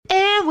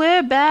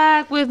we're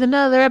back with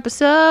another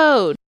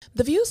episode.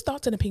 The views,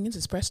 thoughts, and opinions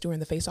expressed during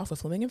the Face Off with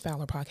Fleming and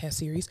Fowler podcast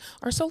series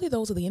are solely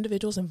those of the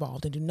individuals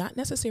involved and do not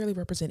necessarily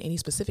represent any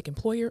specific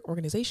employer,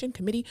 organization,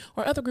 committee,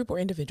 or other group or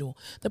individual.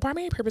 The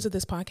primary purpose of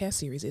this podcast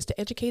series is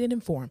to educate and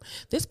inform.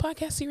 This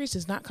podcast series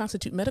does not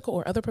constitute medical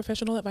or other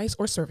professional advice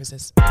or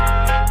services. It's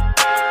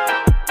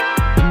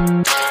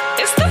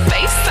the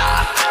Face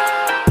Off.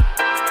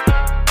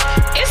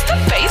 It's the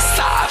Face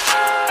Off.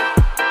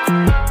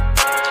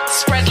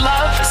 Spread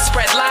love,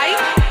 spread light,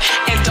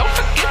 and don't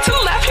forget to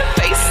laugh your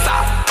face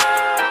off.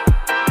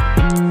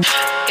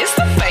 It's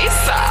the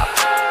Face Off.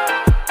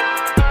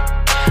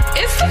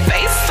 It's the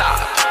Face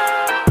Off.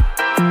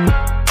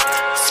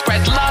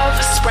 Spread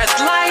love, spread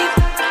light,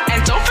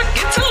 and don't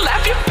forget to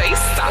laugh your face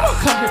You don't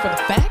off. come here for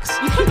the facts.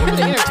 You come here for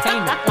the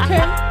entertainment, okay?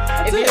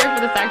 That's If you're it. here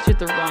for the facts, you're at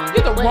the wrong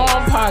You're the place.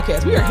 wrong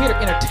podcast. We are here to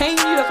entertain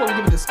you. That's why we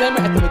give a disclaimer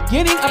at the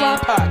beginning of our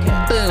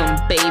podcast.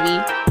 Boom,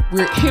 baby.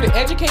 We're here to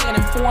educate and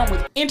inform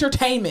with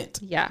entertainment.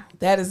 Yeah.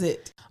 That is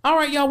it. All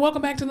right, y'all.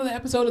 Welcome back to another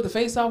episode of the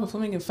Face Off with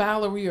Fleming and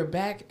Fowler. We are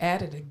back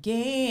at it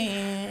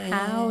again.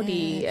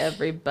 Howdy,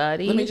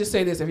 everybody. Let me just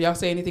say this. If y'all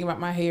say anything about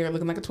my hair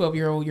looking like a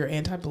 12-year-old, you're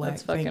anti-black.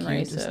 That's fucking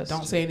Thank you. racist. Just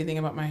don't say anything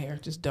about my hair.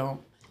 Just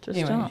don't. Just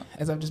anyway, don't.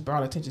 as I've just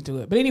brought attention to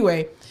it. But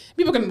anyway,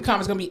 people in the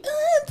comments going to be,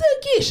 it's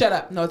a kid. Shut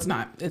up. No, it's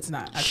not. It's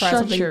not. I tried Shut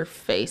something. your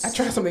face. I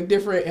tried something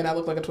different, and I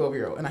look like a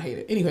 12-year-old, and I hate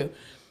it. Anywho,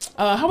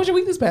 how was your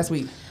week this past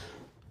week?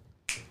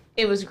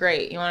 It was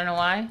great. You want to know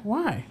why?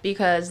 Why?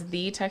 Because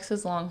the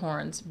Texas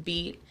Longhorns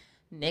beat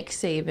Nick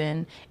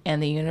Saban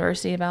and the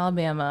University of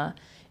Alabama,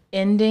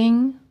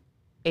 ending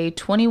a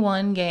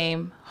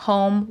 21-game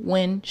home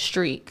win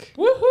streak.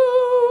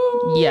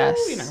 Woohoo! Yes.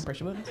 You're not going to press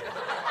your buttons?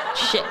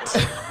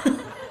 Shit.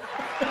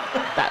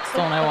 That's the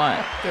one I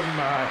want. Never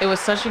mind. It was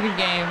such a good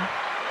game.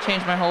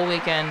 Changed my whole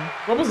weekend.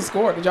 What was the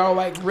score? Did y'all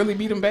like really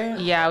beat them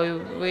bad? Yeah,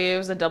 it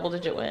was a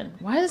double-digit win.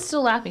 Why is it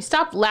still laughing?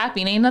 Stop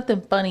laughing. Ain't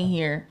nothing funny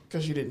here.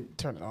 Because you didn't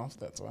turn it off.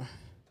 That's why.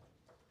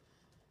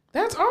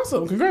 That's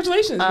awesome.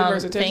 Congratulations,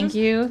 University of Texas. Thank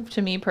you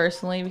to me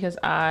personally because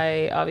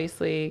I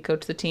obviously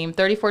coached the team.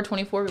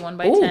 34-24, we won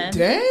by Oh, 10.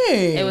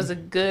 dang. It was a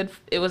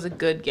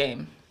good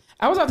game.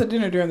 I was out to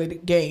dinner during the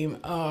game,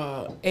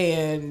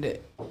 and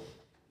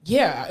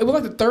yeah, it was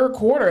like the third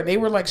quarter, and they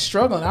were like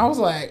struggling. I was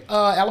like,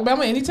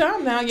 Alabama,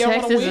 anytime now. Y'all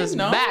want to Texas win? is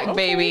No? back, Okay.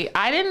 baby.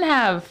 I didn't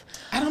have.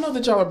 I don't know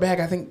that y'all are back.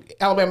 I think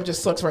Alabama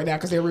just sucks right now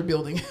because they're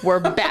rebuilding.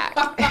 We're back.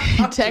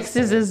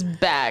 Texas is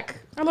back.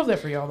 I love that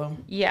for y'all, though.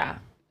 Yeah.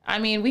 I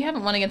mean, we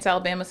haven't won against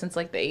Alabama since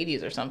like the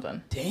 80s or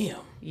something. Damn.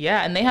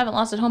 Yeah, and they haven't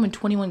lost at home in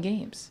 21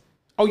 games.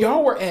 Oh,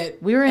 y'all were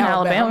at We were in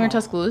Alabama. We were in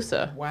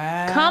Tuscaloosa.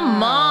 Wow.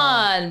 Come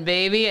on,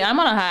 baby. I'm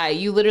on a high.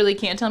 You literally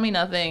can't tell me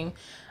nothing.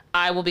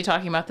 I will be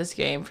talking about this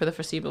game for the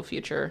foreseeable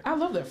future. I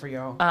love that for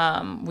y'all.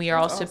 We are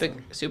all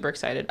super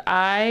excited.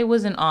 I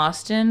was in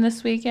Austin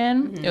this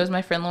weekend. It was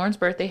my friend Lauren's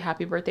birthday.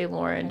 Happy birthday,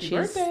 Lauren. Happy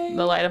She's birthday.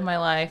 the light of my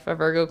life, a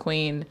Virgo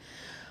queen.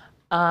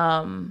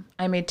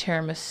 I made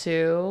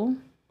tiramisu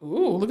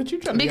Ooh, look at you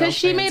trying to be all because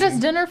she made us fancy.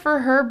 dinner for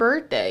her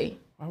birthday.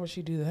 Why would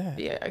she do that?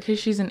 Yeah, because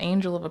she's an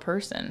angel of a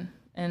person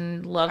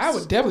and loves. I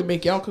would definitely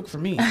make y'all cook for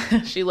me.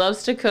 She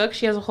loves to cook.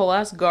 She has a whole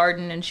ass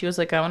garden, and she was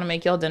like, "I want to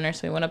make y'all dinner,"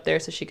 so we went up there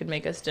so she could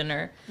make us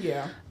dinner.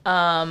 Yeah.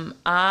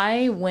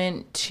 I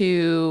went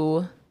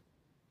to.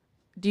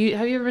 Have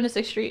you ever been to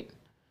 6th Street?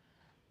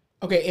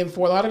 Okay, in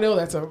Fort Lauderdale,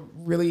 that's a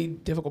really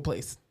difficult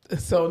place.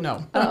 So,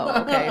 no.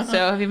 Oh, okay. So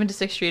have you been to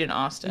 6th Street in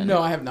Austin?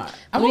 No, I have not.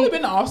 I've only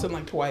been to Austin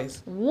like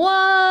twice.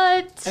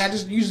 What? And I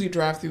just usually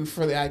drive through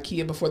for the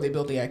IKEA before they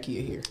built the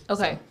IKEA here.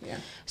 Okay. So, yeah.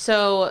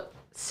 So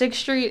 6th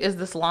Street is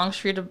this long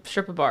strip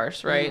of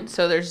bars, right? Mm-hmm.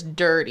 So there's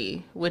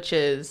Dirty, which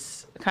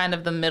is kind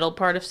of the middle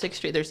part of 6th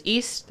Street. There's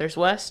East, there's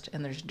West,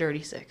 and there's Dirty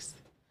 6th.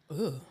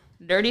 Ugh.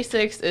 Dirty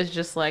 6th is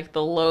just like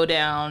the low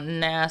down,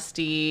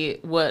 nasty,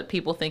 what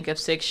people think of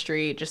 6th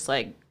Street, just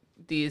like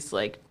these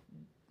like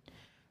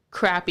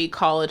crappy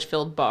college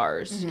filled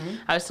bars.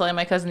 I was telling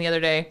my cousin the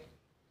other day,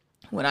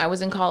 when I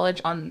was in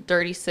college on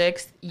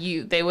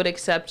 36th, they would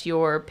accept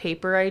your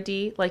paper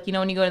ID. Like, you know,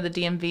 when you go to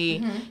the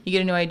DMV, you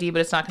get a new ID,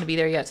 but it's not going to be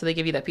there yet. So they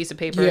give you that piece of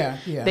paper. Yeah,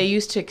 yeah. They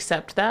used to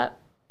accept that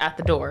at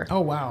the door.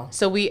 Oh, wow.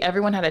 So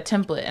everyone had a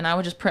template, and I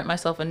would just print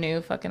myself a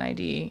new fucking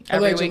ID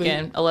every Allegedly.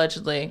 weekend,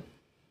 allegedly,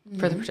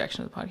 for the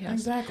protection of the podcast.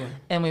 Exactly.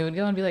 And we would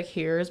go and be like,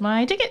 "Here's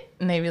my ticket,"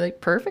 and they'd be like,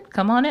 "Perfect,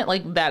 come on it."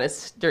 Like that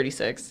is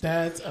 36.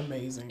 That's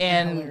amazing.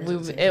 And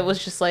Hilarious. it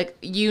was just like,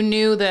 you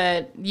knew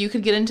that you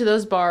could get into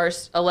those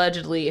bars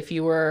allegedly if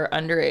you were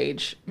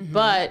underage,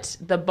 but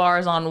the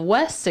bars on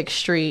West 6th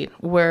Street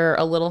were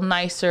a little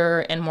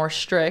nicer and more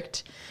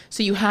strict,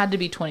 so you had to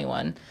be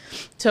 21.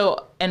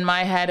 So in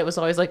my head, it was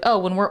always like, oh,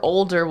 when we're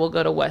older, we'll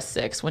go to West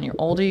 6. When you're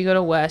older, you go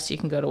to West, you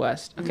can go to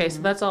West. Okay,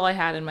 so that's all I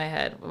had in my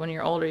head. When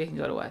you're older, you can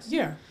go to West.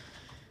 Yeah.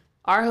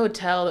 Our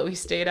hotel that we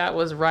stayed at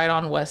was right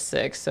on West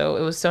 6, so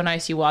it was so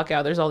nice. You walk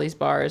out, there's all these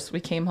bars. We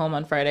came home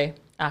on Friday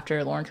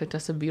after Lauren cooked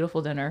us a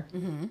beautiful dinner.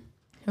 And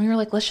we were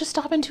like, let's just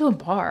stop into a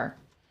bar.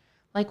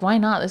 Like, why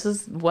not? This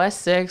is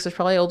West 6. There's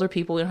probably older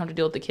people. We don't have to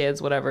deal with the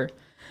kids, whatever.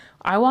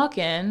 I walk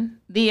in.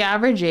 The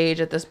average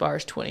age at this bar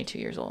is 22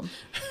 years old.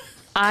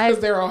 Because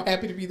they're all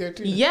happy to be there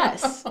too.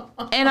 Yes.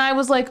 And I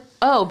was like,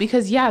 oh,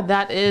 because they're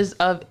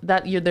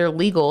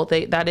legal.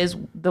 That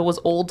was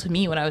old to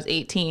me when I was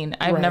 18.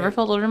 I've never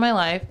felt older in my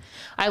life.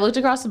 I looked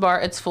across the bar.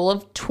 It's full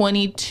of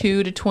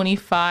 22 to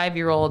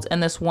 25-year-olds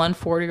and this one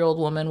 40-year-old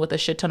woman with a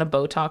shit ton of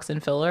Botox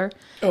and filler.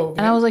 Oh, okay.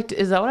 And I was like,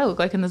 is that what I look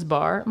like in this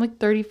bar? I'm like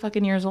 30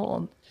 fucking years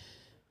old.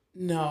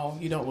 No,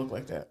 you don't look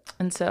like that.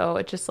 And so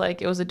it just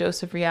like, it was a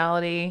dose of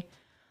reality.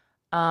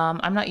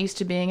 I'm not used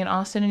to being in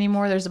Austin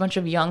anymore. There's a bunch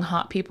of young,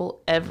 hot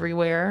people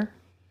everywhere.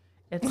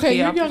 It's okay,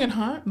 you're young and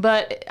hot.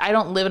 But I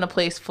don't live in a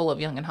place full of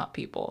young and hot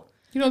people.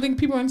 You don't think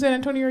people in San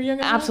Antonio are young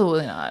and hot?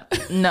 Absolutely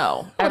not.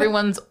 No.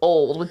 Everyone's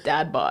old with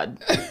dad bod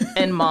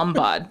and mom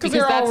bod. Because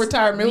they're all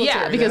retired military.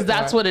 Yeah, because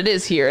that's what it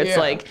is here. It's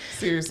like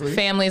seriously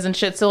families and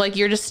shit. So like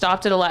you're just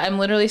stopped at a light. I'm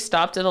literally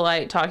stopped at a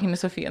light talking to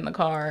Sophia in the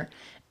car.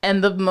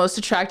 And the most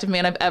attractive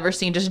man I've ever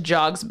seen just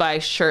jogs by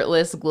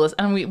shirtless,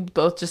 and we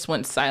both just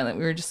went silent.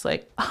 We were just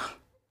like, oh.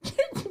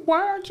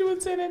 Why aren't you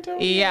in San Antonio?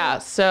 Yeah,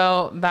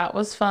 so that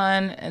was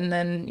fun. And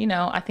then,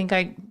 I think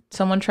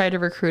someone tried to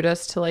recruit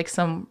us to like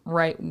some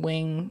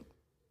right-wing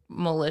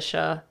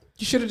militia.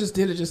 You should have just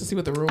did it just to see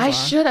what the rules are. I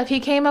should have. He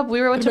came up.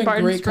 We went to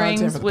Barton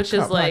Springs, which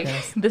is like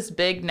this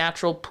big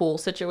natural pool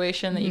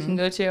situation that you can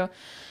go to.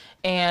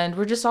 And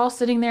we're just all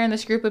sitting there in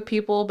this group of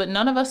people, but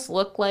none of us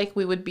look like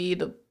we would be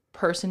the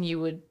person you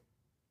would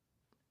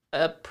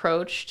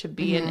approach to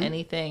be in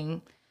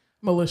anything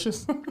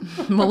malicious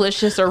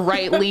or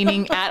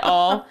right-leaning at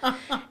all.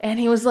 And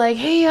he was like,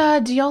 hey,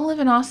 do y'all live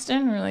in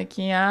Austin? We're like,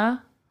 yeah.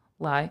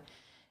 Lie.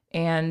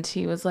 And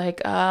he was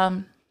like,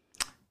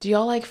 do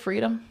y'all like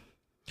freedom?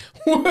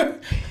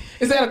 What?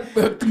 Is that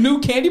a new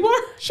candy bar?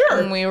 Sure.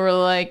 And we were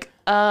like,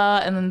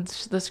 and then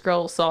this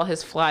girl saw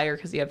his flyer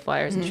because he had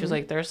flyers, and she was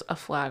like, there's a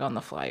flag on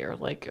the flyer.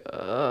 Like,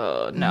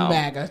 no.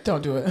 MAGA,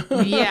 don't do it.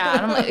 Yeah.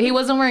 And I'm like, he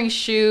wasn't wearing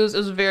shoes. It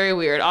was very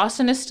weird.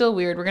 Austin is still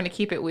weird. We're going to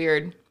keep it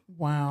weird.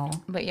 Wow.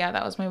 But yeah,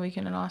 that was my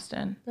weekend in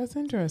Austin. That's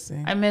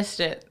interesting. I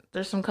missed it.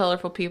 There's some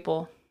colorful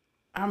people.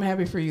 I'm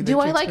happy for you. Do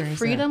I like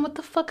freedom? That. What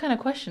the fuck kind of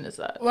question is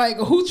that? Like,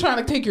 who's trying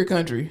to take your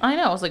country? I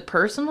know. It's like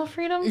personal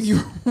freedom.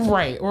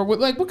 Right. Or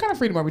what kind of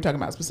freedom are we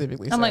talking about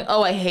specifically? I'm like,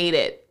 oh, I hate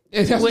it.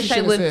 I wish I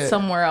lived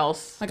somewhere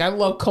else. Like, I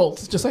love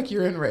cults, just like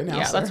you're in right now.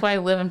 Yeah, sir. That's why I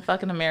live in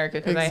fucking America,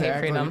 because I hate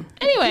freedom.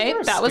 Anyway,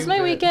 that was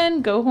my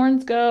weekend. Go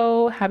Horns,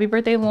 go. Happy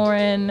birthday,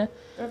 Lauren.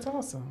 That's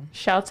awesome.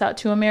 Shouts out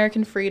to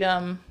American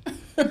freedom.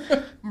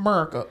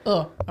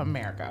 America.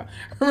 America.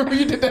 Remember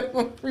you did that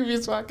on the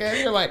previous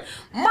podcast? You're like,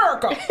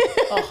 America.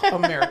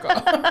 America.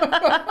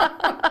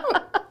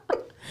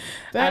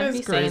 That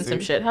is crazy. Saying some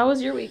shit. How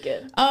was your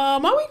weekend?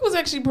 My week was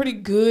actually pretty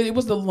good. It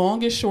was the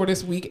longest,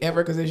 shortest week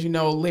ever because, as you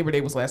know, Labor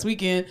Day was last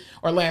weekend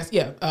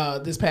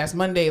this past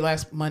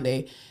last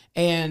Monday.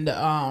 And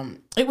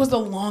it was the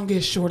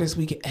longest, shortest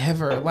week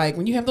ever. Like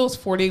when you have those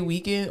 4-day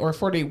weekend or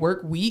 4-day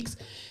work weeks,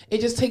 it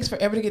just takes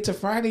forever to get to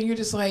Friday. And you're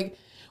just like,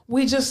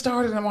 we just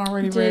started. I'm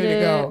already ready to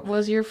go.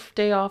 Was your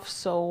day off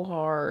so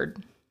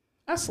hard?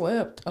 I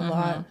slept a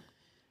lot.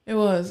 It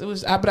was,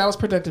 but I was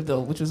productive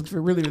though, which was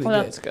really, really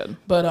good. That's good.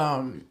 But,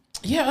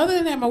 yeah, other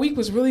than that, my week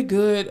was really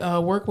good.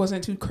 Work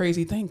wasn't too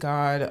crazy, thank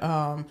God.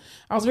 I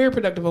was very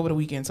productive over the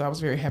weekend, so I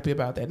was very happy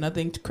about that.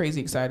 Nothing too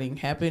crazy exciting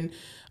happened.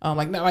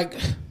 Not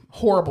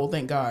horrible,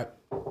 thank God.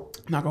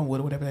 Knock on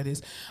wood or whatever that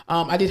is.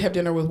 I did have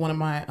dinner with one of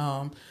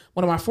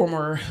my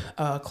former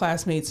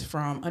classmates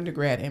from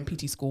undergrad and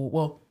PT school.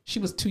 Well, she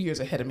was 2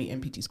 years ahead of me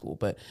in PT school,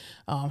 but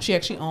she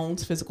actually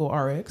owns Get Physical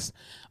RX,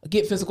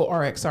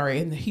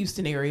 in the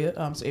Houston area.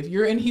 So if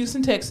you're in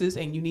Houston, Texas,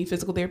 and you need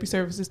physical therapy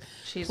services,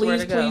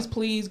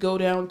 please go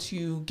down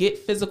to Get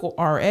Physical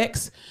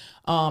RX,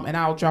 and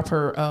I'll drop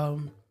her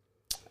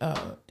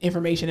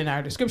information in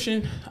our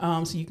description,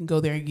 so you can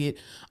go there and get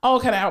all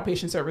kind of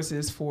outpatient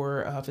services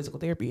for physical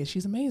therapy, and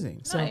she's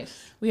amazing. So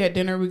we had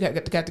dinner, we got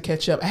to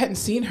catch up. I hadn't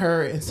seen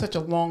her in such a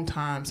long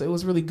time, so it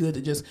was really good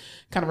to just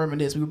kind of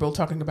reminisce. We were both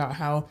talking about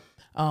how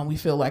we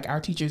feel like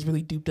our teachers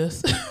really duped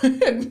us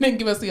and didn't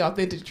give us the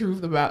authentic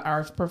truth about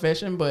our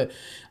profession, but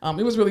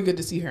it was really good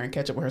to see her and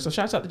catch up with her. So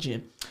shouts out to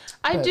Jen.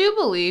 I do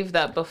believe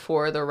that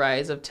before the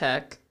rise of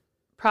tech,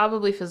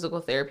 probably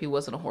physical therapy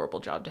wasn't a horrible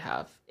job to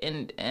have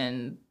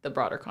in the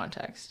broader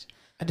context.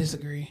 I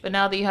disagree. But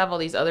now that you have all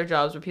these other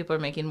jobs where people are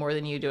making more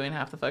than you doing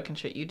half the fucking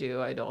shit you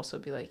do, I'd also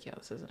be like, yeah,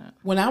 this isn't it.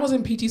 When I was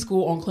in PT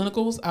school on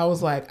clinicals, I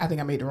was like, I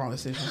think I made the wrong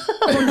decision.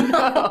 Oh,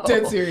 no.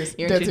 Dead serious.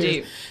 You're too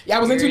deep. Yeah, I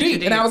was in too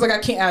deep. And I was like,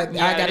 I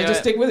got to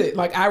just stick with it.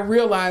 Like, I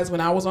realized when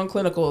I was on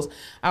clinicals,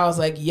 I was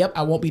like, yep,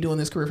 I won't be doing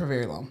this career for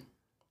very long.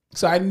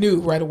 So I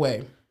knew right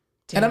away.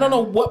 Damn. And I don't know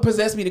what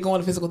possessed me to go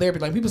into physical therapy.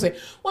 Like, people say,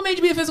 what made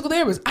you be a physical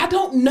therapist? I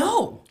don't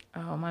know.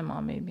 Oh, my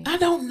mom made me. I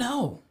don't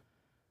know.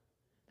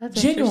 That's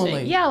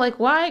genuinely. Yeah, like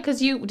why?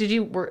 Because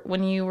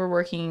when you were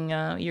working,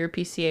 you're a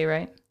PCA,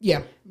 right? Yeah.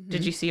 Mm-hmm.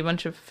 Did you see a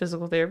bunch of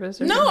physical therapists?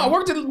 No, I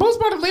worked at most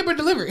part of labor and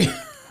delivery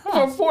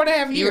for 4.5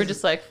 years. You were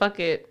just like, fuck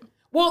it.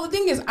 Well, the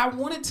thing is, I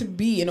wanted to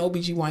be an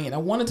OBGYN. I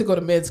wanted to go to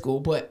med school,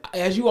 but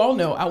as you all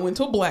know, I went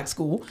to a black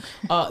school,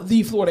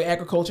 the Florida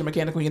Agriculture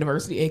Mechanical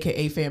University,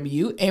 aka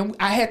FAMU, and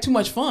I had too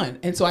much fun.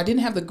 And so I didn't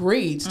have the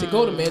grades to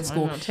go to med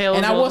school,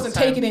 and I wasn't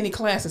taking any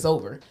classes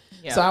over.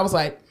 Yeah. So I was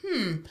like,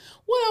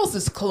 what else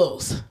is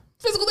close?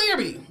 Physical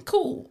therapy.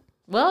 Cool.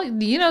 Well,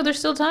 you know, there's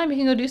still time. You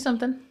can go do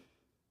something.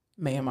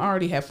 Ma'am, I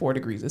already have 4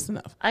 degrees. It's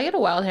enough. I get a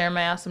wild hair in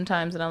my ass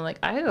sometimes, and I'm like,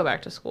 I could go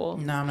back to school.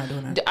 No, I'm not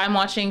doing that. I'm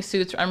watching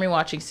Suits. I'm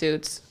rewatching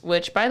Suits,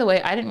 which, by the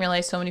way, I didn't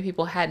realize so many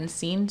people hadn't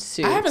seen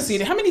Suits. I haven't seen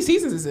it. How many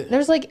seasons is it?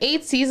 There's like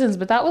 8 seasons,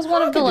 but that was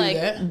one of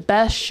the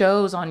best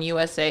shows on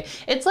USA.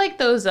 It's like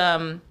those.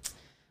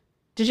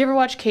 Did you ever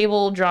watch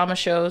cable drama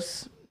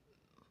shows?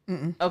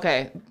 Mm-mm.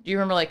 Okay, do you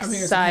remember like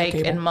Psych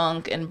and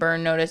Monk and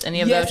Burn Notice?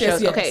 Any of those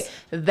shows? Yes. Okay,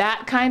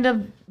 that kind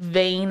of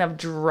vein of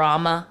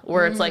drama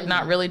where it's like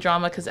not really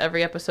drama because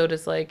every episode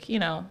is like, you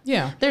know,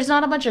 there's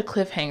not a bunch of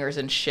cliffhangers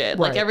and shit.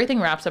 Right. Like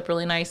everything wraps up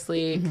really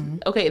nicely. Mm-hmm.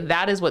 Okay,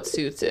 that is what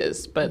Suits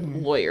is, but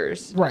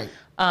lawyers. Right.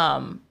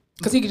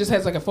 Because he just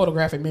has like a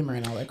photographic memory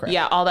and all that crap.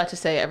 Yeah, all that to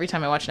say, every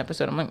time I watch an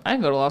episode, I'm like, I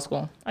can go to law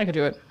school. I could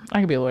do it. I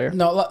could be a lawyer.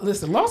 No,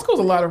 listen, law school's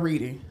a lot of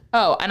reading.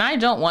 Oh, and I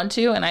don't want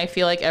to, and I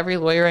feel like every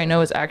lawyer I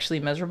know is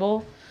actually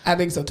miserable. I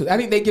think so too. I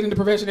think they get into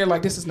profession, they're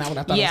like, this is not what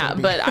I thought it was going to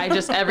be. But I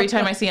just, every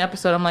time I see an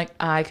episode, I'm like,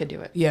 I could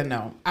do it. Yeah,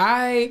 no.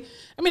 I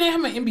mean, I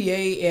have my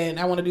MBA, and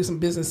I want to do some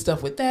business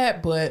stuff with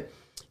that, but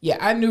yeah,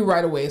 I knew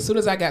right away. As soon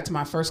as I got to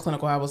my first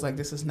clinical, I was like,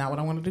 this is not what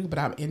I want to do, but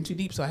I'm in too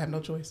deep, so I have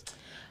no choice.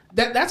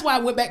 That's why I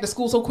went back to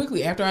school so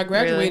quickly. After I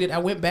graduated, really? I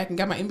went back and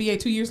got my MBA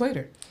 2 years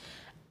later.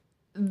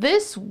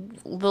 The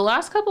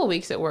last couple of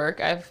weeks at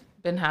work, I've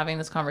been having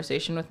this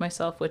conversation with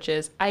myself, which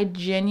is I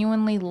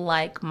genuinely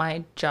like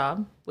my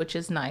job, which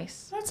is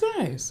nice. That's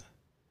nice.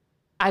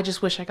 I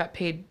just wish I got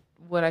paid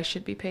what I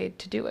should be paid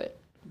to do it.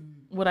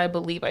 What I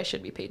believe I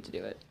should be paid to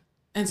do it.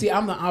 And see,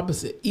 I'm the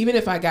opposite. Even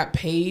if I got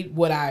paid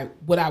what I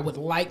would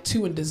like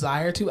to and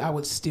desire to, I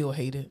would still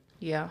hate it.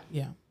 Yeah.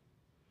 Yeah.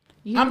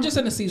 I'm just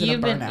in a season of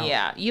burnout.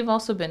 Yeah, you've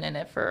also been in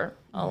it for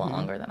a lot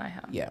longer than I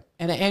have. Yeah,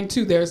 and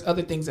two, there's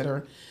other things that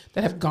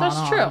have gone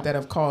on that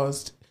have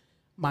caused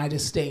my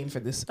disdain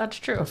for this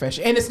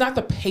profession. And it's not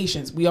the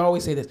patients. We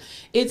always say this.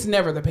 It's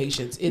never the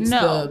patients. It's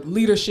the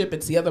leadership.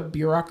 It's the other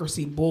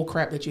bureaucracy bull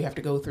crap that you have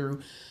to go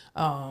through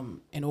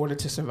in order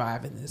to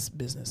survive in this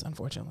business,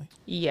 unfortunately.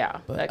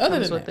 Yeah, but that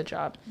comes with the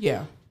job.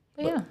 Yeah.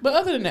 But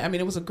other than that, I mean,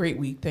 it was a great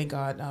week. Thank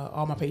God.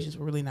 All my patients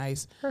were really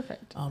nice.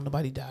 Perfect.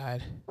 Nobody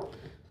died.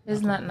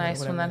 Isn't that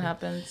nice when that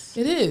happens?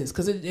 It is,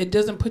 because it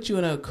doesn't put you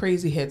in a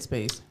crazy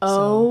headspace.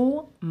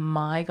 Oh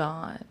my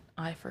God.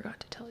 I forgot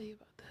to tell you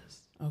about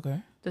this. Okay.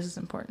 This is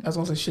important. I was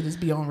going to say, should this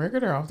be on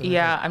record or off the record?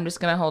 Yeah, I'm just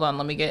going to hold on.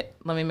 Let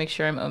me make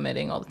sure I'm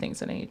omitting all the things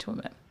that I need to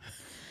omit.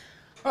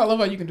 I love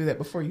how you can do that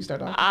before you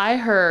start off. I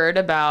heard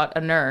about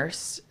a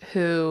nurse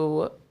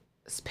whose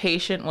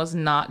patient was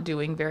not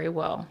doing very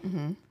well.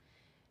 Mm-hmm.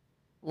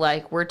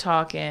 Like, we're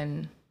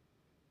talking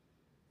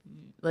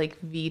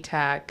like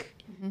VTAC,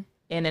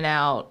 in and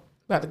out.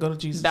 About to go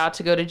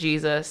to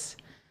Jesus.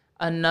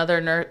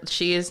 Another nurse,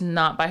 she is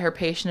not by her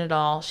patient at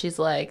all. She's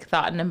like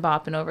thotting and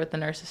bopping over at the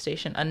nurse's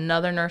station.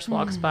 Another nurse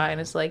walks by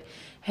and is like,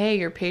 hey,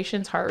 your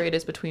patient's heart rate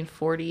is between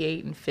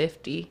 48 and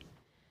 50.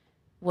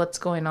 What's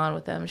going on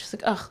with them? She's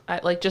like, ugh,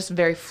 just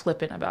very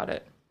flippant about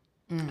it.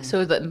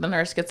 So the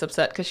nurse gets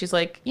upset because she's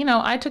like,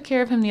 I took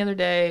care of him the other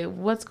day.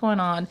 What's going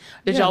on?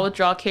 Did y'all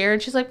withdraw care?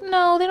 And she's like,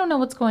 no, they don't know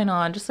what's going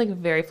on. Just like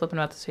very flippant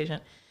about this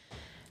patient.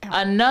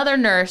 Another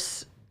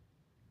nurse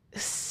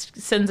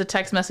sends a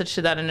text message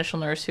to that initial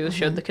nurse who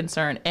showed the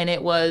concern, and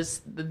it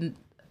was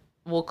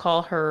we'll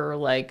call her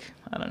like,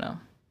 I don't know,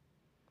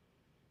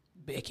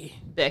 Becky.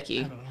 I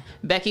don't know.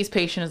 Becky's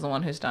patient is the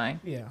one who's dying.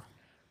 Yeah.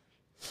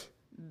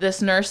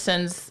 This nurse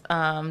sends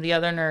the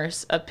other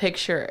nurse a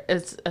picture.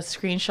 It's a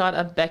screenshot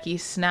of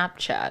Becky's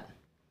Snapchat.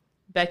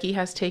 Becky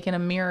has taken a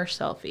mirror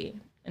selfie,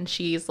 and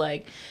she's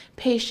like,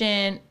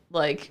 patient,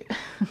 like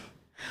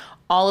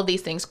all of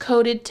these things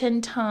coded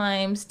 10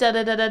 times, da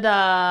da da da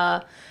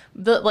da.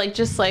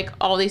 Just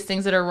all these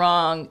things that are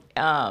wrong,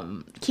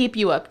 keep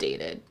you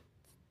updated.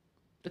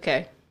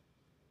 Okay.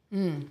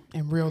 In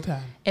real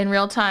time. In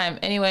real time.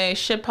 Anyway,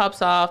 shit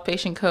pops off,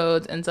 patient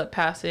codes, ends up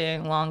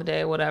passing, long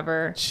day,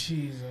 whatever.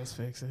 Jesus,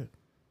 fix it.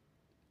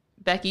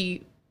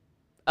 Becky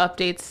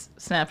updates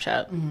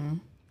Snapchat. Mm-hmm.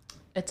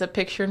 It's a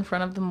picture in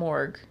front of the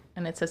morgue,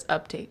 and it says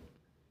update.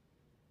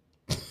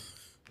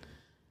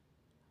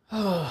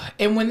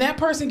 And when that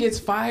person gets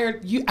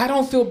fired, I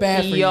don't feel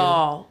bad for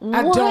y'all. You.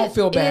 I don't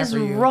feel bad for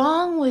you. What is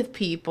wrong with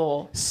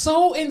people?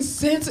 So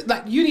insensitive.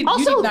 Like you need not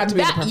to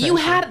be in the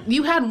profession.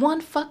 You had one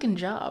fucking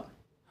job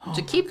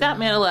to keep that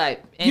man alive,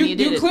 and you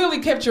did it. Clearly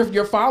kept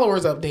your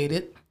followers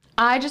updated.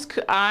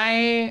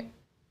 Whoever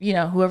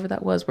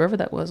that was, wherever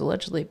that was,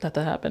 allegedly that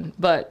happened,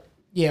 but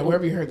yeah,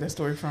 wherever you heard that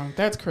story from,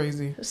 that's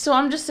crazy. So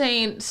I'm just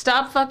saying,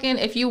 stop fucking.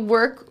 If you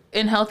work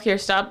in healthcare,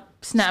 stop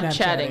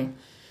Snapchatting.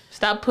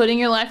 Stop putting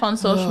your life on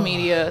social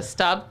media.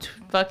 Stop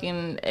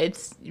being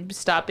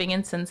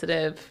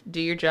insensitive.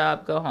 Do your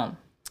job. Go home.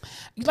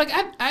 like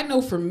I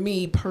know for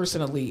me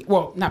personally,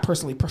 well, not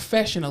personally,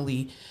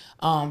 professionally,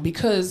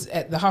 because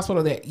at the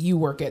hospital that you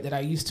work at, that I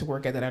used to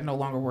work at, that I no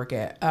longer work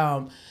at,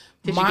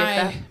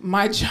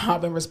 my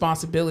job and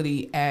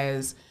responsibility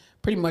as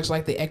pretty much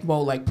like the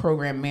ECMO like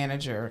program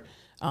manager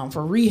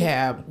for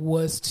rehab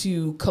was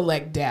to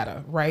collect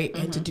data, right?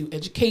 And to do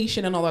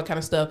education and all that kind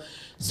of stuff.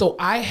 So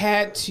I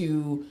had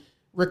to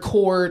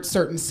record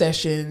certain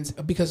sessions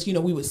because, you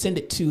know, we would send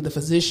it to the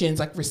physicians,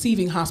 like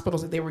receiving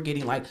hospitals that they were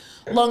getting like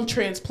lung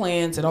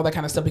transplants and all that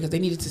kind of stuff, because they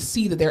needed to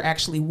see that they're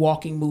actually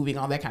walking, moving,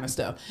 all that kind of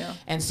stuff. Yeah.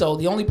 And so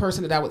the only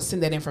person that I would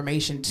send that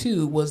information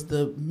to was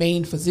the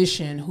main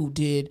physician who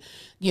did,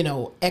 you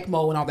know,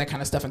 ECMO and all that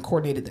kind of stuff and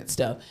coordinated that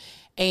stuff.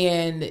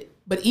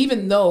 But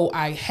even though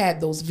I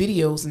had those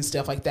videos and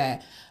stuff like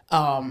that,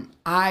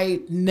 I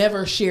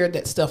never shared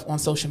that stuff on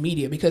social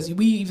media, because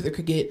we either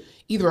could get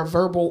either a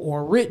verbal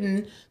or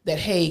written that,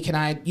 hey, can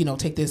I, you know,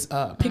 take this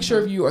picture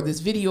of you or this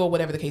video or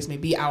whatever the case may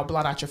be. I'll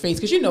blot out your face.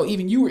 Because, you know,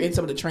 even you were in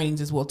some of the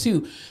trainings as well,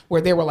 too, where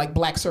there were like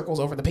black circles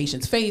over the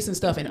patient's face and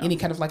stuff, and any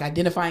kind of like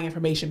identifying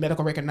information,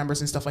 medical record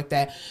numbers and stuff like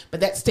that. But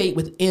that stayed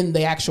within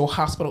the actual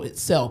hospital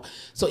itself.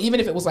 So even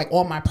if it was like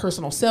on my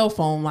personal cell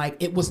phone, like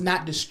it was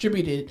not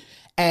distributed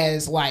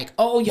as like,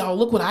 oh, y'all,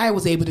 look what I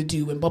was able to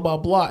do and blah, blah,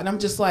 blah. And I'm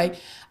just like,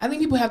 I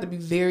think people have to be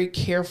very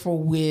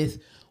careful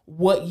with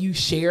what you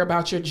share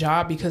about your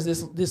job, because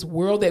this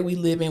world that we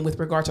live in with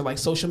regard to like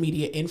social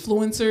media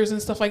influencers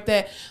and stuff like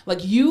that,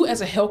 like you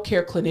as a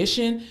healthcare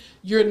clinician,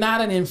 you're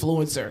not an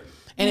influencer.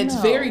 And it's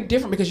very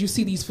different, because you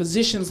see these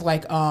physicians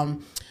like,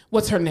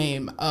 what's her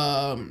name?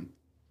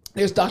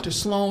 There's Dr.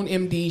 Sloan,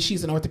 MD.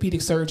 She's an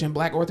orthopedic surgeon,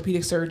 black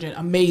orthopedic surgeon.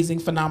 Amazing,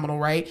 phenomenal,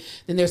 right?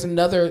 Then there's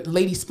another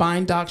lady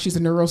spine doc. She's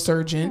a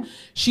neurosurgeon.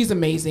 She's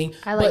amazing.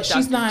 I like but Dr.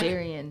 she's not,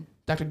 Darian.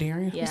 Dr.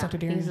 Darian? Yeah, Who's Dr.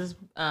 Darian? he's this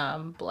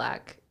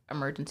black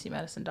emergency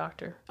medicine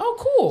doctor. Oh,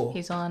 cool.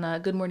 He's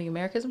on Good Morning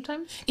America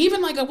sometimes.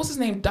 Even like, what's his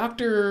name?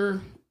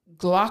 Dr.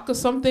 Glock or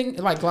something,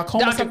 like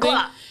glaucoma Dr. something.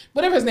 Glock.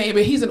 Whatever his name,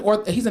 but he's an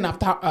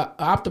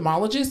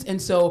ophthalmologist,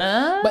 and so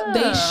but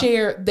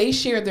they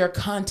share their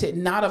content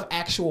not of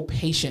actual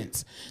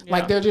patients.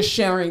 Like they're just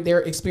sharing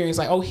their experience,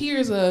 like, oh,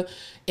 here's a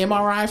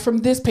MRI from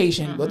this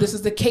patient, well, this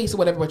is the case or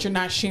whatever, but you're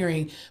not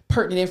sharing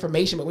pertinent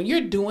information. But when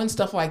you're doing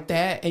stuff like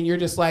that and you're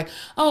just like,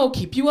 oh,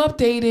 keep you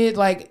updated,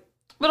 like.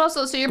 But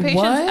also, so your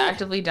patient's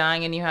actively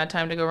dying and you had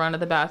time to go run to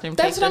the bathroom,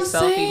 take their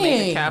selfie,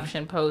 make a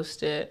caption,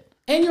 post it.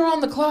 And you're on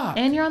the clock.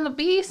 And you're on the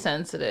be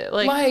sensitive.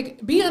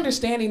 Like, be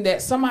understanding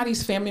that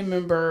somebody's family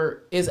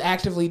member is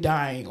actively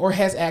dying or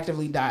has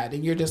actively died.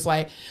 And you're just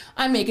like,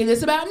 I'm making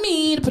this about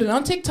me to put it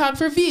on TikTok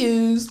for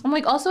views. I'm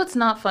like, also, it's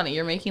not funny.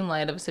 You're making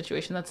light of a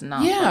situation that's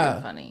not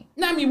fucking funny.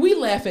 No, I mean, we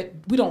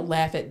don't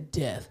laugh at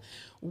death.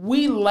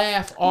 We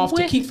laugh off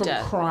to keep from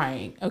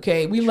crying.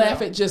 Okay. We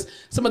laugh at just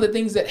some of the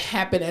things that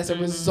happen as a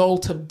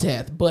result of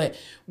death. But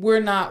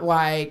we're not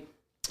like,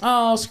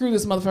 oh, screw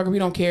this motherfucker, we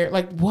don't care.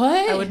 Like,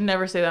 what? I would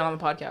never say that on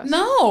the podcast.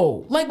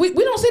 No. Like, we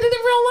don't say that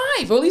in real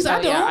life. Or at least I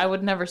don't. Yeah, I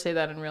would never say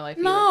that in real life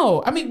either.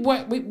 No. I mean,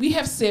 what we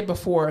have said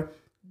before,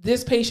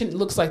 this patient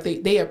looks like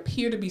they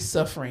appear to be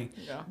suffering.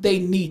 Yeah. They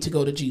need to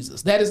go to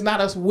Jesus. That is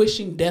not us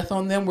wishing death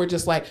on them. We're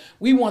just like,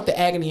 we want the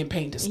agony and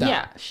pain to stop.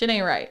 Yeah, shit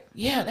ain't right.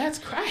 Yeah, that's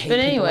crazy. But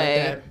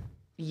anyway...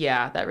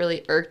 Yeah, that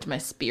really irked my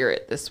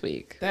spirit this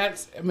week.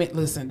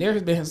 Listen, there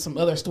has been some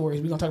other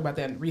stories. We're going to talk about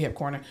that in Rehab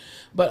Corner.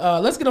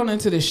 But let's get on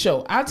into this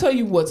show. I'll tell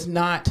you what's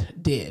not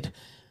dead.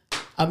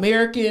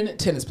 American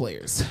tennis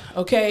players.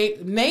 Okay?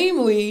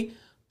 Namely,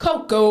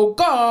 Coco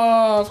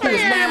Gauff.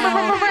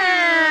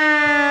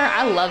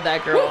 I love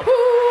that girl.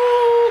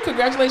 Woo-hoo!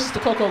 Congratulations to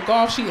Coco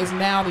Gauff. She is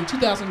now the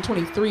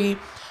 2023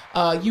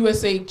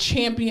 USA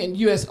champion,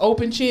 US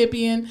Open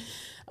champion.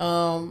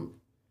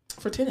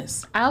 For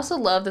tennis. I also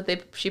love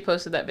that she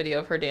posted that video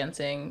of her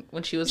dancing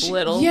when she was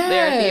little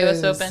there at the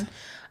US Open.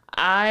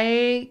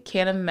 I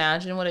can't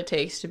imagine what it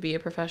takes to be a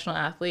professional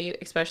athlete,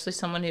 especially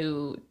someone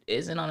who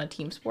isn't on a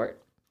team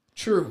sport.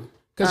 True.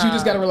 Because you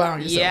just got to rely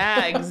on yourself.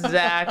 Yeah,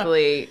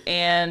 exactly.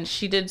 And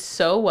she did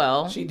so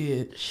well. She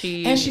did.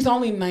 And she's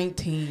only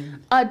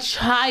 19. A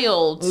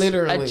child.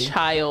 Literally. A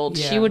child.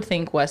 Yeah. She would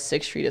think West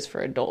 6th Street is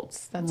for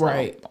adults. That's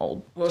how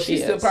old Well, she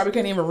still probably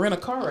can't even rent a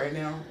car right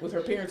now with her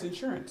parents'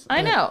 insurance.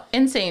 I know.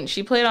 Insane.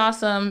 She played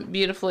awesome,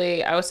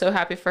 beautifully. I was so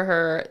happy for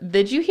her.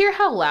 Did you hear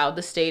how loud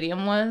the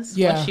stadium was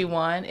when she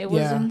won? It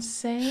was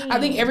insane. I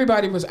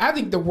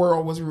think the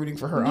world was rooting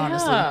for her,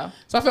 honestly.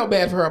 So I felt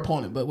bad for her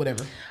opponent, but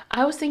whatever.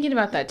 I was thinking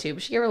about that too,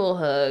 but she gave her a little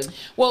hug.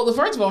 Well,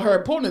 first of all, her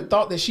opponent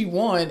thought that she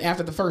won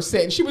after the first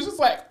set, and she was just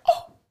like,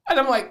 oh. And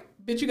I'm like,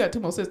 bitch, you got 2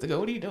 more sets to go.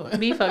 What are you doing?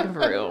 Be fucking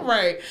for real.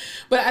 Right.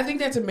 But I think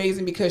that's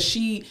amazing because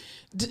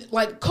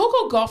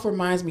Coco Gauff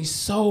reminds me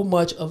so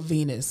much of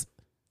Venus.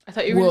 I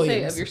thought you were going to say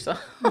Williams. of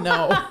yourself.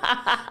 No,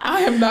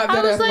 I am not that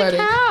I was athletic.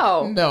 like,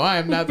 how? No, I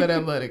am not that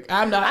athletic.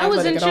 I'm not I was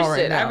athletic at all right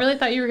interested. now. I really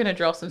thought you were going to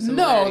draw some No,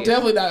 similarities.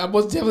 definitely not. I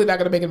was definitely not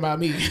going to make it about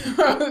me.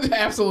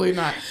 Absolutely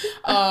not.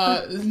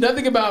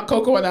 Nothing about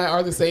Coco and I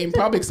are the same,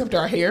 probably except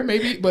our hair,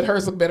 maybe. But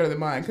hers look better than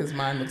mine because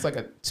mine looks like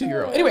a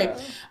 2-year-old. Anyway,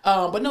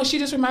 but no, she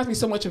just reminds me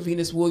so much of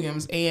Venus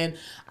Williams, and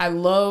I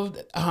loved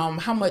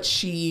how much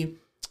she,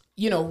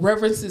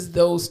 references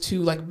those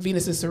two, like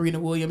Venus and Serena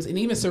Williams. And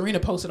even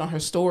Serena posted on her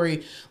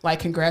story, like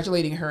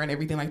congratulating her and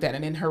everything like that.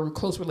 And in her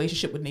close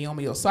relationship with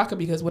Naomi Osaka,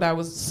 because what I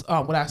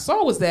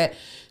saw was that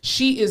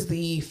she is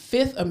the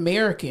 5th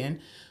American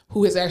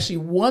who has actually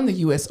won the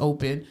U.S.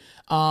 Open.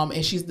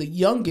 And she's the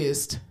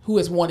youngest who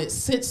has won it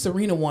since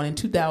Serena won in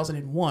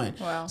 2001.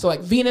 Wow. So like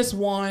Venus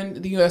won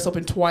the U.S.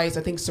 Open twice.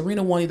 I think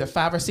Serena won either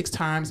 5 or 6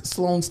 times.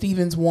 Sloane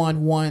Stephens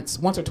won once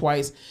or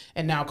twice.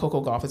 And now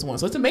Coco Gauff has won.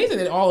 So it's amazing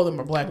that all of them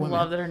are black women. I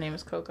love that her name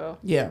is Coco.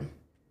 Yeah.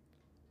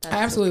 That's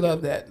I absolutely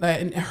love that.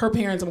 And her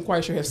parents, I'm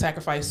quite sure, have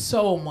sacrificed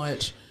so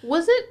much.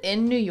 Was it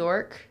in New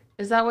York?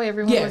 Is that why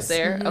everyone Yes. was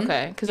there? Mhm.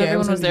 Okay, because Yeah, it everyone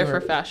was in was New there for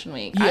York. Fashion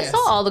Week. Yes. I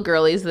saw all the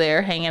girlies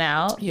there hanging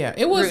out. Yeah,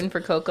 it was. Rooting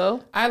for Coco.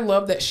 I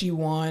love that she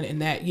won,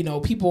 and that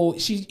people.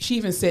 She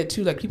even said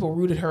too, like people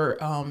rooted her,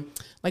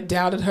 like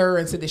doubted her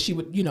and said that she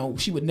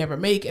would never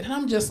make it. And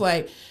I'm just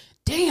like,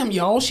 damn,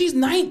 y'all, she's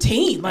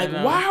 19. Like,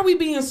 why are we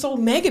being so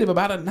negative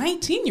about a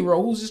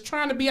 19-year-old who's just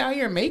trying to be out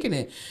here and making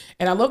it?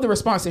 And I love the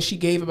response that she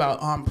gave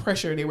about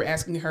pressure. They were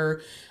asking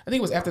her, I think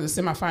it was after the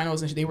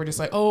semifinals, and they were just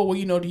like, oh,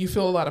 well, do you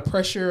feel a lot of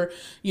pressure,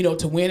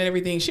 to win and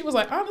everything? She was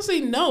like,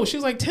 honestly, no. She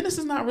was like, tennis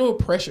is not real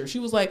pressure. She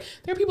was like,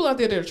 there are people out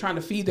there that are trying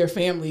to feed their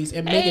families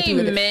and make it through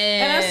it.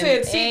 And I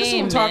said, see, this is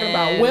what I'm talking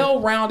about.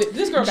 Well-rounded.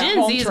 This girl got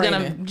home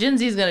training. Gen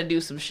Z's gonna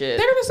do some shit.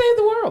 They're gonna save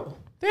the world.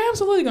 They're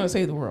absolutely going to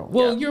save the world.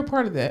 Well, Yeah. you're a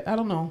part of that. I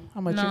don't know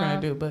how much you're going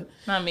to do, but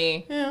Not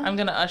me. Yeah. I'm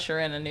gonna usher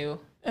in a new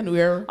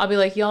era. I'll be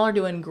like, y'all are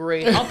doing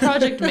great. I'll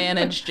project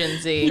manage Gen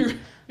Z. You're gonna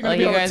Like,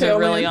 be you on the guys are tail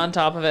really end. on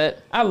top of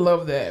it. I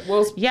love that.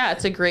 Well, Yeah,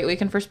 it's a great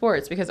weekend for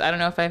sports because I don't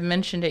know if I've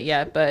mentioned it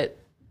yet, but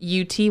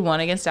UT won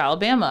against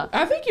Alabama.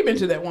 I think you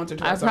mentioned that once or I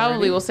twice. probably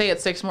already. will say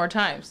it 6 more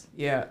times.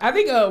 Yeah, I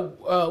think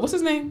what's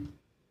his name?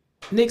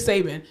 Nick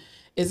Saban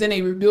is in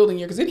a rebuilding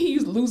year because didn't he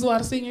used to lose a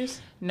lot of seniors?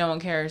 No one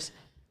cares.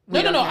 No.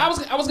 We don't care.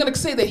 I was gonna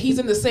say that he's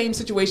in the same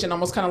situation,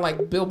 almost kind of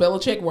like Bill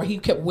Belichick, where he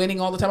kept winning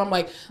all the time. I'm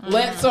like,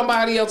 let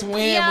somebody else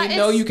win. We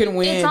know you can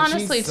win. It's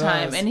honestly Jesus.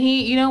 time. And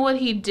you know what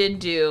he did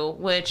do,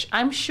 which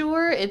I'm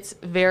sure it's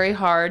very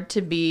hard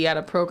to be at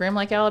a program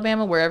like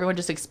Alabama where everyone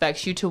just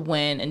expects you to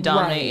win and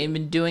dominate Right. and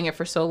been doing it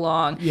for so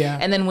long. Yeah.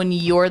 And then when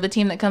you're the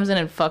team that comes in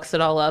and fucks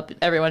it all up,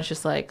 everyone's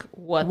just like,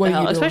 what What the are you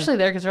hell? doing? Especially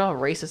there because they're all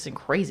racist and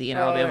crazy in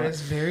Alabama.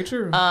 That's very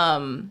true.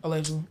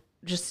 Allegedly,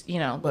 Just,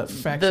 but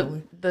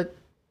factually,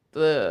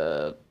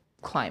 the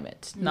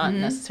climate, not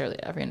necessarily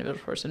every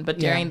individual person, but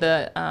Mm-hmm. Yeah. during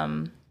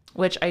the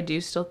which I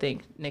do still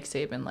think Nick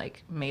Saban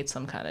like made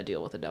some kind of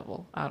deal with the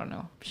devil. I don't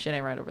know, shit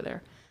ain't right over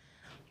there.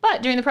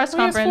 But during the press he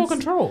has conference, full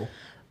control.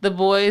 the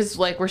boys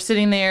like were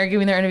sitting there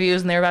giving their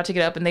interviews, and they're about to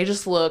get up, and they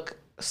just look.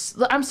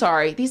 I'm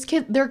sorry, these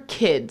kids, they're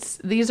kids.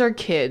 These are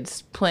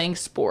kids playing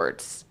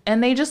sports,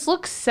 and they just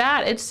look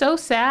sad. It's so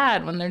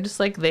sad when they're just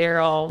like they're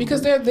all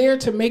Because they're there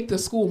to make the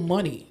school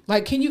money.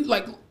 Like, can you,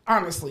 like,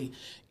 honestly,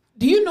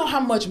 do you know how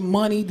much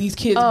money these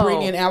kids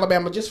bring in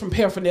Alabama just from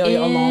paraphernalia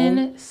alone?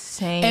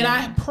 insane. And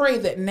I pray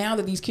that now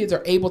that these kids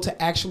are able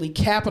to actually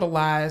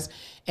capitalize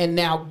and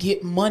now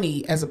get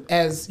money as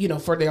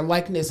for their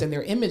likeness and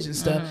their image and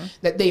stuff,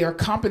 that they are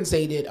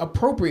compensated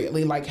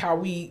appropriately, like how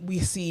we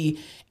see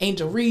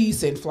Angel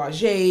Reese and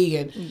Flagey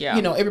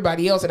and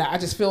everybody else. And I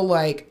just feel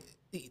like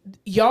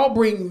y'all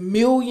bring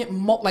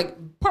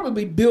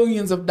probably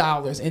billions of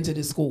dollars into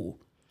this school,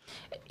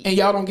 and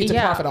y'all don't get to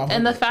profit off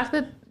and of the it. fact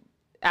that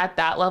at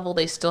that level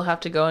they still have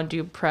to go and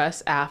do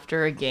press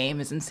after a game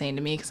is insane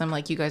to me because I'm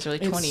like, you guys are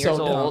like 20 years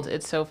so old. dumb.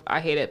 It's so,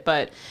 I hate it.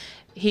 But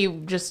they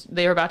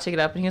were about to get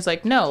up and he was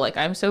like, no, like,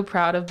 I'm so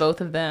proud of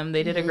both of them.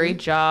 They did a great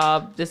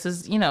job. This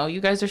is, you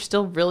guys are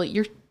still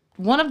you're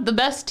one of the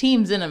best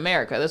teams in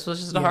America. This was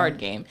just a hard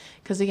game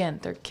because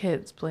again, they're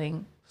kids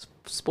playing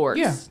sports.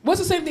 Yeah. What's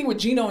the same thing with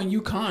Gino and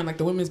UConn, like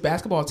the women's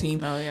basketball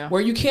team, Oh, yeah.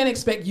 where you can't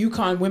expect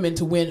UConn women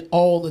to win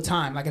all the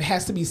time. Like, it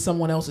has to be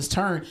someone else's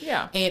turn.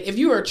 Yeah. And if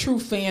you are a true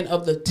fan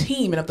of the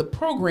team and of the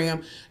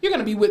program, you're going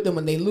to be with them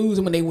when they lose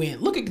and when they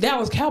win. Look at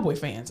Dallas Cowboy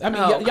fans. I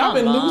mean, y'all come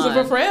been losing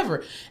on. for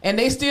forever. And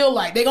they still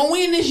like, they going to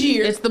win this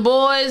year. It's the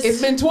boys.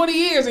 It's been 20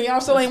 years and y'all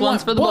still ain't won.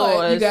 one's for the but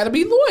boys. you got to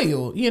be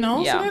loyal, So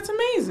Yeah. that's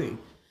amazing.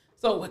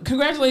 So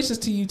congratulations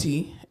to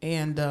UT.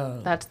 And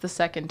That's the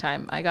second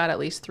time. I got at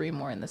least 3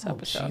 more in this oh,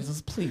 episode.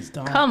 Jesus, please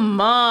don't.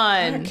 Come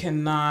I on.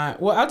 cannot.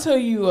 Well, I'll tell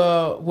you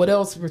what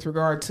else with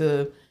regard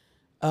to.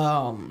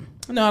 No,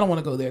 I don't want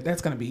to go there.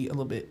 That's going to be a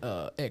little bit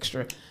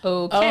extra.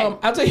 Okay.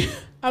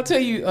 I'll tell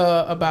you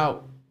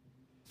about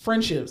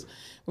friendships.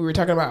 We were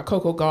talking about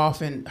Coco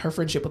Gauff and her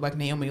friendship with like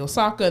Naomi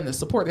Osaka and the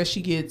support that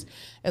she gets,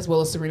 as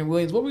well as Serena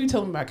Williams. What were you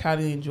telling me about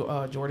Kylie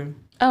and Jordan?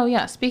 Oh,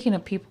 yeah. Speaking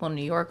of people in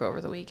New York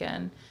over the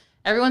weekend,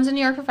 everyone's in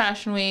New York for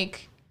Fashion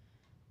Week.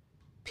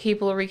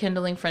 People are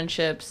rekindling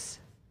friendships.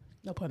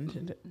 No pun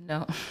intended.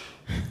 No,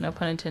 no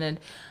pun intended.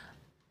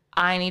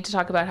 I need to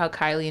talk about how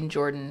Kylie and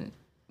Jordan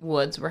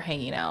Woods were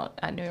hanging out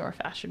at New York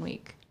Fashion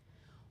Week.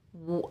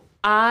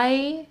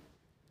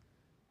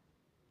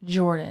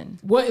 Jordan.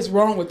 What is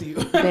wrong with you?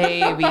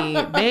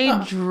 Baby, they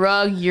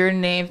drug your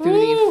name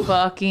through the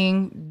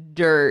fucking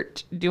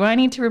dirt. Do I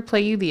need to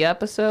replay you the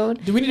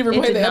episode? Do we need to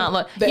replay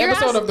the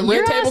episode of the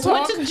Red Table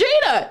Talk? Went to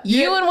Jada.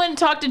 Yeah. You went and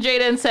talked to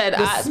Jada and said,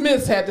 the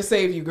Smiths had to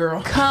save you,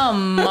 girl.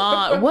 Come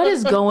on. What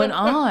is going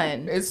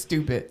on? It's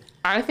stupid.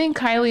 I think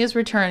Kylie is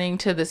returning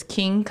to this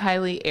King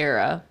Kylie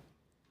era.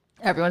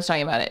 Everyone's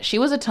talking about it. She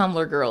was a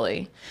Tumblr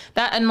girly.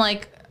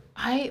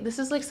 This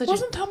is like such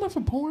Wasn't Tumblr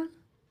for porn?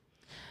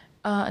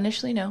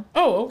 Initially, no.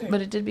 Oh, okay.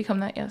 But it did become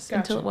that, yes, Gotcha.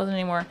 until it wasn't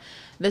anymore.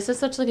 This is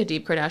such like a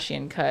deep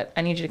Kardashian cut.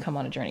 I need you to come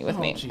on a journey with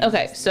me. Jesus.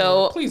 Okay,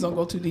 so Please don't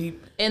go too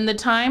deep. in the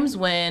times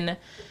when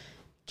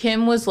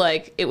Kim was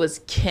like, it was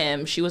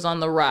Kim. She was on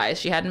the rise.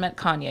 She hadn't met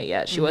Kanye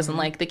yet. She wasn't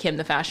like the Kim,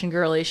 the fashion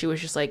girly. She was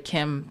just like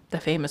Kim, the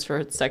famous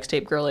for sex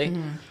tape girly.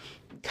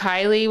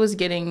 Kylie was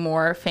getting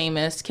more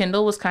famous.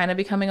 Kendall was kind of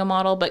becoming a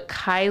model, but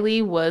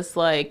Kylie was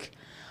like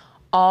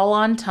all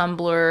on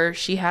Tumblr.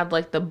 She had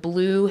like the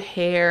blue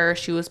hair.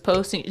 She was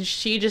posting.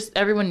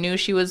 Everyone knew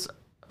she was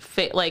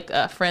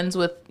friends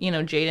with,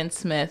 Jaden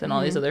Smith and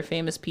all these other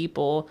famous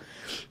people.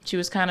 She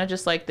was kind of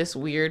just like this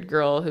weird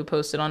girl who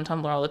posted on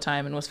Tumblr all the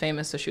time and was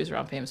famous. So she was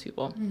around famous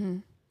people.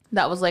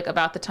 That was like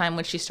about the time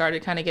when she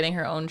started kind of getting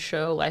her own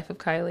show, Life of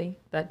Kylie.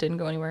 That didn't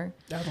go anywhere.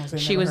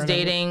 She was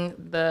dating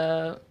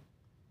the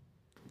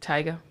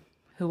Tyga,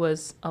 who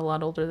was a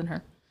lot older than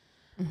her.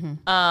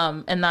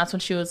 And that's when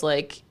she was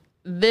like,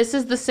 this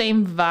is the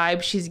same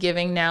vibe she's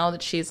giving now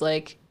that she's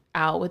like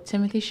out with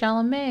Timothée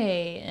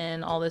Chalamet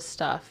and all this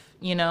stuff,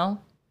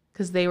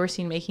 because they were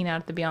seen making out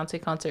at the Beyonce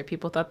concert.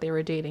 People thought they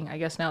were dating. I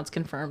guess now it's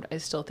confirmed. I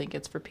still think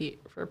it's for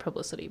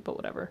publicity, but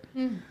whatever.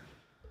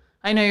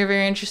 I know you're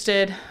very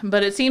interested,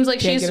 but it seems like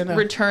she's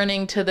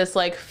returning to this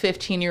like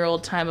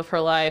 15-year-old time of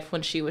her life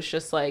when she was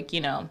just like,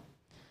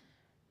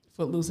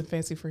 Footloose and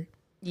fancy free.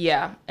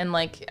 Yeah, and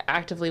like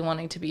actively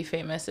wanting to be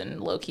famous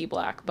and low-key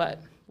black, but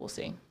we'll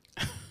see.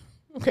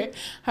 Okay,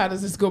 how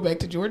does this go back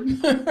to Jordan?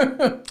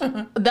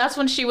 That's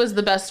when she was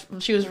the best.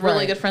 She was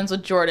really good friends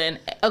with Jordan.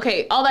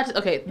 Okay,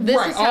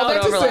 this is how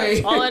it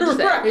overlaps. All that to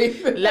say.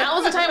 That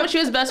was the time when she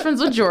was best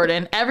friends with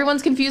Jordan.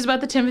 Everyone's confused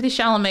about the Timothée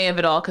Chalamet of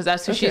it all because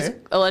that's who she's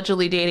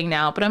allegedly dating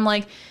now. But I'm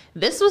like,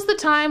 this was the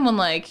time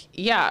when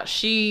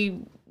she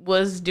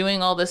was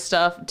doing all this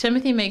stuff.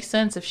 Timothy makes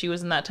sense if she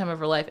was in that time of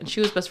her life, and she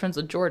was best friends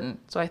with Jordan.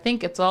 So I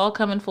think it's all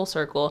coming full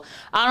circle.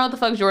 I don't know what the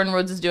fuck Jordan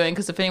Woods is doing,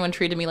 because if anyone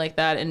treated me like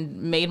that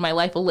and made my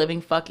life a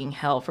living fucking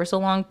hell for so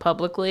long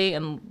publicly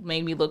and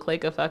made me look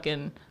like a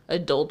fucking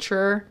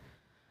adulterer,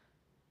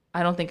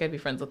 I don't think I'd be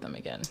friends with them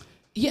again.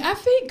 Yeah, I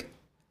think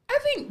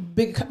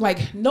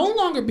no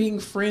longer being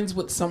friends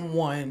with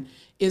someone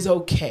is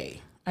okay.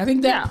 I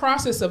think that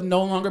process of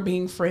no longer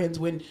being friends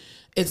when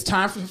it's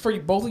time for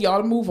both of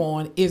y'all to move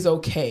on is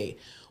okay.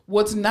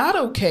 What's not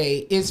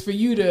okay is for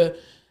you to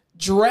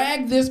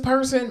drag this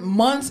person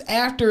months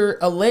after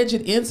alleged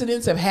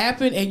incidents have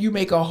happened and you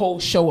make a whole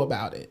show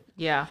about it.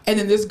 Yeah. And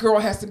then this girl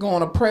has to go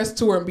on a press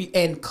tour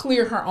and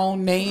clear her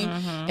own name.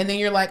 And then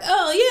you're like,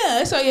 oh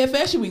yeah, I saw you at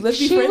Fashion Week. Let's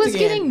be friends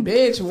again.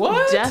 Bitch,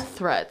 what? Death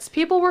threats.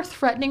 People were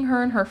threatening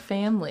her and her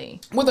family.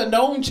 With a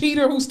known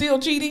cheater who's still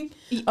cheating,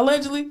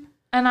 allegedly.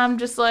 And I'm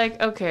just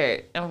like,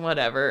 okay, and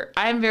whatever.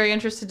 I'm very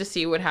interested to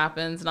see what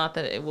happens. Not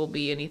that it will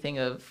be anything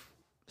of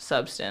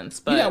substance,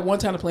 but... You got one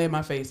time to play in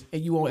my face,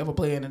 and you won't ever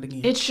play in it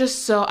again. It's just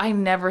so... I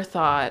never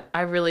thought.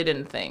 I really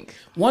didn't think.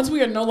 Once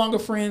we are no longer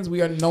friends,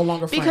 we are no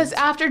longer friends. Because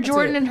after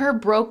Jordan and her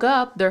broke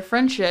up, their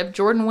friendship,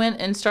 Jordan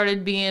went and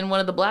started being one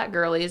of the black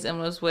girlies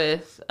and was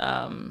with...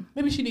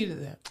 maybe she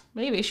needed that.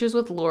 Maybe. She was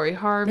with Lori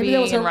Harvey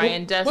and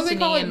Ryan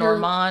Destiny and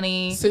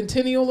Normani.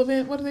 Centennial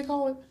event? What do they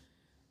call it?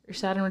 Your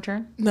Saturn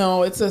return?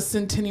 No, it's a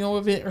centennial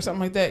event or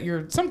something like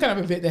that. Some kind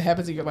of event that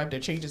happens in your life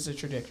that changes the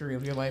trajectory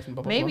of your life. And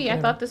blah, blah, maybe blah, I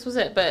thought this was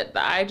it, but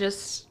I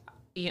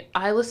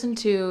listened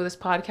to this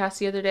podcast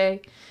the other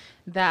day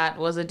that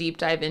was a deep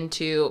dive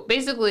into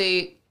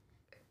basically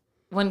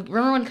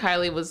remember when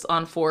Kylie was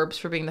on Forbes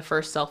for being the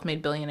first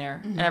self-made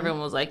billionaire, and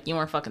everyone was like, you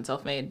weren't fucking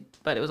self-made,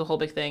 but it was a whole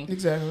big thing.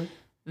 Exactly.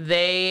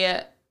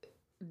 They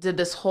did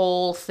this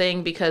whole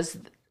thing because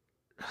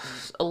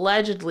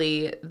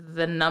allegedly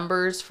the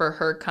numbers for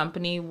her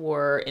company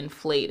were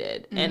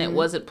inflated and it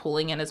wasn't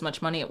pulling in as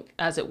much money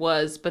as it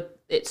was, but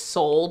it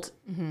sold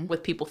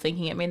with people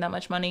thinking it made that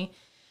much money.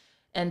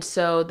 And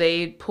so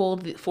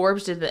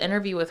Forbes did the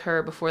interview with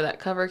her before that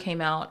cover came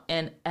out,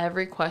 and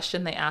every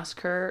question they asked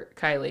her,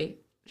 Kylie,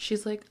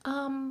 she's like,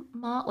 Mom,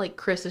 like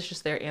Chris is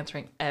just there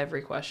answering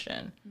every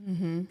question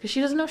because she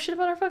doesn't know shit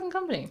about her fucking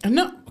company.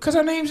 No, because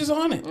her name's just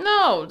on it.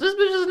 No, this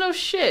bitch doesn't know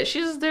shit.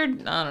 She's just there.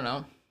 I don't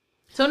know.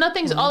 So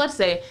all that to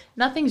say,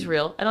 nothing's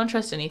real. I don't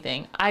trust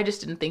anything. I just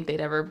didn't think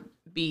they'd ever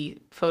be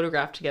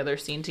photographed together,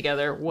 seen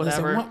together,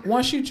 whatever. Listen,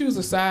 once you choose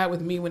a side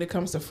with me when it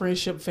comes to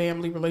friendship,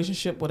 family,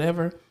 relationship,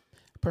 whatever,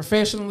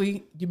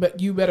 professionally,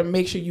 you better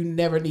make sure you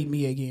never need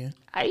me again.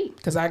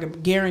 Because I can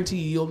guarantee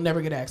you'll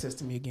never get access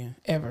to me again,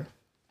 ever.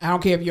 I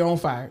don't care if you're on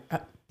fire.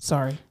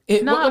 Sorry.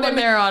 Not when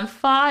they're on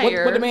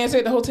fire. What the man said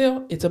at the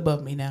hotel, it's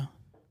above me now.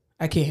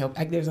 I can't help.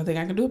 There's nothing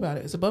I can do about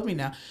it. It's above me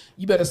now.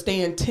 You better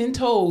stand 10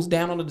 toes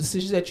down on the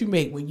decisions that you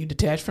make when you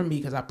detach from me,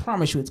 because I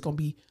promise you it's going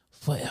to be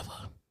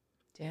forever.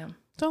 Damn.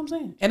 That's what I'm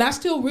saying. And I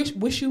still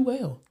wish you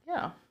well.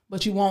 Yeah.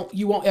 But you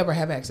won't ever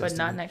have access but to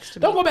not me. Next to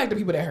me. Don't go back to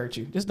people that hurt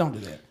you. Just don't do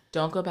that.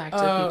 Don't go back to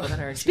the people that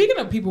hurt you. Speaking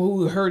of people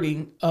who are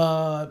hurting,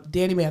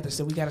 Danny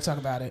Matheson, we got to talk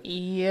about it.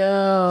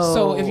 Yo.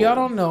 So if y'all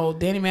don't know,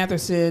 Danny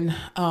Matheson,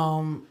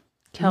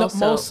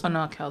 Kelso.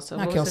 Not Kelso.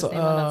 Not what Kelso. Was his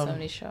name on that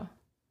 70s show?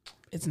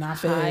 It's not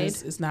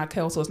Fez. It's not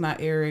Kelso. It's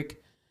not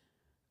Eric.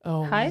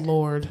 Oh, Hyde?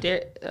 Lord.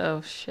 Oh,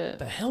 shit.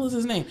 The hell is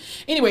his name?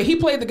 Anyway, he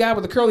played the guy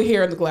with the curly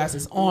hair and the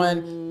glasses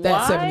on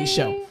that 70s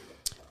show.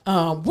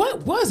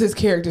 What was his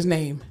character's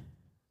name?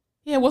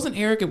 Yeah, it wasn't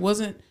Eric. It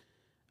wasn't...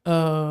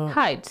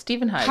 Hyde.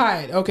 Stephen Hyde.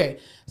 Hyde. Okay.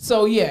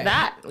 So,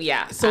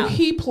 yeah. So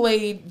he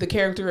played the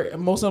character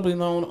most notably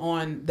known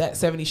on that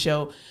 70s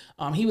show.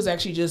 He was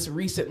actually just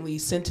recently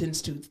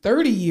sentenced to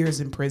 30 years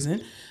in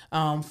prison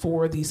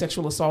for the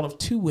sexual assault of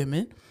 2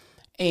 women.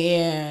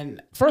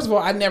 And first of all,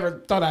 I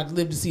never thought I'd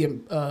live to see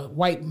a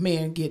white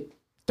man get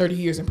 30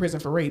 years in prison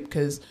for rape,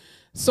 because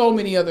so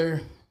many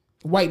other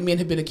white men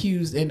have been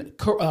accused and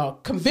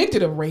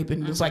convicted of rape,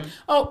 and it's like,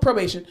 oh,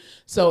 probation.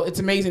 So it's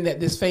amazing that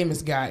this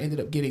famous guy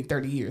ended up getting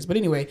 30 years. But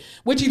anyway,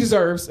 which he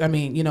deserves. I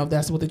mean, if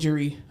that's what the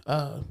jury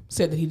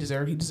said that he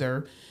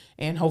deserved.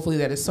 And hopefully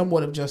that is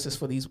somewhat of justice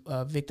for these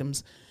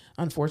victims,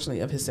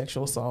 unfortunately, of his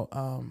sexual assault.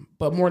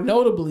 But more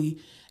notably,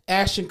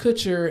 Ashton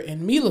Kutcher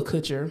and Mila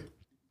Kutcher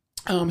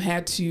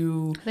had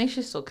to... I think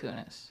she's still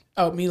Kunis.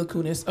 Oh, Mila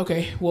Kunis.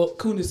 Okay. Well,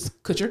 Kunis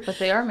Kutcher. But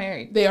they are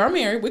married. They are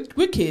married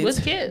with kids.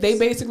 With kids. They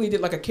basically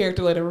did like a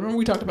character letter. Remember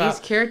we talked about...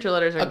 These character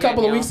letters are a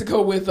couple of weeks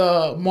ago with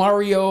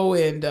Mario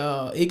and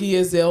Iggy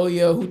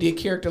Azalea, who did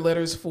character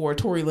letters for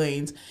Tory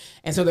Lanez.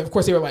 And so, of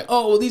course, they were like,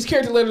 oh, well, these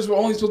character letters were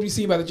only supposed to be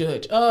seen by the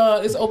judge.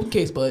 It's an open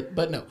case, but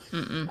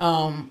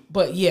no.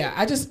 But yeah,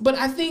 I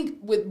think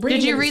with bringing...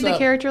 Did you read the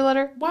character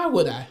letter? Why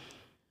would I?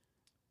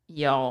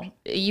 Y'all,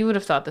 you would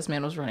have thought this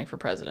man was running for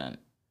president.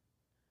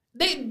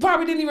 They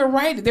probably didn't even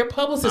write it. Their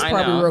publicist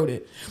probably wrote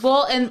it.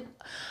 Well, and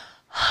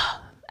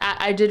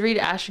I did read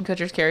Ashton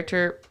Kutcher's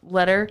character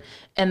letter,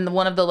 and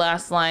one of the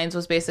last lines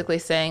was basically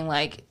saying,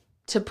 like,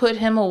 to put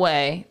him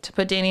away, to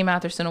put Danny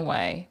Matheson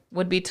away,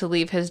 would be to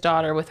leave his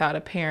daughter without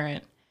a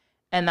parent,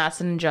 and that's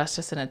an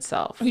injustice in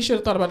itself. He should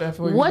have thought about that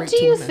before. What do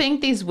you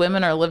think these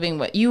women are living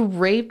with? You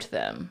raped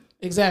them.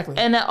 Exactly.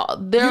 And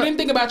you didn't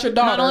think about your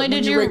daughter. Not only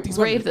did you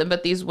rape them,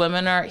 but these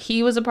women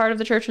he was a part of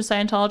the Church of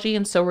Scientology,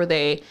 and so were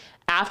they.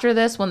 After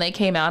this, when they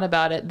came out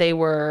about it, they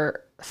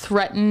were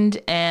threatened,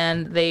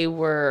 and they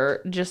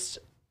were just,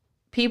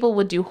 people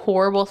would do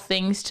horrible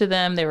things to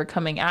them. They were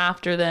coming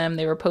after them.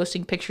 They were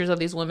posting pictures of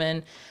these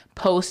women,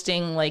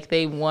 posting like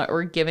they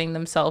were giving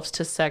themselves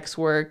to sex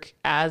work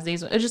as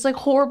these. It's just like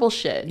horrible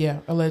shit. Yeah,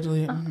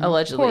 allegedly.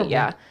 Allegedly, horrible.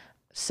 Yeah.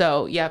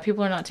 So, yeah,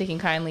 people are not taking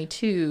kindly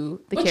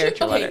to the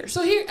character letters.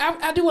 So here,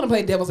 I do want to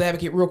play devil's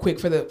advocate real quick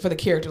for the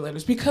character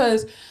letters,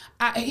 because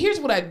here's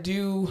what I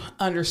do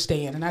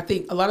understand. And I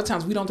think a lot of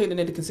times we don't take that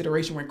into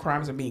consideration when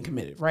crimes are being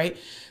committed, right?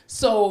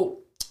 So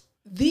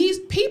these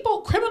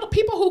people, criminal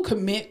people who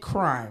commit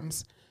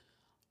crimes,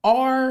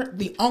 are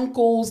the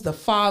uncles, the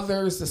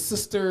fathers, the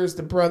sisters,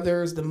 the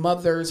brothers, the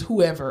mothers,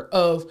 whoever,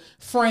 of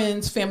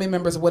friends, family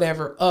members,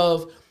 whatever,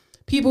 of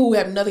people who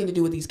have nothing to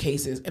do with these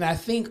cases. And I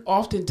think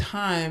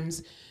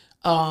oftentimes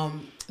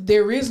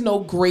there is no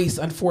grace,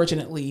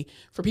 unfortunately,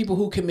 for people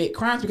who commit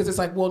crimes, because it's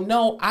like, well,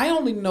 no, I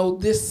only know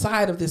this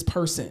side of this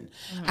person.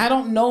 I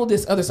don't know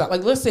this other side.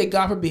 Like, let's say,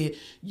 God forbid,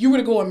 you were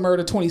to go and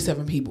murder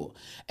 27 people.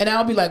 And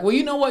I'll be like, well,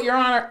 you know what, Your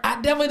Honor,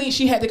 I definitely think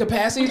she had the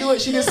capacity to do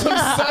it. She did some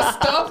sus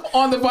stuff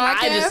on the podcast.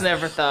 I just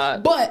never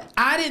thought. But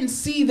I didn't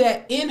see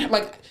that in her.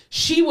 Like,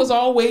 she was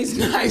always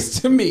nice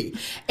to me.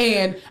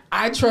 And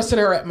I trusted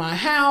her at my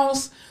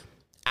house.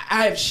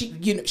 She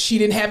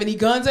didn't have any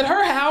guns at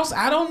her house.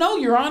 I don't know,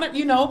 Your Honor,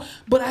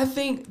 but I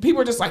think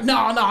people are just like,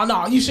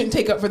 no, you shouldn't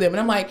take up for them. And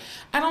I'm like,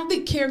 I don't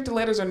think character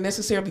letters are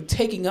necessarily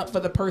taking up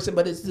for the person,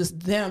 but it's just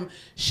them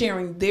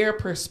sharing their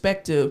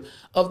perspective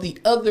of the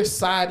other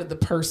side of the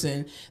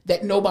person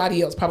that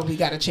nobody else probably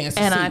got a chance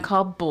to see. And I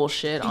call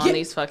bullshit on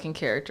these fucking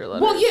character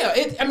letters. Well, yeah,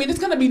 it's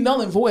going to be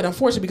null and void,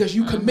 unfortunately, because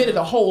you committed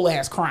a whole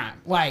ass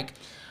crime, like,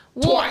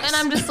 twice. And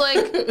I'm just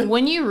like,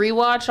 when you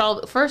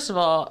rewatch first of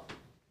all,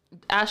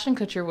 Ashton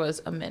Kutcher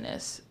was a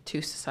menace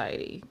to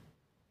society.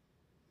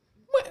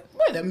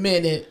 Wait a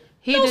minute.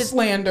 He did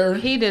slander.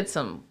 He did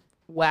some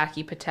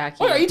wacky patacky.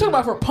 Wait, are you talking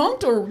about for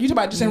Punk'd, or you talking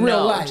about just in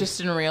real life? Just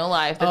in real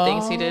life. The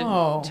things he did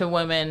to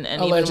women,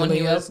 and allegedly,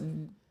 even when he was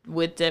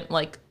with them,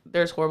 like,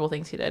 there's horrible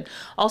things he did.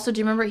 Also, do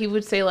you remember he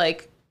would say,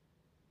 like,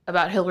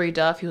 about Hillary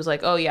Duff, he was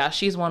like, oh yeah,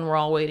 she's one we're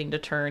all waiting to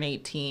turn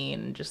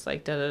 18, just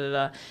like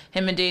da-da-da-da.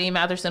 Him and Danny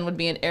Matheson would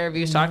be in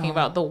interviews talking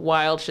about the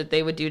wild shit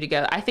they would do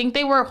together. I think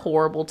they were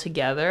horrible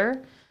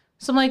together.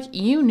 So I'm like,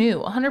 you knew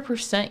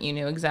 100%. You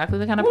knew exactly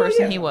the kind of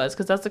person he was,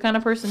 because that's the kind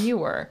of person you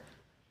were.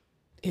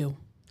 Ew.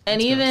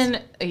 And even,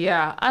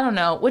 I don't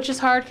know, which is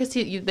hard because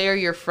they're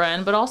your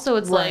friend, but also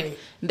it's like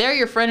they're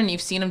your friend and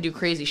you've seen them do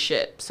crazy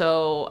shit.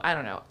 So I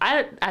don't know.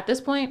 At this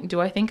point,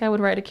 do I think I would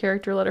write a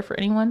character letter for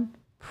anyone?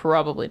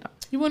 Probably not.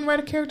 You wouldn't write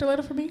a character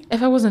letter for me?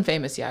 If I wasn't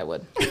famous, yeah, I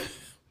would.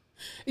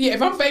 Yeah,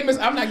 if I'm famous,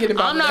 I'm not getting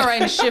involved. I'm not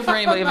writing shit for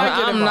anybody.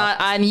 I'm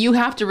not, and you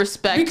have to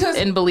respect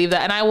and believe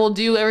that. And I will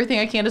do everything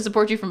I can to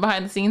support you from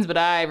behind the scenes, but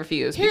I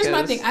refuse. Here's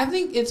my thing. I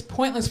think it's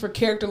pointless for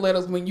character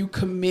letters when you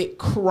commit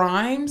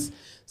crimes,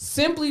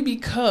 simply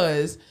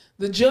because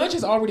the judge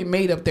has already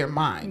made up their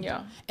mind.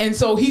 Yeah. And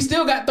so he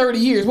still got 30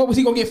 years. What was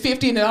he going to get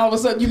 50 and then all of a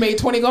sudden you made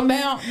 20 come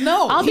down?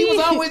 No. He was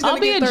always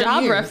going to get 30 years.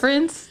 I'll be a job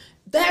reference.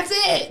 That's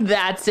it.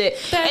 That's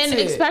it. And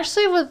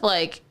especially with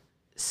like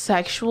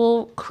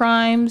sexual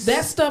crimes.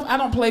 That stuff I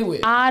don't play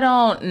with. I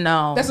don't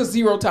know. That's a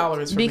zero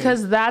tolerance for me.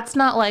 Because that's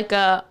not like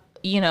a,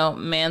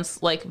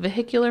 like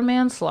vehicular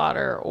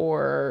manslaughter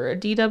or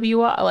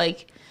DWI.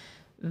 Like,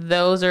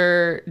 those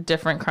are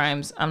different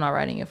crimes. I'm not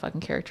writing a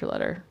fucking character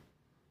letter.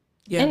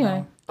 Yeah.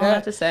 Anyway, all I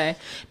have to say,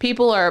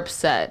 people are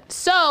upset.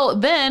 So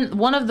then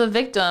one of the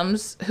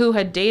victims who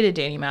had dated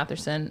Danny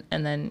Matheson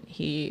and then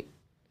he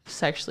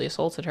sexually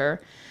assaulted her,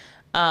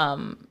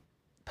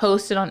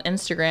 posted on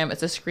Instagram.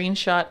 It's a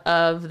screenshot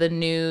of the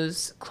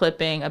news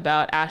clipping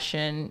about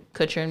Ashton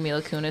Kutcher and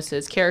Mila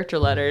Kunis's character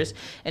letters.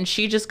 And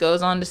she just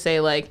goes on to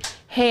say, like,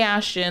 hey,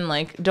 Ashton,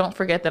 like, don't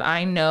forget that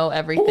I know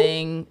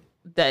everything,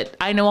 that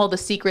I know all the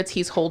secrets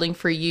he's holding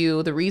for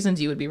you, the reasons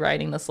you would be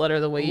writing this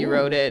letter the way you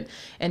wrote it.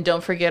 And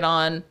don't forget,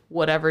 on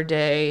whatever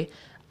day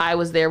I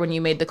was there when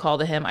you made the call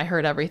to him, I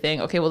heard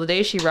everything. Okay, well, the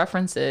day she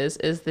references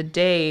is the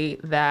day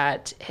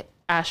that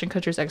Ashton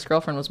Kutcher's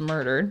ex-girlfriend was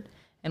murdered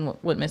and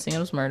went missing and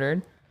was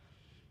murdered.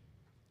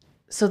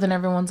 So then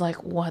everyone's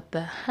like, what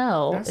the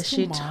hell is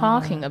she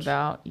talking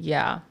about?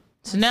 Yeah.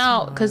 So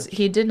now, because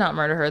he did not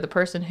murder her, the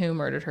person who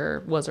murdered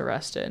her was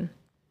arrested.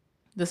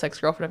 This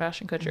ex-girlfriend of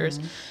Ashton Kutcher's.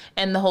 Mm-hmm.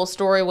 And the whole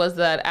story was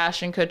that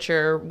Ashton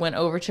Kutcher went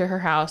over to her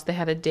house. They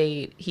had a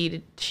date.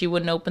 She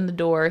wouldn't open the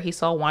door. He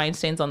saw wine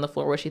stains on the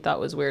floor, which he thought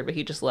was weird, but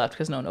he just left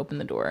because no one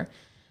opened the door.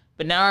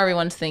 But now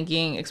everyone's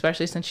thinking,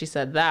 especially since she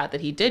said that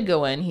he did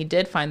go in, he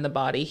did find the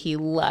body, he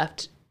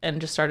left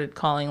and just started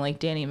calling like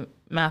Danny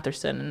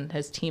Matheson and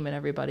his team and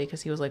everybody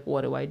because he was like,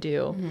 what do I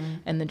do? Mm-hmm.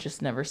 And then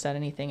just never said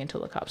anything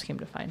until the cops came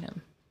to find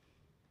him.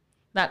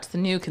 That's the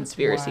new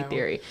conspiracy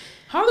theory.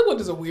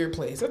 Hollywood is a weird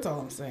place. That's all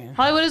I'm saying.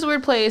 Hollywood is a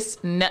weird place.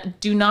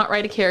 Do not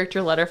write a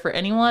character letter for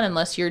anyone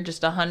unless you're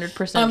just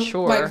 100%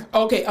 sure. Like,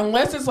 okay,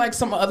 unless it's like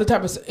some other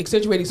type of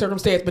accentuating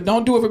circumstance, but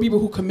don't do it for people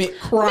who commit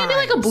crimes. Maybe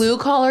like a blue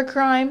collar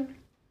crime.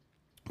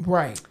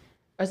 Right.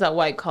 Or is that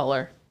white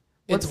collar?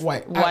 It's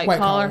white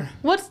collar.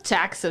 What's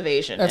tax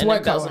evasion? That's and white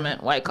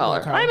embezzlement. Collar. White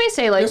collar. I may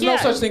say like, there's no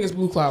such thing as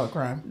blue collar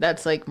crime.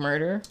 That's like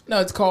murder. No,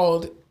 it's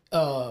called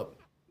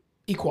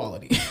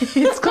equality.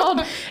 it's called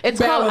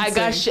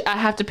I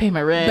have to pay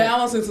my rent.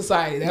 Balancing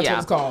society. That's what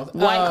it's called.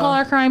 White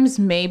collar crimes,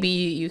 maybe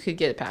you could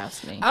get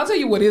past me. I'll tell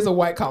you what is a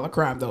white collar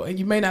crime though, and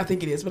you may not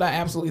think it is, but I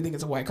absolutely think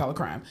it's a white collar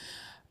crime.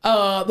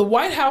 The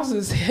White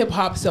House's hip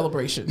hop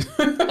celebration.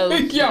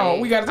 Okay. Yo,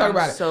 we got to talk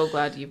about it. So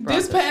glad you brought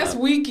this past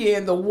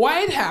weekend. The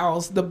White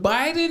House, the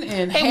Biden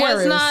and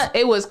Harris.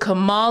 It was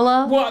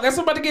Kamala. Well, that's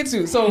what I'm about to get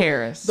to. So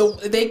Harris.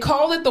 They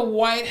call it the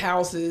White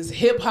House's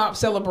hip hop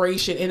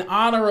celebration in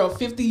honor of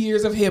 50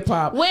 years of hip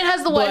hop. When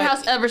has the White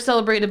House ever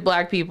celebrated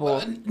black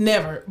people?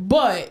 Never.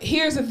 But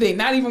here's the thing.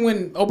 Not even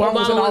when Obama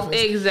was in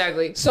office.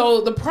 Exactly.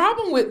 So the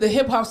problem with the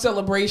hip hop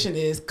celebration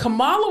is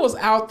Kamala was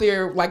out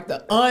there like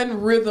the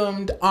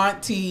unrhythmed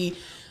auntie.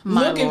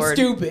 Looking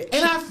stupid.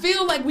 And I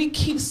feel like we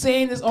keep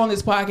saying this on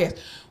this podcast.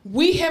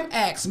 We have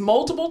asked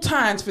multiple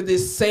times for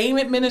this same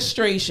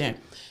administration,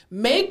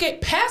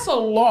 pass a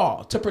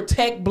law to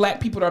protect black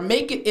people or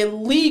make it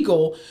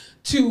illegal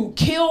to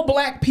kill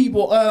black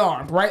people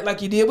unarmed, right?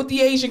 Like you did with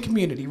the Asian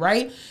community,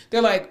 right?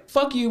 They're like,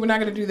 fuck you, we're not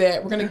going to do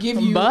that. We're going to give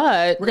you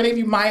Maya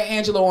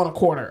Angelou on a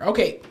corner.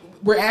 Okay.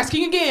 We're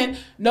asking again.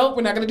 Nope,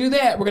 we're not going to do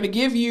that. We're going to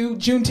give you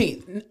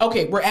Juneteenth.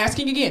 Okay, we're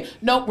asking again.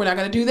 Nope, we're not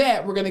going to do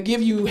that. We're going to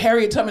give you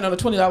Harriet Tubman on a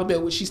 $20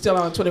 bill, which she's still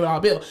on a $20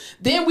 bill.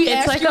 Then we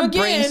ask you again. It's like a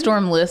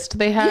brainstorm list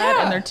they had,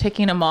 and they're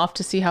ticking them off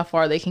to see how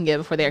far they can get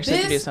before they actually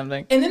have to do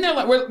something. And then they're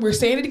like, we're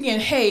saying it again.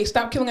 Hey,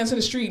 stop killing us in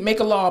the street. Make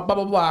a law, blah,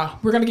 blah, blah.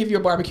 We're going to give you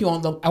a barbecue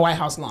on the White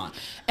House lawn.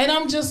 And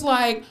I'm just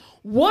like,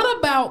 what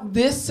about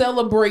this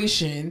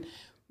celebration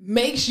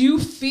makes you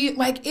feel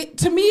like it?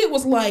 To me, it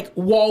was like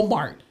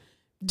Walmart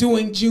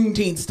doing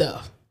Juneteenth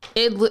stuff.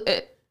 It was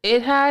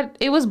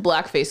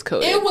blackface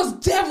coded. It was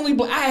definitely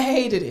black. I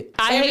hated it.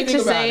 I hate to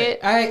say it.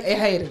 I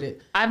hated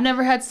it. I've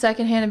never had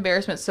secondhand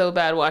embarrassment so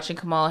bad watching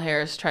Kamala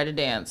Harris try to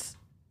dance.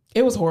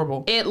 It was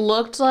horrible. It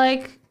looked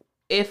like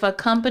if a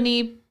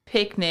company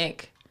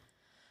picnic.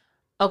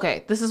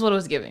 Okay, this is what it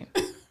was giving.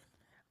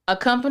 A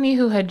company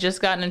who had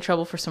just gotten in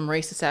trouble for some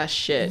racist ass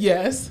shit.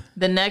 Yes.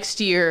 The next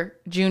year,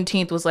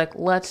 Juneteenth was like,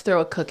 let's throw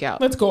a cookout.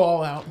 Let's go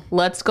all out.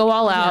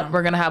 Yeah.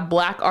 We're going to have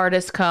black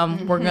artists come.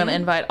 Mm-hmm. We're going to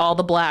invite all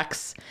the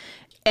blacks.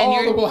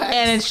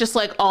 And it's just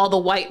like all the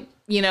white,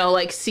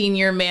 like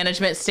senior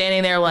management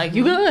standing there like,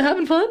 you guys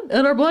having fun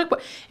at our black bar?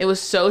 It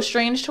was so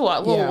strange to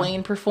watch. Lil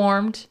Wayne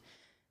performed.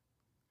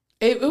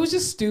 It was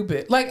just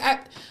stupid. Like,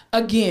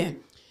 again,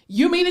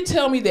 you mean to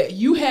tell me that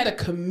you had a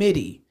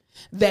committee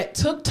that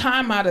took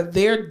time out of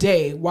their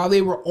day while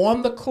they were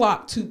on the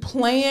clock to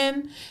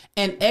plan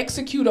and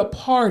execute a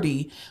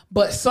party,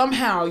 but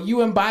somehow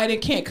you and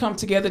Biden can't come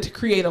together to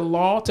create a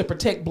law to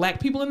protect black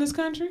people in this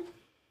country?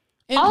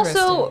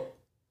 Also,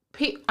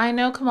 I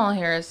know Kamala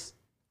Harris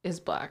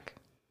is black.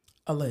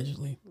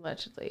 Allegedly.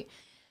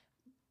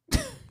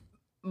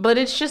 But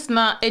it's just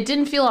not, it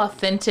didn't feel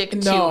authentic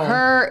to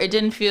her. It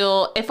didn't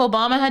feel, if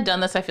Obama had done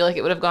this, I feel like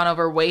it would have gone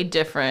over way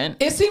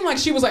different. It seemed like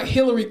she was like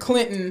Hillary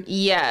Clinton.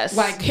 Yes.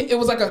 Like, it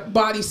was like a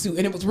bodysuit,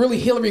 and it was really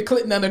Hillary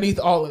Clinton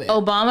underneath all of it.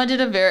 Obama did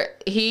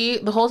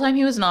the whole time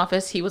he was in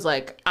office, he was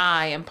like,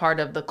 I am part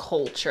of the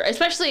culture.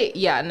 Especially,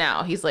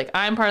 now, he's like,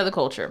 I'm part of the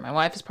culture. My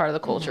wife is part of the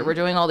culture. We're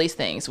doing all these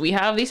things. We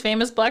have these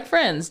famous black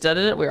friends.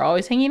 We're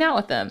always hanging out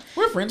with them.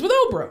 We're friends with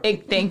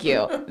Oprah. Thank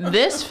you.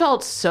 This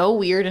felt so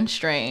weird and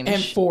strange.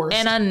 And forced.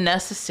 And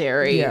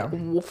unnecessary. Yeah.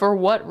 For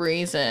what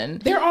reason?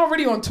 They're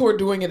already on tour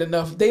doing it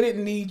enough. They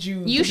didn't need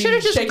you. You should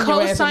have just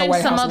co-signed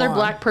some other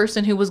black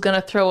person who was going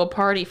to throw a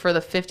party for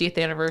the 50th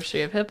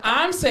anniversary of hip hop.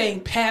 I'm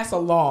saying pass a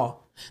law.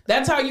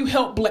 That's how you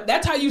help.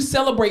 That's how you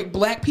celebrate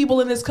black people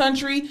in this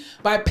country,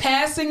 by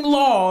passing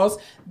laws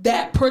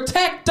that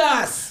protect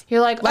us.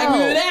 You're like we've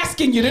been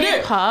asking you to do.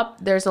 Hip hop.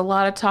 There's a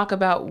lot of talk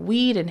about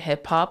weed in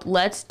hip hop.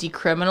 Let's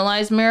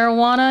decriminalize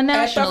marijuana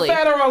nationally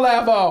at the federal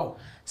level.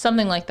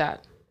 Something like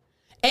that.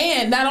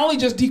 And not only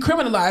just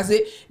decriminalize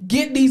it,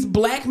 get these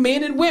black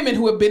men and women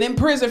who have been in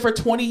prison for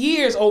 20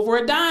 years over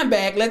a dime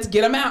bag. Let's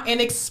get them out and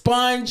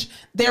expunge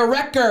their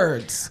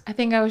records. I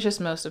think I was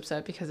just most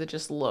upset because it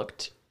just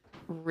looked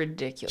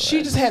ridiculous.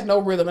 She just had no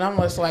rhythm, and I'm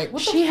just like,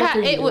 what the fuck are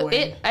you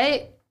doing?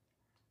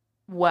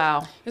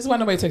 Wow. This is why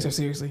nobody takes her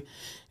seriously.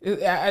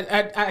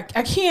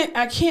 I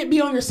can't be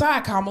on your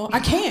side, Kamala. I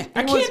can't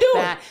do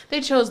it.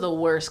 They chose the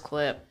worst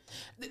clip.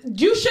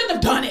 You shouldn't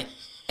have done it.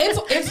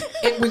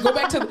 We go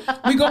back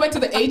to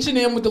the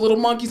H&M with the little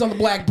monkeys on the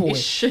blackboard.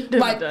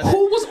 Like,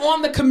 who was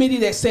on the committee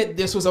that said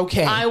this was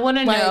okay? I want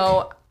to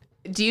know.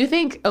 Do you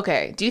think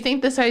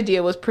this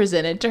idea was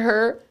presented to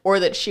her, or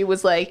that she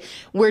was like,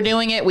 we're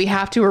doing it, we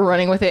have to, we're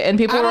running with it, and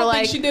people were like, I don't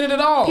think she did it at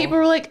all. People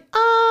were like,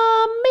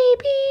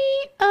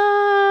 maybe,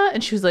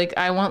 and she was like,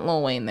 I want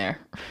Lil Wayne there.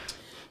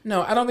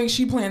 No, I don't think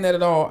she planned that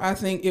at all. I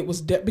think it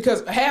was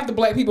because half the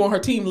black people on her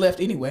team left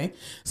anyway.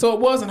 So it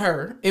wasn't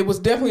her. It was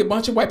definitely a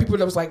bunch of white people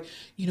that was like,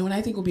 what I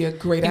think would be a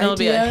great idea. It'll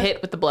be a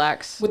hit with the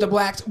blacks.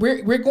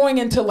 We're going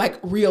into like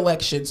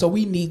re-election, so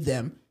we need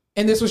them.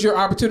 And this was your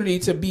opportunity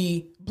to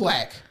be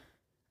black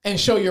and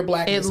show your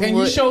blackness. And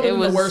you showed it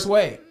in the worst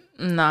way.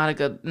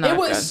 It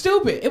was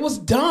stupid. It was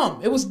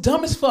dumb. It was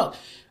dumb as fuck.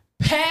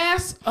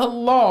 Pass a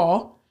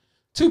law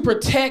to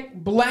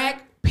protect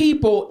black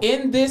people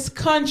in this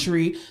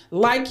country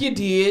like you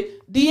did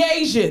the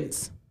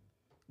Asians.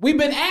 We've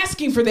been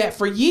asking for that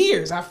for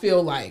years, I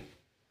feel like.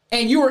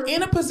 And you were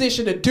in a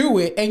position to do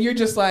it, and you're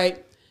just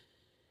like,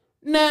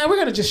 nah, we're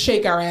going to just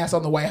shake our ass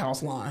on the White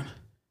House lawn.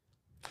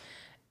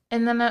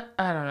 And then,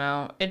 I don't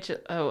know.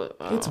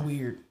 It's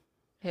weird.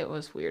 It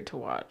was weird to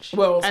watch.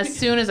 Well, as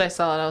soon as I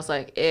saw it, I was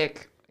like,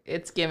 ick.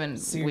 It's giving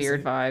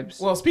weird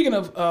vibes. Well, speaking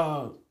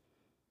of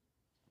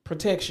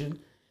protection...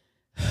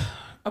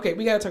 Okay,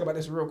 we got to talk about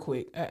this real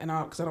quick,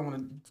 because I don't want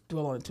to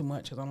dwell on it too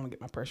much, because I don't want to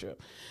get my pressure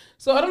up.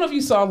 So I don't know if you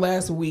saw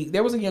last week,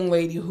 there was a young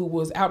lady who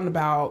was out and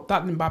about,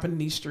 thotting and bopping in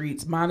these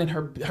streets, minding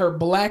her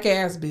black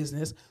ass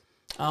business.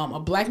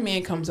 A black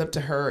man comes up to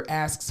her,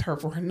 asks her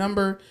for her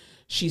number.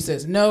 She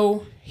says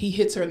no. He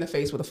hits her in the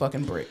face with a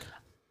fucking brick.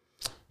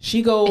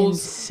 She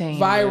goes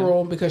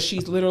viral because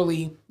she's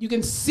literally, you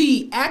can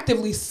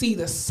actively see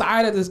the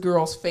side of this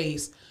girl's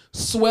face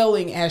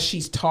swelling as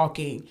she's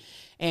talking.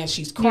 And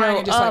she's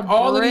crying, just like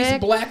all of these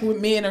black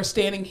men are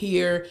standing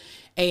here,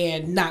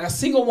 and not a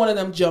single one of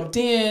them jumped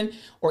in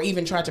or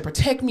even tried to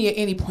protect me at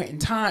any point in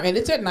time. And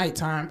it's at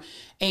nighttime,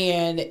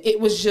 and it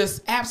was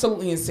just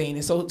absolutely insane.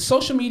 And so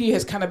social media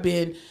has kind of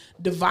been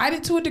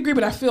divided to a degree,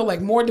 but I feel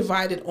like more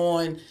divided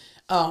on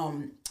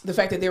the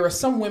fact that there are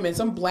some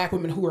black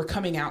women who are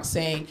coming out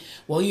saying,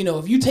 well,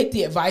 if you take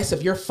the advice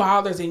of your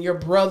fathers and your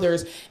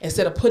brothers,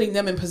 instead of putting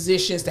them in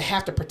positions to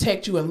have to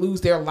protect you and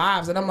lose their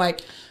lives. And I'm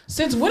like,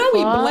 since when are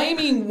we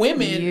blaming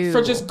women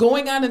for just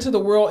going out into the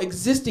world,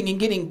 existing and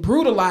getting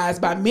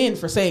brutalized by men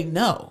for saying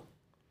no?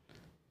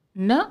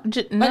 No.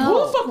 Like,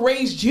 who the fuck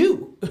raised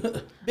you?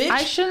 Bitch.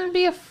 I shouldn't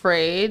be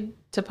afraid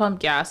to pump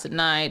gas at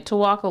night, to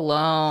walk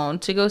alone,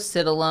 to go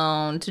sit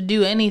alone, to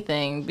do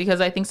anything, because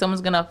I think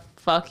someone's going to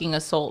fucking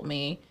assault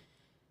me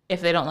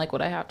if they don't like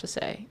what I have to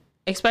say,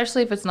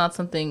 especially if it's not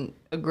something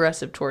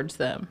aggressive towards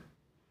them.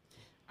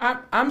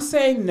 I'm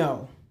saying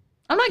no.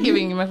 I'm not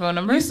giving you my phone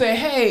number. You say,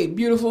 hey,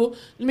 beautiful,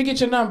 let me get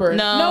your number.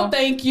 No,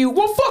 thank you.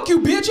 Well, fuck you,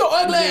 bitch, your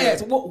ugly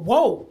ass.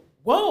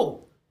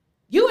 Whoa.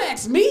 You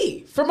asked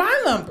me for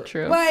my number.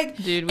 True. Like,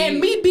 Dude, and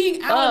me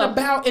being out and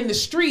about in the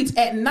streets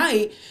at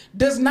night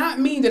does not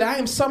mean that I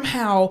am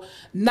somehow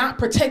not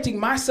protecting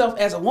myself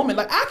as a woman.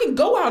 Like, I can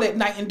go out at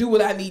night and do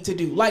what I need to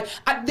do. Like,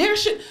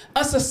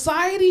 a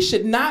society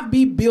should not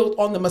be built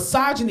on the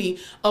misogyny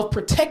of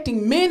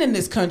protecting men in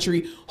this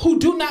country who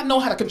do not know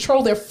how to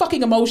control their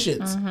fucking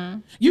emotions.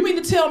 You mean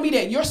to tell me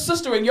that your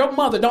sister and your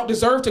mother don't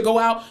deserve to go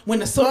out when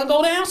the sun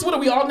go down? So what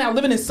are we all now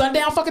living in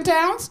sundown fucking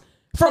towns?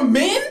 From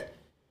men?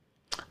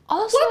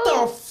 Also,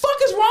 What the fuck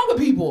is wrong with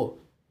people?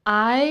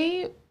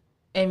 I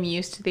am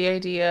used to the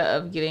idea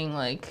of getting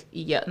like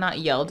not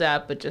yelled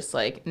at, but just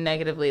like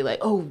negatively, like,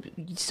 oh,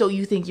 so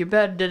you think you're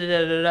better? Da, da,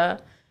 da, da,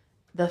 da.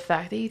 The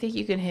fact that you think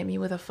you can hit me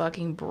with a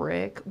fucking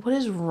brick, what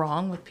is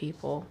wrong with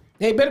people?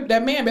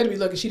 That man better be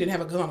lucky she didn't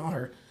have a gun on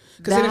her.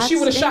 Because if she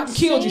would have shot and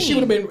killed you, she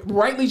would have been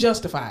rightly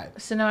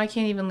justified. So now I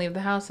can't even leave the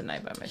house at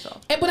night by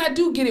myself. But I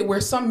do get it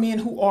where some men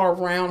who are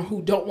around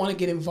who don't want to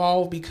get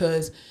involved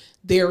because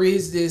there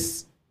is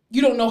this,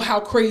 you don't know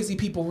how crazy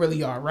people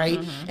really are, right?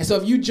 And so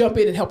if you jump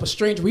in and help a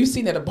stranger, we've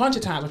seen that a bunch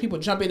of times when people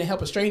jump in and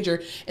help a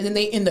stranger and then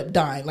they end up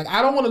dying. Like,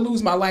 I don't want to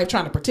lose my life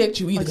trying to protect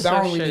you either because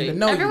I don't really even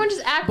know Everyone you.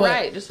 just act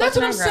right. Just that's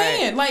what I'm right.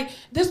 saying. Like,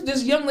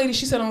 this young lady,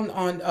 she said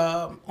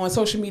on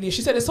social media,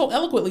 she said it so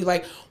eloquently,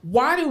 like,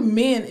 why do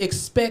men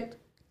expect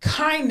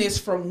kindness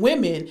from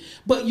women,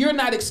 but you're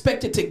not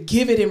expected to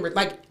give it in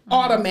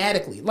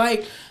automatically?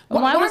 Like,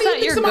 why was do you that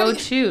think your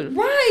go-to?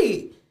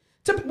 Right.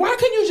 Why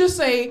can't you just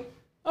say,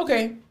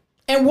 okay,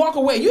 and walk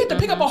away? You have to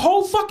pick up a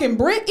whole fucking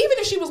brick, even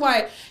if she was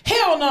like,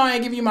 hell no, I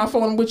ain't giving you my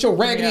phone with your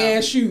raggedy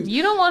ass shoes.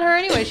 You don't want her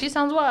anyway. She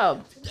sounds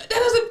wild.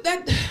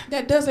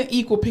 That doesn't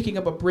equal picking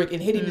up a brick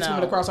and hitting this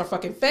woman across her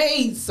fucking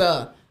face.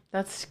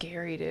 That's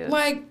scary, dude.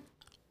 Like,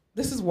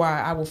 this is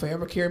why I will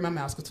forever carry my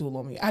mouse tool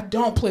on me. I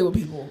don't play with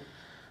people.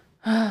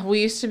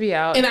 We used to be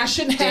out, and I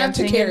shouldn't have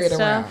to carry it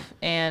around.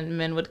 And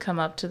men would come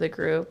up to the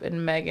group,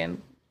 and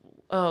Megan,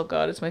 oh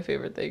god, it's my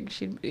favorite thing.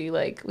 She'd be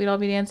like, we'd all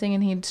be dancing,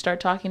 and he'd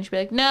start talking. She'd be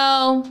like,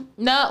 no,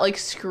 like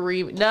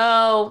scream,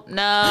 no,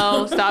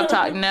 stop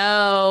talking,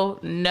 no,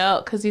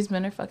 because these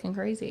men are fucking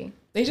crazy.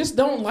 They just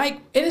don't like,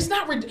 and it's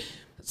not.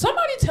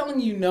 Somebody telling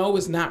you no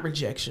is not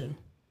rejection.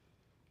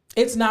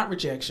 It's not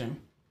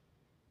rejection.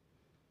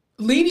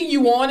 Leading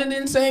you on and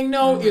then saying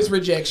no is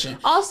rejection.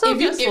 Also,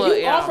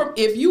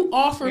 if you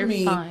offer You're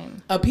me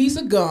fine. a piece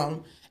of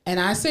gum and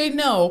I say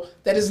no,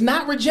 that is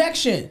not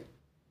rejection.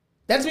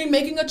 That's me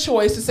making a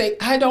choice to say,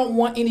 I don't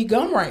want any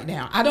gum right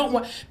now. I don't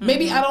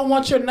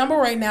want your number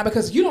right now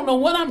because you don't know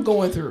what I'm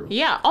going through.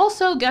 Yeah.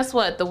 Also, guess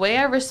what? The way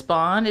I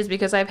respond is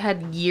because I've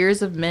had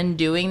years of men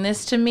doing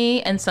this to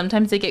me, and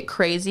sometimes they get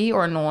crazy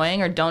or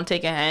annoying or don't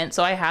take a hint.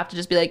 So I have to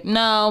just be like,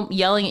 no,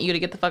 yelling at you to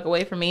get the fuck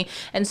away from me.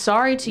 And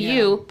sorry to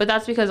you, but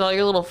that's because all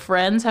your little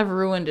friends have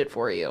ruined it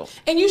for you.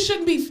 And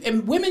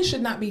and women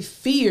should not be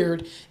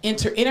feared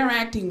into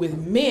interacting with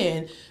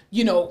men,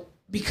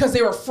 because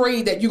they're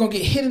afraid that you're going to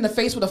get hit in the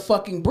face with a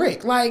fucking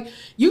brick. Like,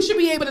 you should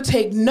be able to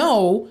take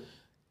no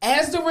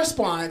as the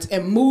response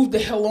and move the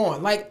hell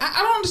on. Like,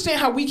 I don't understand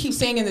how we keep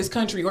saying in this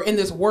country or in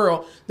this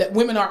world that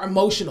women are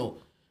emotional.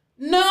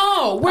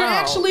 No, we're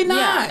actually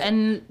not. Yeah,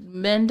 and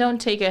men don't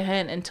take a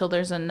hint until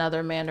there's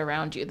another man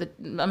around you. The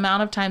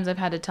amount of times I've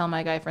had to tell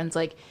my guy friends,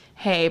 like,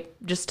 hey,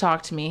 just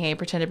talk to me. Hey,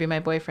 pretend to be my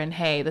boyfriend.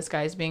 Hey, this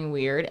guy's being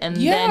weird. And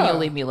then you'll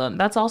leave me alone.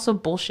 That's also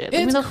bullshit.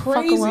 Leave me the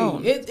fuck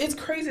alone. It's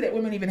crazy that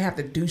women even have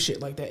to do shit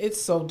like that.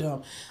 It's so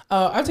dumb.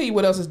 I'll tell you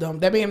what else is dumb.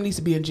 That man needs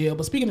to be in jail.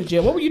 But speaking of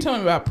jail, what were you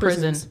telling me about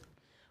prisons?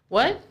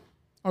 What?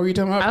 Or were you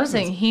talking about I was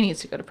saying he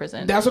needs to go to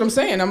prison. That's what I'm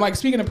saying. I'm like,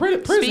 speaking of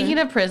prison. Speaking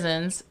of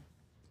prisons,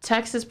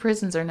 Texas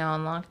prisons are now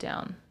on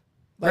lockdown.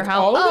 Like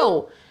all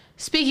of them?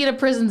 Speaking of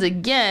prisons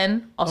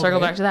again, I'll circle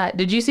back to that.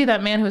 Did you see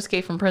that man who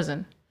escaped from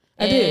prison?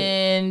 I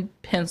did. In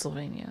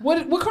Pennsylvania.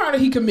 What crime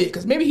did he commit?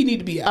 Because maybe he need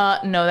to be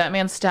out. No, that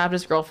man stabbed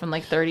his girlfriend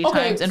like 30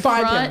 times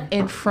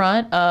in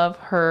front of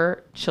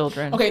her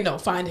children. Okay, no,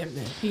 find him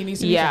then. He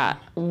needs to be found.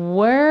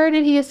 Where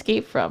did he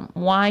escape from?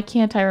 Why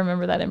can't I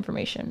remember that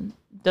information?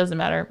 Doesn't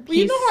matter. Well,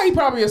 you know how he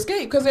probably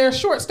escaped, because they're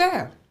short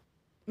staffed.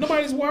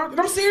 Nobody's walking.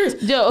 I'm serious.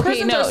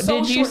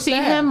 Did you see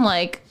him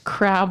like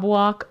crab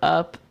walk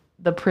up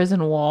the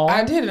prison wall?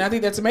 I did, and I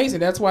think that's amazing.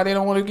 That's why they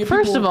don't want to give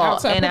First people of all,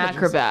 outside an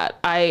privileges.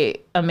 acrobat.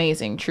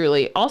 Amazing,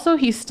 truly. Also,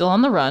 he's still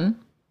on the run.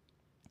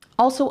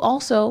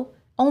 Also,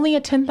 only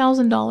a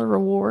 $10,000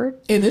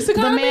 reward. In this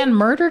economy? The man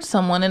murdered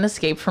someone and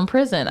escaped from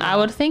prison. I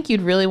would think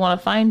you'd really want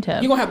to find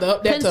him. You're going to have to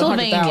up that to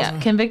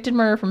 $100,000. Convicted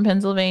murder from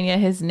Pennsylvania.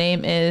 His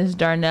name is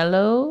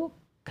Darnello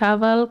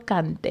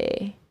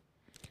Cavalcante.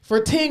 For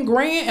 $10,000,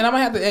 and I'm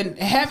gonna have to and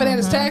half of that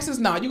is taxes.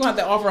 No, you're gonna have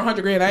to offer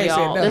 $100,000. I ain't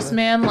saying nothing. This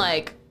man,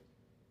 like,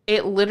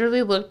 it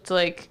literally looked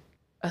like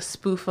a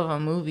spoof of a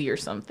movie or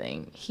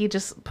something. He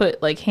just put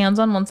like hands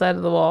on one side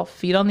of the wall,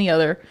 feet on the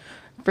other.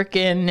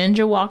 Freaking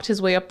ninja walked his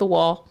way up the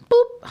wall,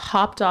 boop,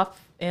 hopped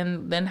off,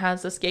 and then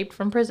has escaped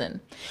from prison.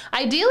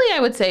 Ideally, I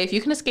would say if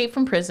you can escape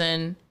from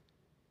prison,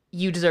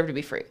 you deserve to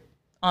be free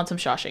on some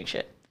Shawshank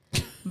shit.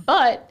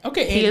 But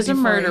he is a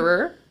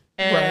murderer.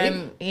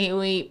 And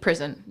we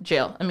prison,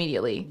 jail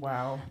immediately.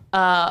 Wow.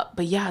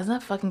 But yeah, isn't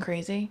that fucking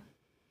crazy?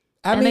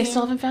 I mean, they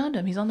still haven't found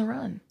him. He's on the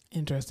run.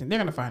 Interesting. They're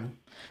gonna find him.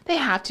 They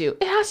have to.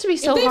 It has to be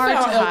so if they hard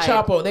found to El hide.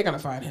 Chapo, they're gonna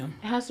find him.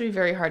 It has to be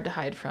very hard to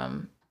hide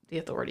from the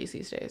authorities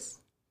these days.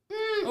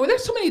 Well,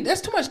 there's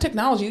too much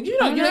technology. You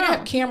know, you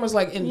have cameras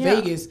like in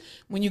Vegas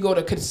when you go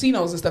to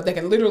casinos and stuff that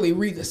can literally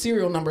read the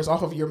serial numbers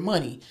off of your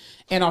money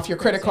and off your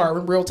credit card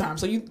in real time.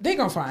 So they're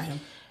gonna find him.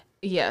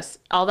 Yes.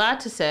 All that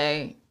to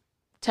say,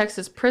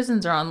 Texas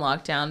prisons are on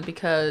lockdown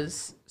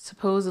because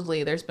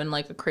supposedly there's been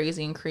like a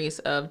crazy increase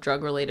of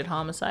drug-related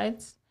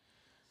homicides.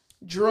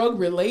 Drug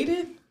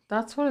related?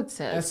 That's what it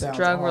says. That sounds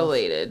drug off.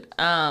 related.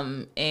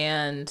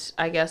 And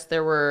I guess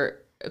there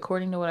were,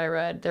 according to what I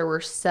read, there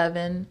were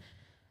 7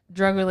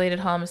 drug-related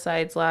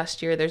homicides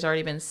last year. There's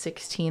already been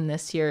 16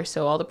 this year.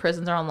 So all the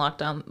prisons are on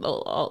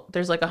lockdown.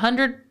 There's like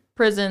 100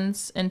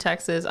 prisons in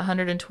Texas,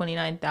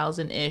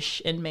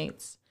 129,000-ish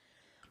inmates.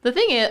 The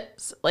thing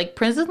is, like,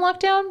 prison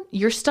lockdown,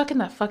 you're stuck in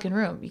that fucking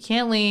room. You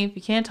can't leave.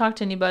 You can't talk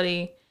to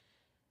anybody.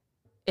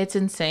 It's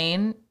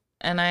insane.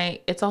 And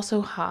it's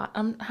also hot.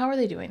 How are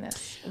they doing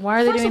this?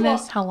 Why are they doing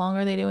this? How long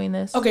are they doing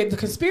this? Okay, the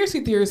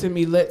conspiracy theorist in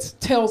me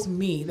tells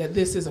me that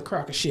this is a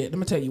crock of shit. Let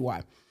me tell you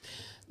why.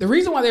 The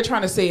reason why they're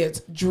trying to say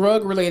it's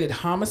drug-related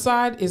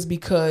homicide is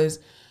because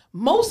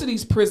most of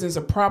these prisons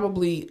are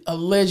probably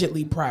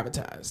allegedly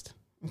privatized.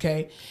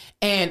 Okay?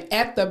 And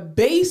at the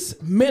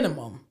base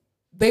minimum,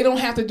 they don't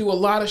have to do a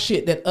lot of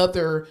shit that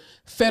other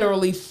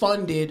federally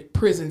funded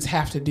prisons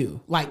have to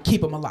do, like keep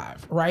them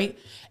alive, right?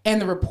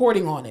 And the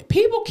reporting on it.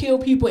 People kill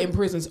people in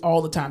prisons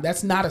all the time.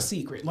 That's not a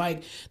secret.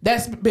 Like,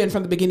 that's been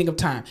from the beginning of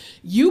time.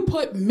 You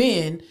put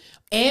men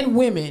and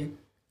women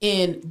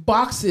in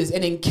boxes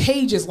and in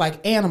cages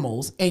like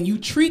animals, and you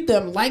treat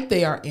them like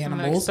they are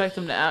animals. And expect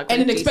them to act and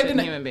like then expect them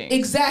human beings.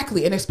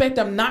 Exactly. And expect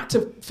them not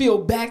to feel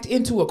backed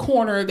into a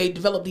corner. They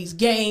develop these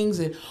gangs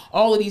and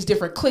all of these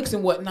different cliques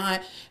and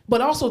whatnot. But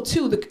also,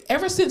 too,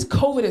 ever since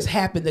COVID has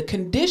happened, the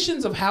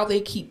conditions of how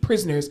they keep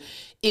prisoners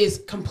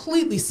is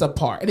completely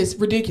subpar. And it's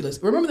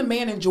ridiculous. Remember the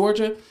man in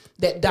Georgia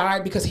that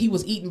died because he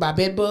was eaten by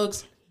bed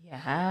bugs?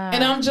 Yeah.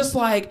 And I'm just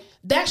like,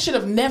 that should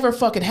have never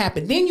fucking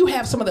happened. Then you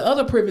have some of the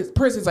other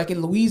prisons like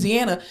in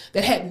Louisiana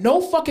that had no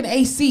fucking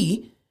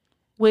AC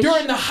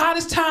during the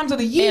hottest times of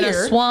the year. In a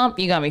swamp,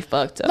 you got me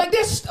fucked up. Like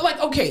this, like,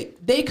 okay,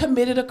 they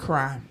committed a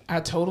crime. I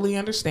totally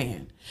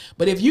understand.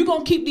 But if you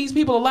gonna keep these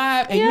people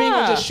alive and you ain't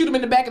gonna just shoot them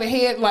in the back of the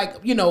head, like,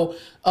 you know,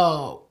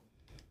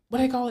 what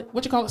do they call it?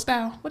 What you call it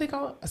style? What do they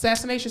call it?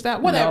 Assassination style?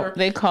 Whatever. No,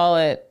 they call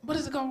it. What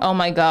is it called? Oh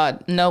my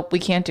God. Nope, we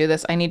can't do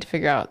this. I need to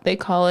figure out. They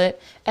call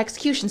it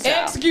execution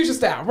style. Execution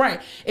style,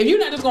 right. If you're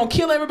not just going to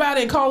kill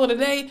everybody and call it a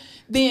day,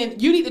 then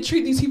you need to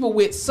treat these people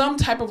with some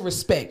type of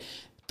respect.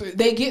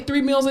 They get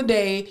 3 meals a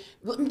day.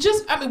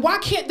 Why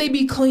can't they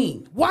be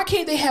clean? Why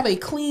can't they have a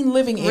clean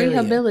living area?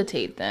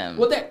 Rehabilitate them.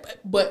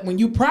 But when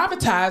you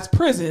privatize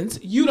prisons,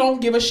 you don't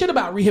give a shit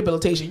about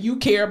rehabilitation. You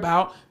care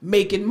about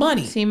making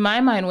money. See,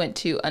 my mind went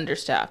to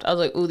understaffed. I was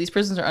like, ooh, these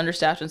prisons are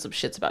understaffed and some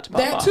shit's about to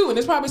pop That off. too, and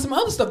there's probably some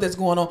other stuff that's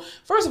going on.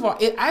 First of all,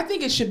 I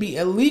think it should be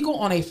illegal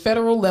on a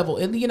federal level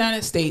in the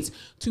United States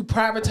to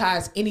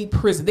privatize any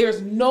prison.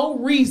 There's no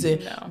reason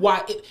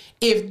why,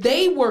 if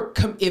they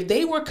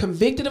were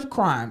convicted of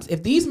crimes,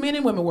 if these men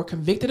and women were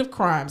convicted of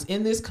crimes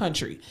in this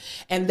country,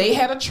 and they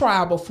had a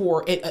trial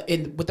before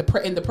in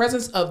the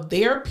presence of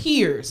their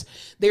peers,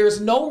 there's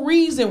no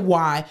reason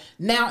why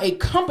now a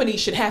company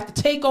should have to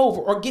take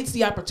over or gets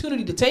the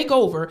opportunity to take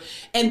over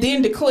and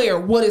then declare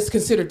what is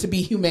considered to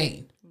be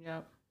humane.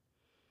 Yep.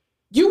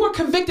 You were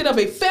convicted of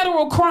a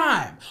federal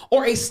crime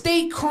or a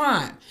state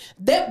crime.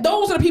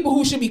 Those are the people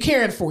who should be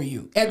caring for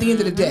you at the end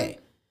of the day.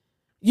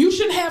 You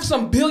shouldn't have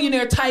some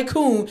billionaire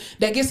tycoon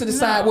that gets to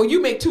decide, well,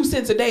 you make 2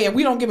 cents a day and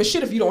we don't give a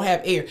shit if you don't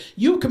have air.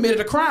 You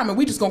committed a crime and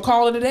we just gonna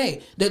call it a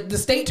day. The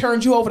state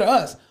turned you over to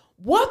us.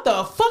 What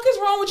the fuck is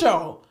wrong with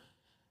y'all?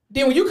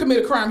 Then when you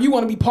commit a crime, you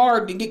want to be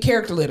pardoned and get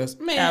character letters.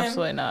 Man.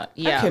 Absolutely not.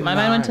 Yeah, my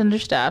mind went to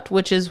understaffed,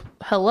 which is,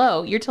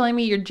 hello, you're telling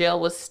me your jail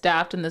was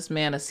staffed and this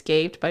man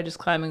escaped by just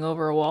climbing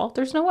over a wall?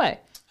 There's no way.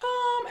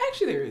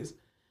 Actually there is.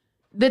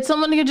 Did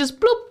someone could just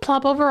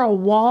plop over a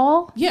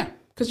wall? Yeah,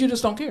 because you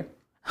just don't care.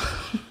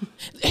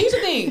 Here's the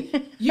thing.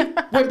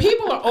 When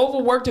people are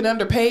overworked and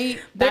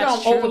underpaid, they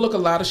don't overlook a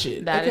lot of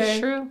shit. That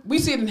is true. We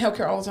see it in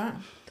healthcare all the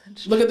time.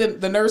 Look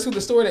at the nurse the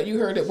story that you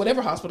heard at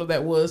whatever hospital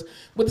that was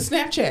with the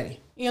Snapchatty.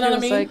 You know what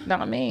I mean? Like,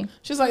 not me.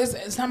 She's like,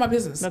 it's not my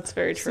business. That's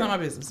very true. It's not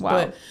my business. Wow.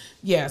 But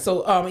yeah,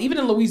 so even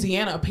in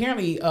Louisiana,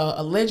 apparently,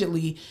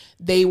 allegedly,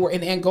 they were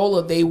in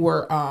Angola. They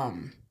were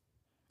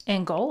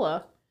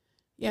Angola.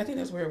 Yeah, I think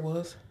that's where it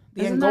was.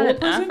 The Isn't Angola that in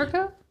prison?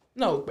 Africa?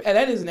 No,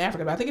 that is in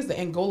Africa, but I think it's the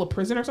Angola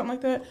prison or something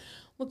like that.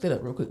 Look that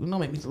up real quick. Don't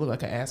make me look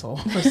like an asshole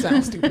or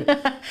sound stupid.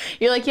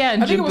 You're like, yeah,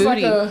 in I think it was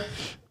like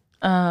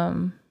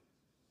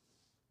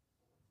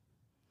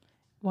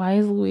why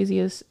is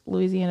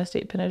Louisiana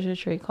State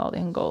Penitentiary called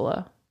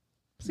Angola?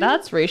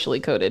 That's racially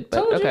coded,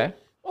 but okay.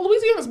 Well,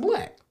 Louisiana's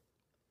black.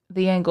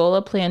 The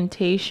Angola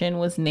Plantation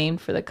was named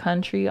for the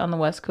country on the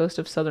west coast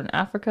of southern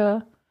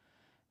Africa.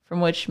 from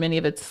which many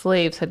of its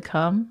slaves had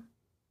come.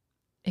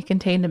 It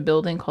contained a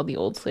building called the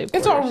Old Slave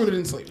Quarters. It's all rooted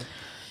in slavery.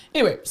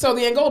 Anyway, so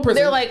the Angola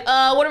prison. They're like,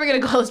 what are we going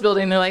to call this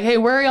building? They're like, hey,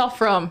 where are y'all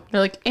from? They're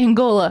like,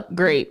 Angola.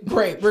 Great.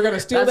 Great. We're going to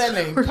steal that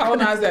name,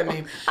 colonize that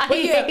name. I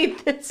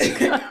hate this.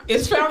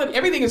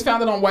 Everything is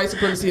founded on white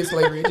supremacy and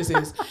slavery. It just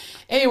is.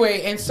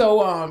 Anyway, and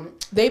so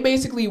they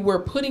basically were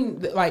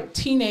putting like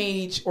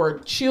teenage or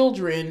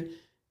children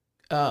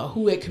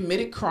who had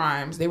committed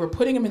crimes, they were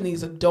putting them in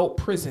these adult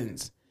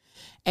prisons.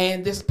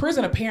 And this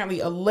prison apparently,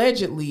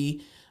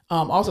 allegedly,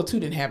 also too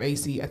didn't have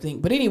AC, I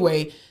think. But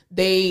anyway,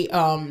 they...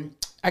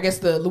 I guess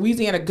the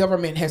Louisiana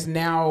government has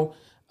now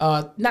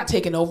not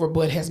taken over,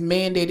 but has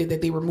mandated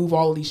that they remove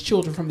all of these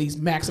children from these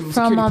maximum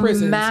security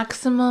prisons.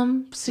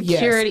 Maximum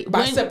security. Yes,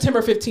 by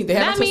September 15th. They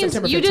have that means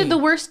September 15th. You did the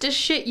worstest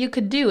shit you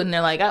could do. And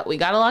they're like, we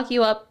got to lock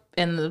you up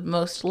in the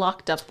most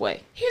locked up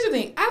way. Here's the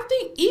thing. I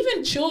think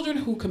even children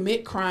who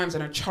commit crimes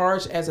and are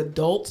charged as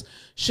adults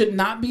should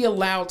not be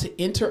allowed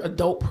to enter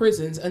adult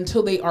prisons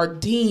until they are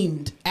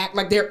deemed act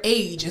like their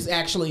age is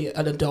actually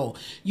an adult.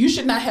 You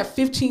should not have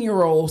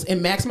 15-year-olds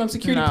in maximum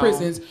security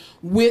prisons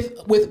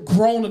with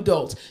grown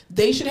adults.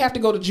 They should have to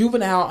go to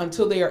juvenile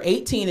until they are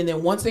 18, and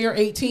then once they are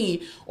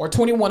 18 or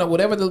 21 or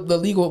whatever the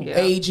legal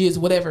age is,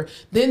 whatever,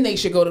 then they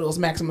should go to those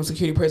maximum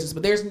security prisons.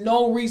 But there's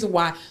no reason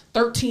why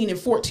 13 and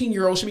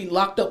 14-year-olds should be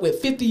locked up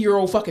with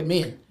 50-year-old fucking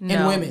men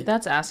and women.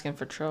 That's asking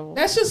for trouble.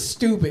 That's just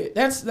stupid.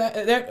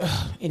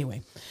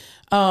 Anyway.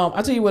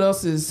 I'll tell you what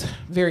else is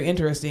very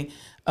interesting.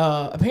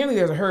 Apparently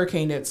there's a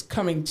hurricane that's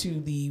coming to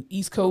the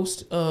east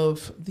coast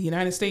of the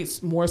United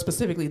States, more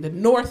specifically the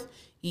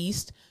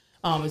northeast.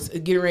 It's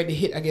getting ready to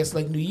hit, I guess,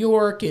 like New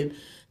York and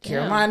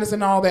Carolinas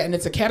and all that. And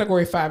it's a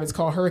Category 5. It's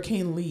called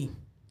Hurricane Lee.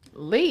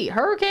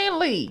 Hurricane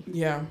Lee.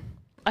 Yeah.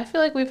 I feel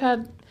like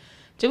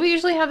do we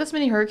usually have this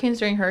many hurricanes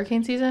during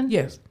hurricane season?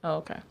 Yes. Oh,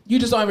 okay. You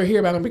just don't ever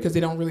hear about them because they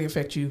don't really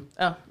affect you.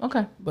 Oh,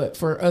 okay. But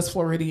for us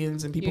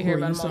Floridians and people who are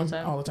used to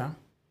them all the time.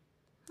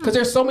 Because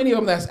there's so many of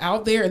them that's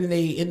out there and then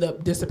they end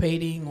up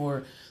dissipating,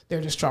 or they're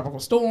just tropical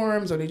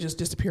storms, or they just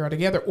disappear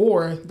altogether,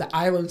 or the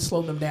islands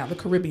slow them down. The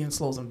Caribbean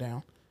slows them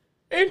down.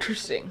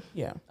 Interesting.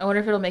 Yeah. I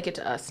wonder if it'll make it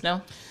to us.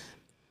 No,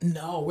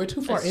 we're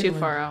too far inland. Too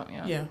far out.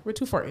 Yeah, we're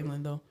too far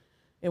inland though.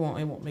 It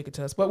won't make it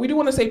to us. But we do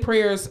want to say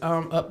prayers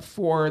up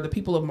for the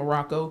people of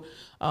Morocco.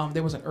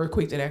 There was an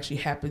earthquake that actually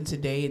happened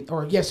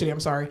yesterday. I'm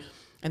sorry,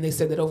 and they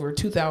said that over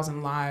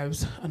 2,000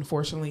 lives,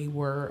 unfortunately,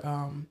 were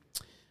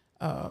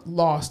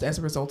lost as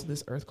a result of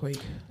this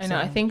earthquake. I know.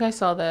 I think I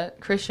saw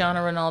that Cristiano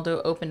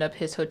Ronaldo opened up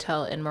his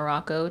hotel in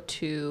Morocco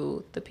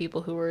to the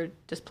people who were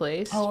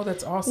displaced. Oh,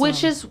 that's awesome.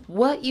 Which is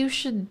what you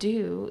should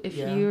do if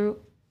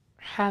you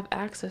have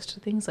access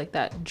to things like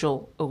that,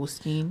 Joel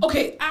Osteen.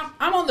 Okay,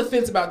 I'm on the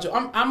fence about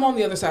Joel. I'm on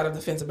the other side of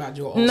the fence about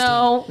Joel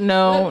Osteen.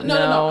 No. I'm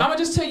gonna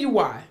just tell you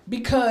why.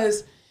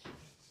 Because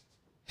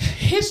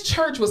his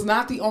church was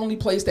not the only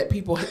place that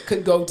people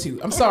could go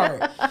to. I'm sorry.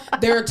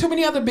 There are too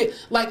many other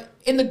like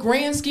in the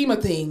grand scheme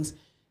of things,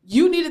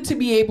 you needed to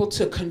be able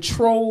to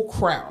control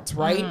crowds,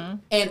 right?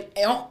 Mm-hmm.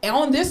 And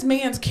on this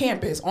man's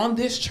campus, on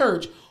this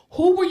church,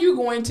 who were you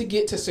going to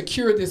get to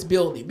secure this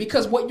building?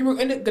 Because what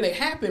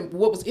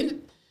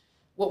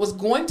was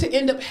going to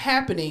end up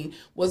happening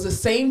was the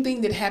same thing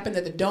that happened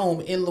at the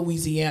Dome in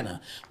Louisiana,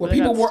 where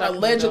people were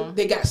alleged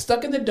they got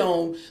stuck in the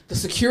dome. The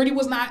security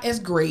was not as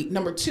great.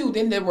 Number two,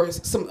 then there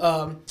was some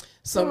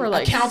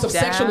accounts of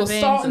sexual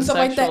assault and stuff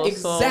like that.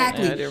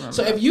 Exactly. Yeah,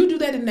 so if you do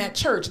that in that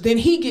church, then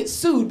he gets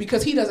sued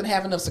because he doesn't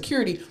have enough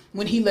security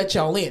when he let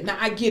y'all in. Now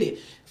I get it.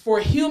 For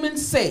human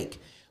sake,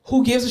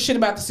 who gives a shit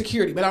about the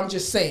security? But I'm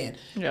just saying,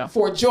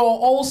 for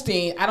Joel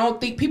Osteen, I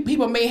don't think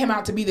people made him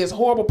out to be this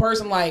horrible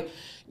person like,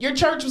 your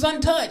church was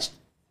untouched.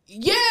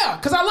 Yeah,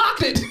 because I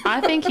locked it.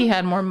 I think he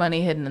had more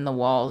money hidden in the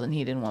walls and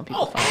he didn't want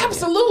people to find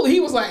absolutely. It. He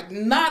was like,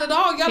 not at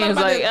all. He was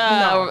like,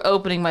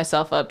 opening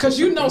myself up. Because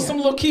some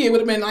little kid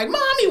would have been like,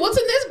 Mommy, what's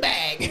in this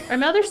bag?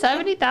 Another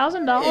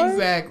 $70,000?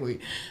 Exactly.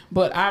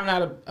 But I'm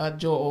not a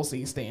Joel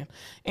Osteen stan.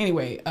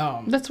 Anyway.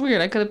 That's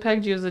weird. I could have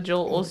pegged you as a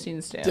Joel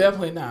Osteen stan.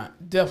 Definitely not.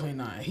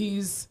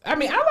 I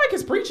like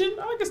his preaching.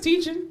 I like his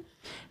teaching.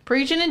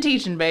 Preaching and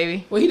teaching,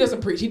 baby. Well, he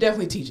doesn't preach. He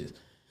definitely teaches.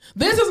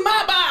 This is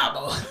my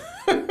Bible.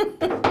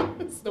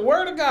 It's the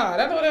word of God.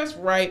 I know that's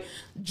right,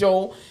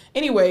 Joel.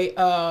 Anyway,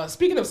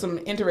 speaking of some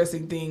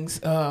interesting things,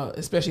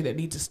 especially that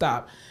need to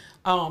stop,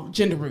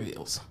 gender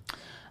reveals.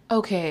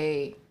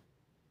 Okay.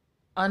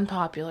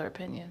 Unpopular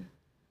opinion.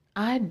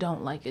 I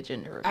don't like a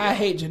gender reveal. I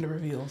hate gender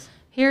reveals.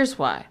 Here's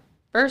why.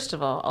 First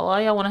of all, a lot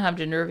of y'all want to have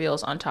gender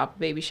reveals on top of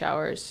baby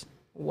showers.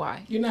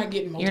 Why? You're not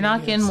getting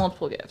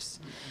multiple gifts.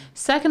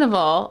 Second of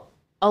all,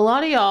 a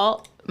lot of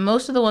y'all,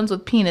 most of the ones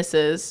with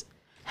penises,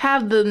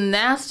 have the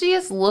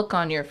nastiest look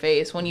on your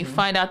face when you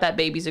find out that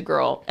baby's a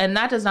girl. And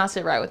that does not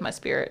sit right with my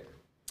spirit.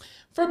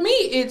 For me,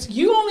 it's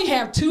you only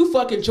have two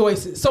fucking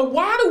choices. So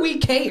why do we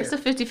care? It's a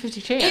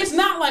 50-50 chance. It's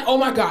not like, oh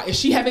my God, is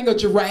she having a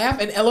giraffe,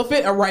 an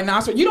elephant, a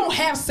rhinoceros? You don't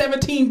have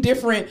 17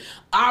 different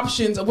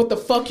options of what the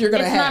fuck you're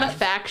going to have. It's not a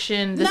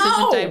faction. This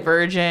isn't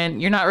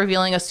Divergent. You're not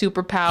revealing a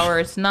superpower.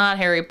 It's not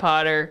Harry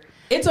Potter.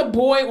 It's a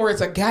boy or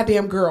it's a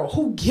goddamn girl.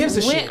 Who gives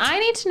a shit? I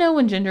need to know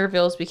when gender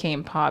reveals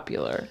became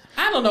popular.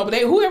 I don't know, but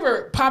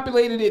whoever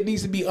populated it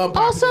needs to be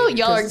unpopulated. Also,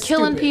 y'all are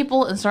killing stupid.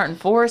 people and starting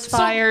forest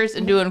fires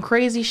and doing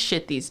crazy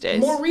shit these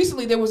days. More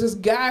recently, there was this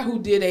guy who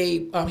did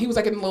he was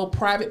like in a little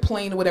private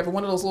plane or whatever,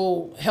 one of those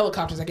little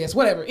helicopters, I guess,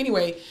 whatever.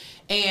 Anyway,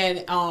 and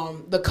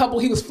the couple,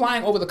 he was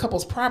flying over the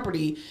couple's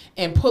property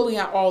and pulling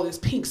out all this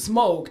pink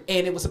smoke,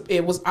 and it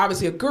was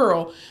obviously a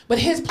girl, but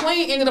his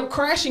plane ended up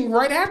crashing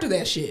right after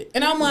that shit.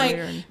 And I'm like,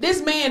 Weird.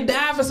 This man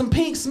died for some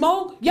pink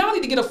smoke? Y'all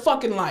need to get a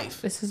fucking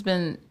life. This has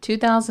been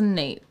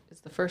 2008.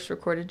 The first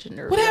recorded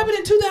gender reveal. What happened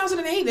in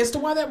 2008 as to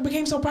why that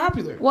became so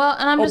popular? Well,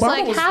 and I'm just Obama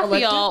like, was half of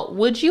elected. y'all,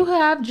 would you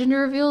have gender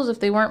reveals if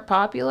they weren't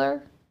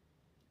popular?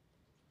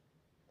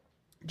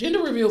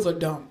 Gender reveals are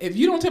dumb. If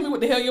you don't tell me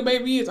what the hell your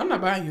baby is, I'm not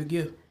buying you a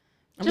gift.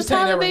 I'm Just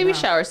telling have you a that baby right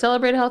now. shower,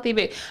 celebrate a healthy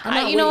baby. I'm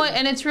not You know what? waiting.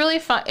 And it's really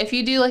fun if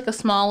you do like a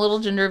small little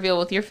gender reveal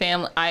with your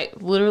family. I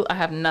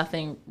have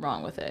nothing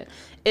wrong with it.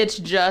 It's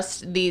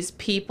just these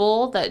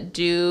people that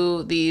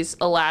do these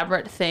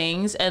elaborate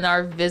things and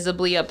are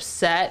visibly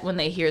upset when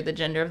they hear the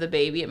gender of the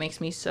baby. It makes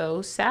me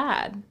so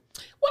sad.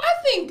 Well,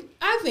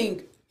 I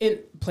think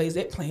it plays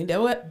that playing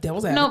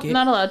devil's No, advocate.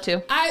 not allowed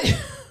to.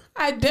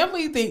 I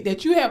definitely think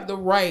that you have the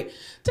right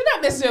to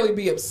not necessarily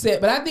be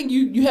upset, but I think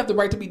you have the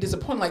right to be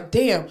disappointed. Like,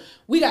 damn,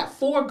 we got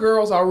 4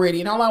 girls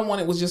already, and all I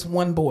wanted was just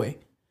one boy.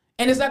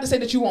 And it's not to say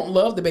that you won't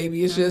love the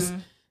baby. It's just,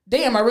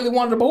 damn, I really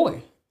wanted a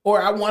boy,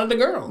 or I wanted a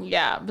girl.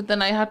 Yeah, but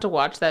then I have to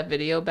watch that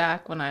video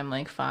back when I'm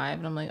like 5,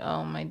 and I'm like,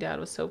 oh, my dad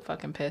was so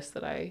fucking pissed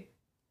that I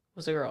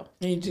was a girl.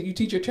 And you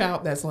teach your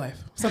child that's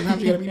life.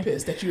 Sometimes you gotta be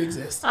pissed that you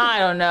exist. I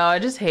don't know. I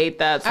just hate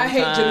that I sometimes.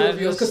 hate gender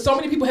reveals because so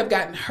many people have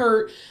gotten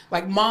hurt.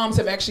 Like moms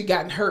have actually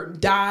gotten hurt and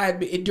died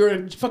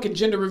during fucking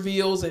gender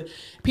reveals, and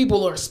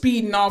people are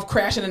speeding off,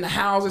 crashing in the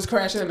houses,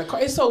 crashing in the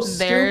car. It's so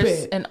There's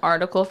stupid. an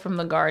article from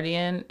The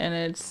Guardian, and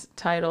it's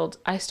titled,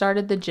 I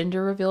started the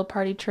gender reveal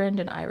party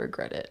trend, and I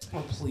regret it.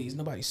 Oh please,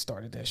 nobody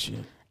started that shit.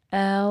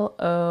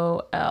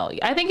 LOL.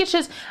 I think it's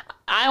just,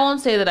 I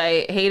won't say that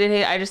I hated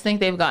it. I just think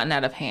they've gotten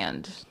out of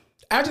hand.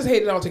 I just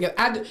hate it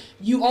altogether.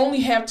 You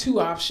only have 2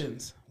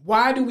 options.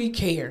 Why do we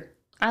care?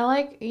 I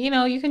like, you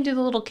can do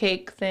the little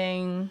cake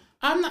thing.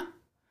 I'm not.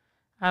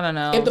 I don't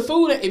know.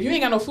 If you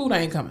ain't got no food, I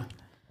ain't coming.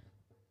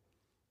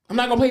 I'm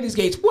not gonna play these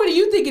games. What do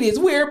you think it is?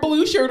 Wear a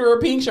blue shirt or a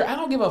pink shirt? I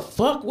don't give a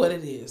fuck what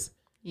it is.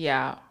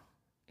 Yeah.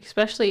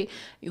 Especially,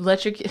 you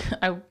let your kid,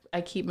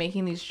 I keep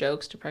making these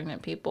jokes to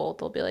pregnant people.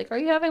 They'll be like, are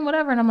you having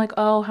whatever? And I'm like,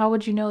 oh, how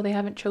would you know they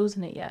haven't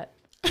chosen it yet?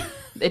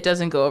 It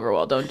doesn't go over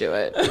well. Don't do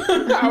it.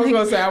 I was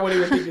gonna say I wouldn't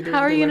even think you do. How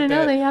are you like going to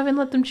know that. they haven't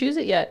let them choose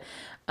it yet?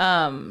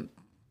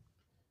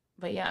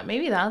 But yeah,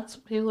 maybe that's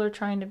people are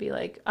trying to be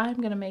like, I'm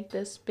going to make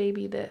this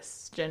baby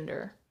this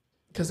gender.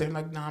 Because they're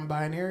like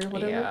non-binary or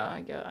whatever.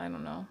 Yeah, I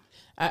don't know.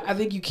 I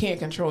think you can't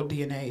control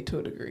DNA to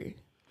a degree.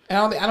 I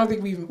don't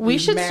think We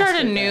should start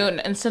a mastered new,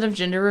 that. instead of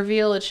gender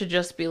reveal, it should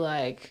just be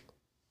like,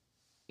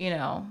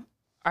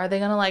 are they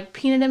going to like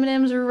peanut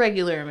M&Ms or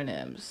regular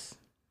M&Ms?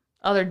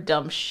 Other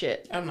dumb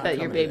shit I'm not that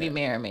your coming to baby that.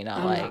 may or may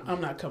not like.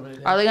 I'm not coming to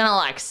that. Are they going to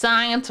like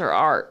science or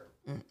art?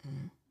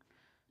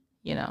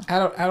 I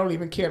don't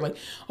even care. Like,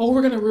 oh,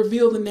 we're gonna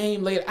reveal the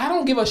name later. I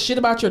don't give a shit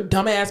about your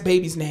dumbass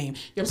baby's name.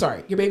 I'm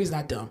sorry, your baby's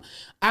not dumb.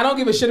 I don't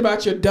give a shit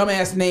about your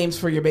dumbass names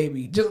for your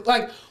baby. Just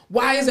like,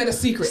 why is that a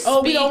secret?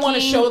 Oh, we don't want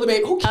to show the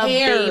baby. Who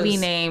cares? Baby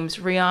names.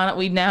 Rihanna.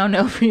 We now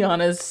know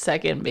Rihanna's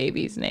second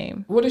baby's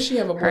name. What does she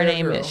have? A boy Her or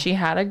name girl? is. She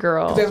had a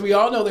girl. As we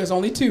all know, there's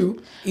only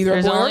 2. Either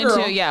There's a boy only or a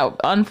girl. 2. Yeah. Either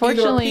a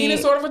Unfortunately,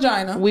 penis or a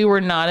vagina. we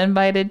were not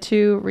invited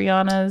to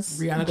Rihanna's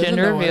Rihanna doesn't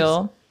gender know us.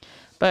 reveal,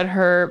 but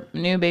her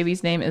new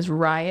baby's name is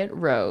Riot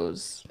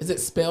Rose. Is it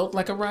spelled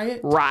like a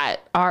riot? Riot.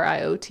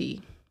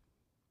 RIOT.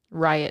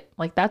 Riot.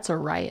 Like that's a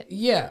riot.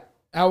 Yeah.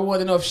 I want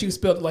to know if she was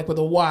spelled like with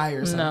a Y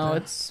or something. No,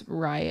 it's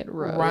Riot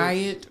Rose.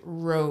 Riot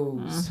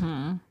Rose.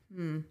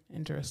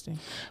 Interesting.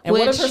 And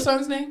what is her Which-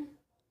 son's name?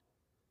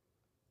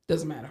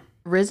 Doesn't matter.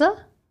 RZA?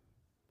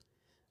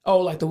 Oh,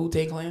 like the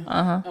Wu-Tang Clan?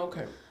 Uh-huh.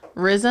 Okay.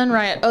 RZA and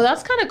Riot. Oh,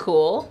 that's kind of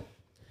cool.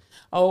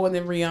 Oh, and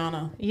then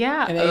Rihanna.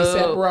 Yeah. And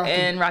A$AP Rocky.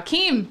 And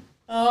Rakim.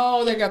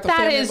 Oh, they got the That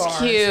family is bars.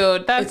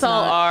 cute. That's It's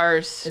all not.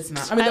 ours. It's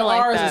not. I mean, the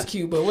like ours that. is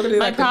cute, but what are they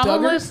My like? The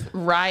problem Duggars? with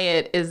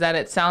riot is that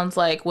it sounds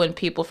like when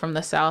people from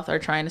the South are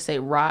trying to say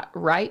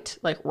right,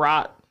 like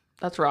rot.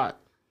 That's rot.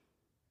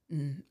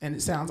 And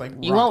it sounds like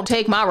You rot. won't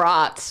take my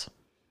rots.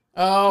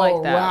 Oh,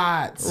 Like that.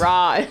 rots.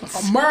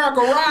 Rots.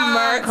 America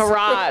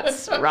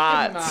rots. America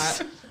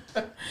rots.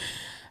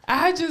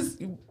 Rots.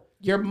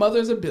 Your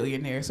mother's a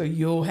billionaire, so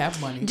you'll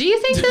have money. Do you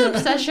think the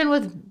obsession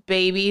with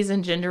babies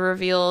and gender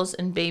reveals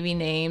and baby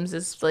names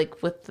is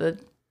like with the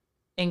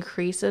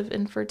increase of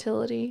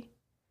infertility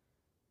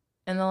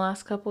in the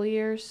last couple of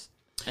years?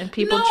 And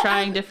people No,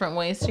 trying different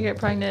ways to get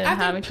pregnant and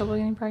having trouble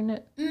getting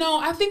pregnant? No,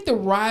 I think the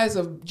rise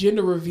of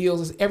gender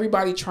reveals is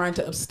everybody trying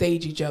to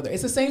upstage each other.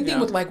 It's the same thing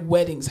with like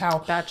weddings, how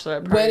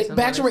bachelorette parties and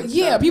bachelorette, weddings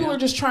and stuff, people are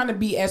just trying to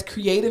be as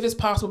creative as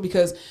possible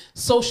because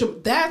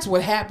that's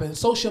what happened.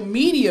 Social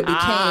media became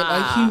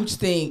a huge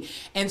thing.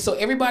 And so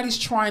everybody's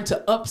trying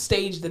to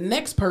upstage the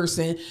next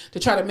person to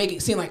try to make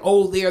it seem like,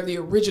 oh, they're the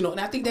original. And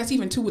I think that's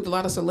even too with a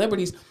lot of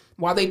celebrities,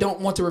 why they don't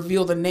want to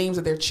reveal the names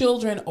of their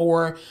children,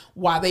 or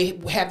why they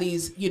have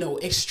these,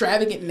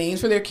 extravagant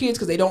names for their kids,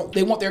 because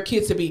they want their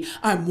kids to be,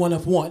 I'm one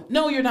of one.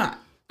 No, you're not.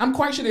 I'm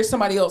quite sure there's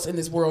somebody else in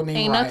this world named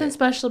Ain't Riot. nothing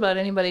special about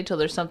anybody till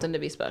there's something to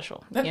be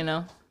special,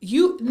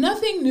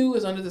 Nothing new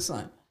is under the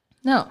sun.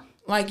 No.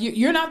 Like,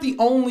 you're not the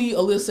only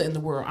Alyssa in the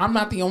world. I'm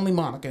not the only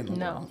Monica in the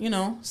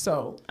world.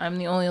 So I'm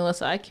the only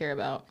Alyssa I care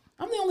about.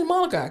 I'm the only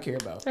Monica I care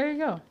about. There you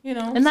go.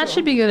 And that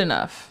should be good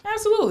enough.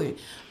 Absolutely.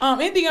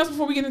 Anything else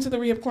before we get into the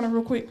rehab corner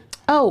real quick?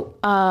 Oh,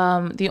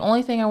 the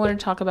only thing I wanted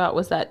to talk about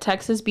was that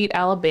Texas beat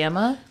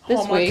Alabama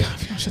this week.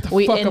 God, shut the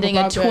we fuck up ending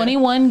a about that.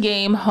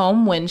 21-game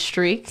home win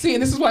streak. See,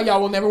 and this is why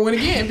y'all will never win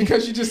again,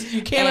 because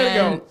you can't let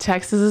it go.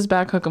 Texas is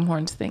back. Hook 'em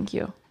horns. Thank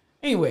you.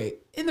 Anyway,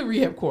 in the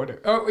rehab corner,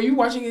 are you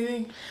watching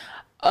anything?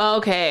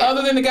 Okay.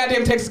 Other than the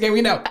goddamn Texas game,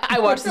 we know. I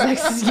watched the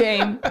Texas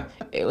game.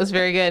 It was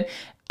very good.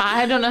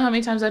 I don't know how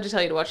many times I have to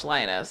tell you to watch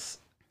Lioness.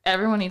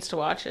 Everyone needs to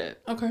watch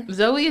it. Okay.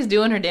 Zoe is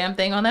doing her damn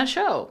thing on that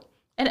show.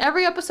 And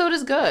every episode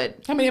is good.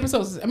 How many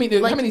episodes? How many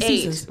 8.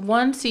 seasons?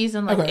 One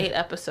season, Okay. 8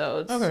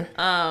 episodes. Okay.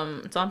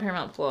 It's on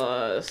Paramount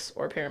Plus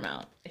or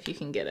Paramount if you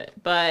can get it.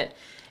 But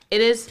it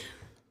is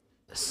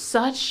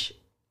such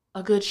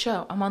a good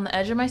show. I'm on the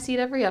edge of my seat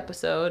every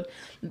episode.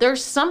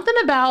 There's something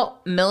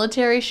about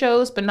military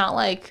shows, but not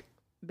like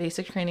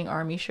basic training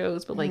army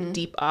shows, but like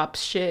deep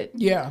ops shit.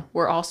 Yeah.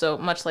 We're also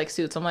much like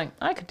Suits. I'm like,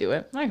 I could do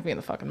it. I could be in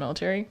the fucking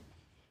military.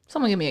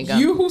 Someone give me a gun.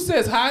 You who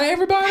says hi to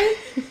everybody,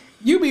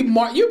 you be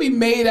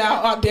made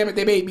out. Oh, damn it,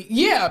 they made me.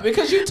 Yeah,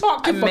 because you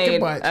talk too fucking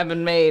much. I've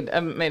made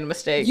a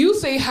mistake. You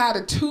say hi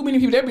to too many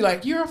people, they'll be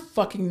like, you're a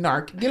fucking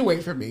narc. Get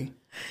away from me.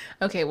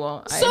 Okay,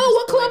 well. So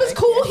what club is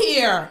cool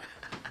here?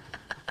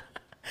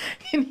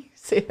 Can you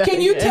say that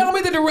Can you again? tell me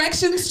the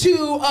directions to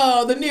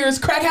the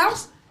nearest crack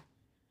house?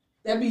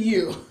 That'd be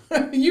you.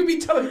 You be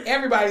telling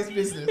everybody's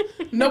business.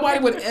 Nobody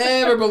would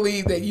ever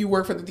believe that you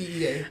work for the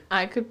DEA.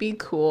 I could be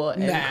cool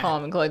and Nah.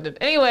 calm and collected.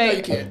 Anyway, No,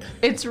 you can't.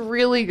 It's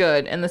really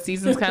good, and the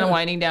season's kind of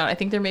winding down. I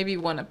think there may be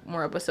one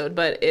more episode,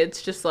 but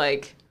it's just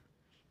like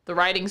the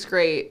writing's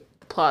great,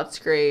 the plot's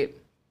great.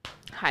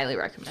 Highly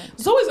recommend.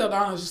 Zoe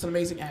Saldana is just an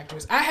amazing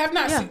actress. I have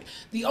not seen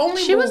the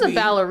only. She was a movie-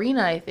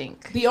 ballerina, I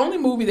think. The only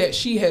movie that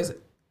she has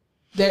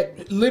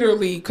that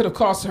literally could have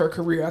cost her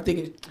career, I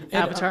think,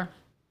 Avatar.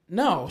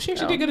 No, she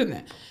actually did good in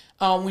that.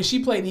 When she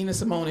played Nina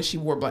Simone and she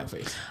wore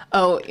blackface.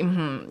 Oh,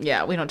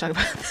 yeah. We don't talk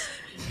about that.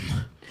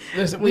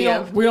 Listen, we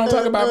don't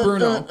talk about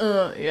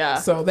Bruno. Yeah.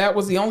 So that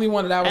was the only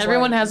one that I was.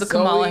 Everyone like, has a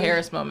Kamala Zoe,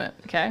 Harris moment.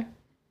 Okay.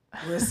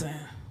 Listen,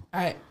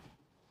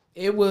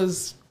 it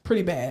was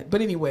pretty bad,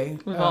 but anyway,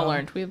 We've all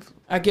learned.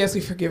 I guess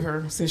we forgive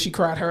her since she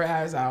cried her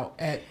eyes out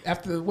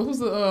after what was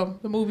the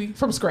movie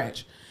From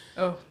Scratch.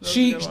 Oh,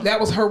 That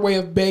was her way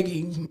of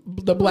begging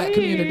the black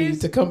community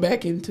to come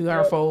back into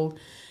our fold.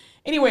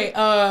 Anyway,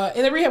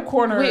 in the rehab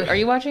corner. Wait, are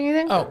you watching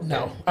anything? Oh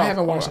no, I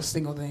haven't watched a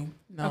single thing.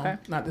 No, Okay.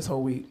 not this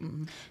whole week.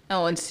 Mm-mm.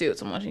 Oh, and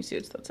Suits. I'm watching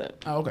Suits. That's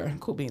it. Oh, okay,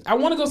 cool beans. I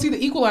want to go see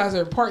The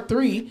Equalizer Part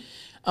 3.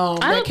 I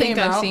don't think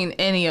I've seen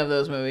any of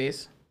those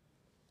movies.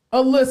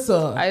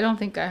 Alyssa, I don't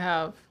think I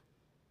have.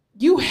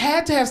 you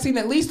had to have seen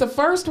at least the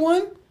first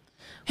one.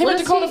 Him What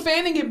and is Dakota he-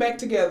 Fanning get back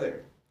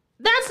together.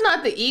 That's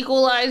not The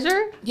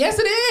Equalizer. Yes,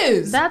 it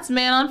is. That's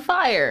Man on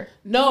Fire.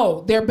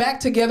 No, they're back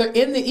together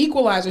in The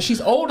Equalizer. She's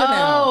older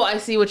now. Oh, I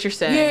see what you're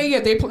saying. Yeah.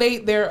 They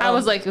played their. I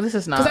was like, this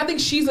is not. because I think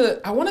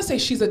I want to say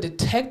she's a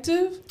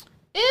detective,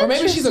 or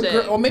maybe she's a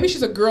girl, or maybe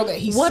she's a girl that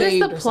he What is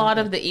saved. the or plot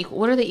something. of the equal?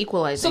 What are they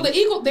equalizing? So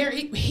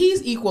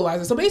he's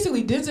equalizing. So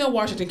basically, Denzel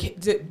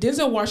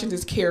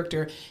Washington's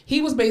character, he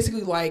was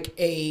basically like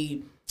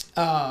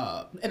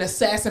an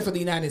assassin for the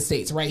United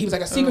States, right? He was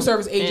like a Secret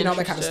Service agent, all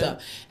that kind of interesting.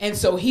 stuff. And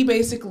so he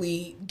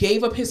basically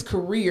gave up his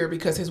career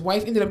because his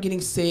wife ended up getting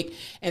sick,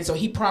 and so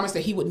he promised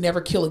that he would never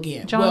kill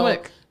again. John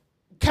Wick.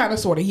 Kind of,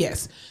 sort of,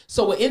 yes.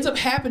 So what ends up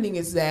happening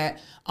is that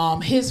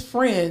his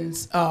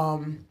friends,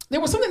 there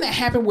was something that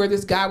happened where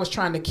this guy was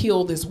trying to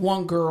kill this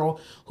one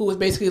girl who was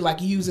basically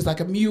like used as like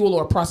a mule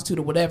or a prostitute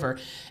or whatever.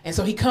 And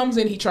so he comes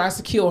in, he tries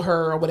to kill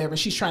her or whatever.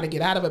 She's trying to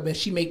get out of it, but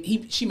she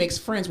makes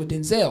friends with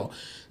Denzel.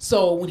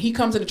 So when he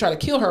comes in to try to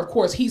kill her, of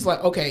course, he's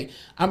like, okay,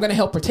 I'm going to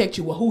help protect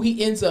you. Well, who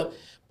he ends up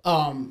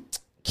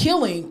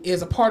killing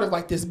is a part of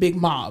like this big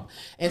mob.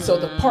 And so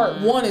the part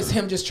one is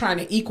him just trying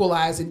to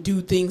equalize and do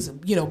things,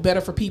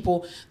 better for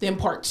people. Then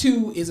part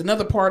two is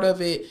another part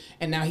of it.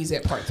 And now he's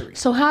at part 3.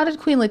 So how did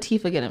Queen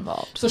Latifah get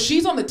involved? So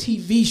she's on the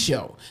TV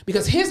show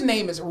because his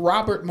name is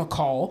Robert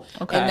McCall.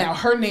 Okay. And now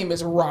her name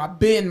is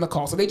Robin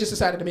McCall. So they just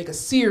decided to make a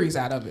series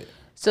out of it.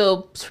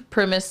 So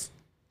premise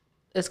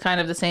is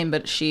kind of the same,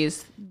 but she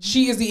is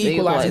the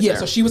equalizer. Yeah,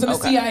 so she was in the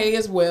Okay. CIA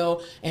as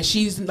well, and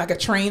she's like a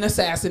trained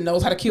assassin,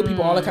 knows how to kill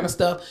people, all that kind of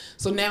stuff.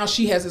 So now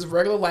she has this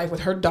regular life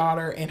with her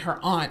daughter and her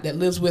aunt that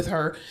lives with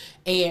her,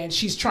 and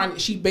she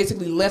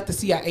basically left the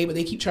CIA, but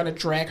they keep trying to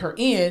drag her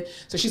in.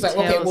 So she's like,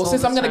 okay, well,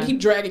 since I'm gonna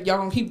y'all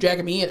gonna keep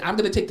dragging me in, I'm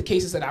gonna take the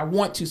cases that I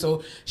want to.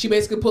 So she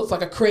basically puts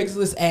like a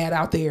Craigslist ad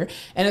out there,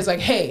 and it's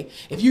like, hey,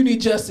 if you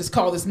need justice,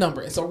 call this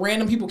number. And so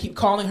random people keep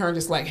calling her and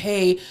just like,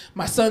 hey,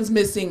 my son's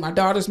missing, my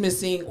daughter's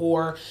missing,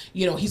 or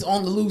he's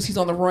on the loose, he's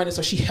on the run. And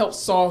so she helps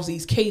solve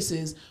these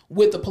cases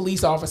with the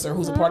police officer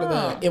who's a part of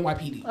the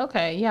NYPD.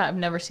 Okay, yeah, I've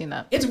never seen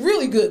that. It's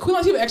really good. Queen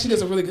Latifah actually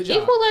does a really good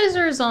job.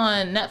 Equalizer is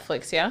on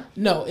Netflix, yeah?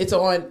 No, it's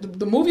on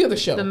the movie or the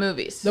show? The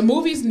movies. The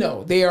movies,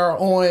 no. They are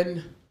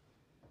in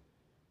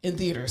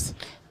theaters.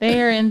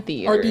 They are in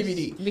theaters. Or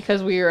DVD.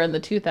 Because we are in the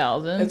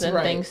 2000s That's and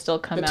right. things still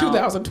come The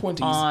out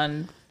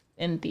 2020s.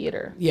 in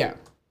theater. Yeah.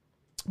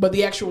 But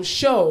the actual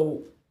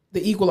show,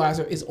 The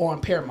Equalizer, is on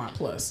Paramount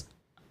Plus.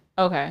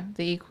 Okay,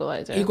 The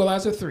Equalizer.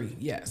 Equalizer 3,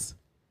 yes.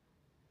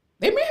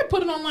 They may have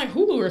put it on like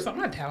Hulu or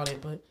something. I doubt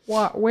it, but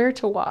Where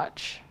to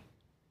watch?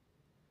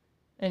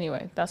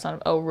 Anyway, that's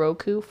not... Oh,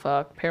 Roku?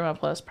 Fuck. Paramount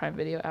Plus, Prime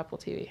Video, Apple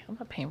TV. I'm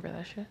not paying for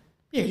that shit.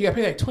 yeah, you gotta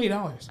pay like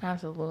 $20.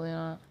 Absolutely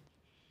not.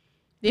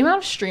 The amount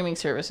of streaming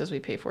services we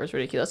pay for is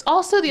ridiculous.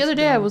 Also, the other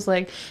day I was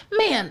like,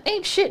 man,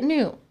 ain't shit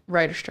new.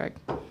 Writer strike.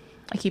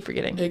 I keep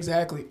forgetting.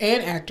 Exactly.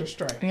 And actor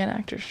strike. And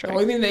actor strike. The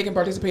only thing they can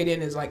participate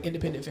in is like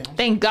independent films.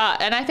 Thank God.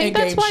 And I think And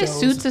that's game why shows.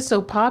 Suits is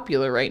so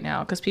popular right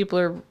now. Because people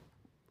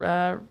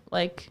are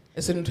like...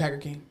 It's a new Tiger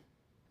King.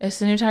 It's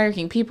the new Tiger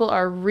King. People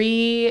are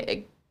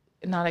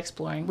not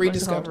exploring.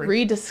 What's it called? Rediscovering.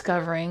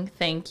 Rediscovering,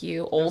 thank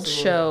you. Old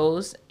Absolutely.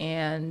 shows.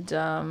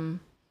 And...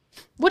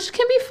 which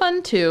can be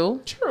fun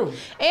too. True.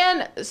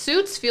 And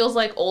Suits feels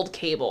like old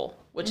cable,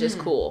 which is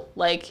cool.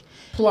 Like...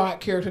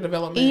 Plot, character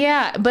development.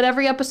 Yeah, but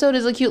every episode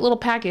is a cute little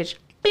package.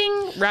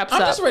 Bing, wraps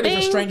up. I'm just ready for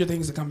Bing. Stranger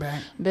Things to come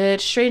back.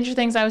 Bitch, Stranger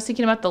Things. I was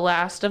thinking about The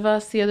Last of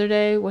Us the other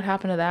day. What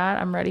happened to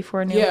that? I'm ready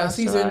for a new Last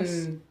of Us.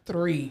 season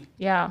 3.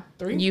 Yeah.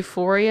 3?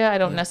 Euphoria, I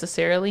don't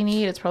necessarily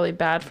need. It's probably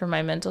bad for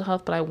my mental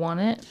health, but I want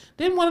it.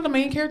 Didn't one of the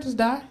main characters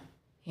die?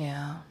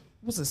 Yeah.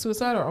 Was it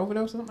suicide or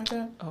overdose or something like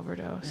that?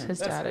 Overdose. Yeah, His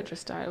that's dad it. had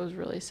just died. It was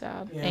really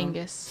sad. Yeah.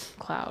 Angus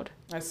Cloud.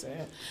 That's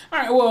sad. All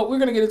right, well, we're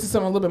going to get into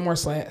something a little bit more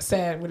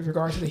sad with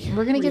regard to the...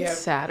 We're going to get rehab.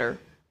 sadder.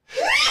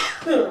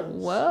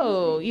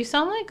 Whoa. You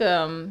sound like,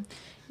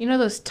 you know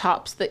those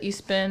tops that you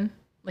spin?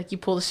 Like you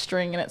pull the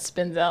string and it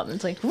spins out and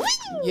it's like...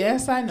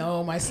 Yes, I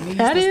know. My sneeze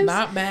That does is-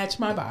 not match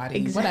my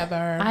body.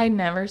 Whatever. I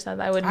never said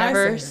that. I would I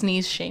never said it.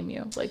 sneeze shame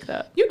you like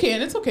that. You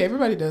can. It's okay.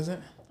 Everybody does it.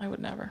 I would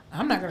never.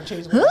 I'm not going to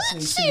change the way I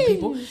sneeze to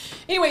people.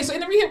 Anyway, so in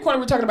the Rehab Corner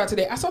we're talking about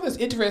today, I saw this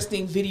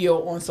interesting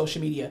video on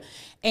social media.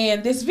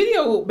 And this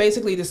video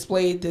basically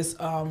displayed this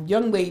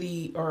young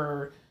lady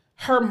or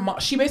her mom.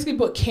 She basically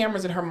put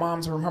cameras in her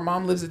mom's room. Her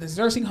mom lives in this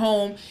nursing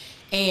home.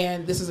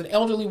 And this is an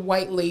elderly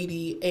white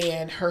lady,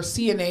 and her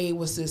CNA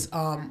was this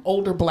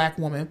older black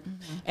woman.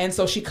 Mm-hmm. And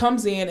so she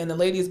comes in, and the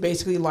lady is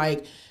basically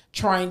like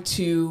trying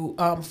to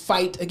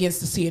fight against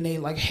the CNA,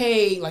 like,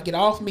 hey, like, get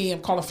off me.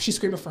 She's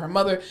screaming for her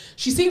mother.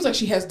 She seems like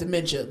she has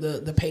dementia,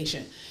 the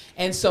patient.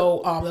 And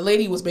so the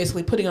lady was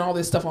basically putting all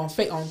this stuff on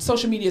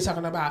social media,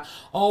 talking about,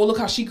 oh, look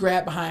how she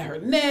grabbed behind her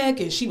neck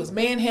and she was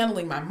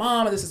manhandling my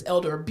mom and this is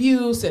elder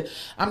abuse and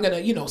I'm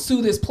going to,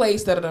 sue this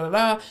place,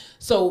 da-da-da-da-da.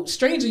 So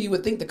strangely, you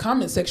would think the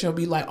comment section would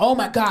be like, oh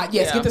my God,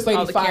 yes, get this lady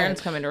all the fired.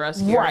 Karens coming to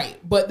rescue. Right,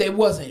 but there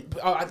wasn't.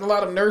 A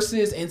lot of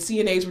nurses and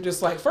CNAs were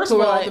just like, first of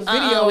We're all, like, the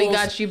video, we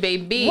got you,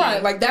 baby.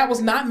 right, like that was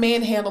not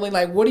manhandling.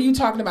 Like, what are you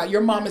talking about?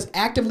 Your mom is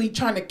actively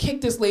trying to kick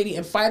this lady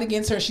and fight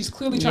against her. She's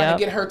clearly trying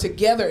to get her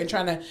together and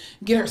trying to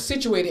get her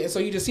situated. And so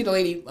you just see the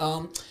lady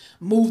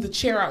move the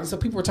chair out, and so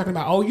people were talking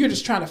about, oh, you're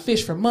just trying to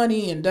fish for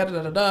money and da da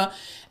da da da.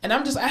 And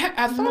I'm just,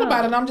 I thought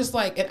about it, and I'm just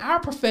like, in our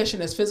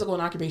profession as physical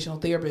and occupational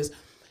therapists,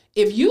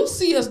 if you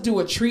see us do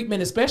a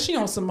treatment, especially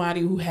on somebody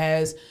who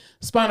has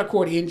spinal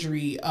cord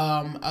injury,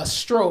 a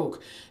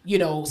stroke,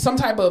 some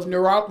type of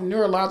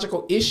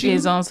neurological issue,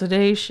 is on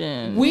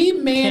sedation. we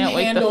Can't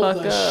manhandle wake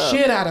the the fuck up.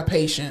 shit out of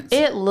patients.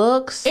 It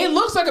looks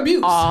like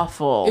abuse.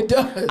 awful. It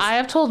does. I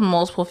have told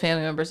multiple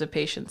family members of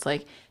patients,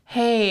 like,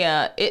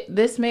 hey,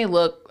 this may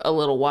look a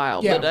little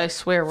wild, Yeah. but I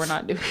swear we're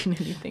not doing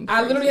anything I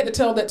crazy. literally had to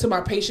tell that to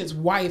my patient's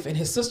wife and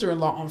his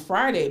sister-in-law on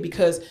Friday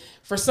because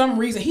for some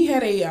reason he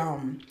had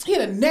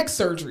a neck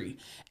surgery,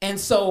 and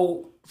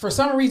so for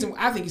some reason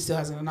I think he still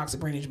has an anoxic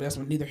brain injury, but that's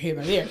neither here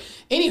nor there.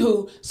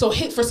 Anywho, so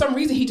for some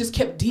reason he just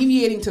kept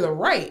deviating to the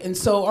right, and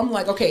so I'm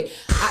like, okay,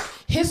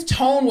 his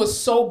tone was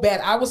so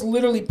bad. I was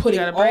literally putting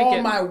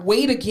all my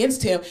weight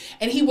against him,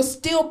 and he was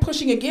still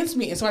pushing against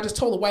me. And so I just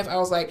told the wife,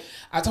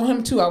 I told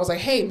him too, I was like,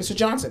 hey, Mr.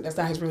 Johnson, that's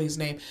not his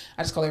name.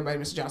 I just call everybody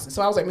Mr. Johnson.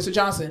 So I was like, Mr.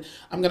 Johnson,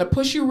 I'm going to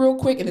push you real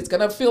quick, and it's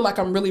going to feel like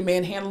I'm really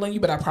manhandling you,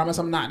 but I promise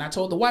I'm not. And I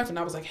told the wife, and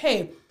I was like,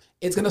 hey,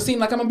 it's going to seem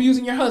like I'm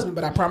abusing your husband,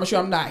 but I promise you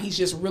I'm not. He's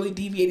just really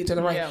deviating to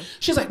the right. Yeah.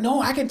 She's like,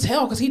 no, I can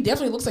tell because he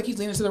definitely looks like he's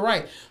leaning to the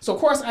right. So, of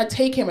course, I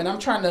take him and I'm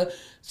trying to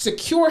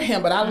secure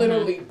him, but I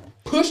literally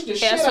push the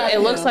shit out of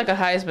him. It looks like a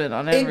Heisman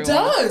on everyone. It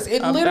does.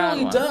 It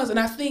literally does. And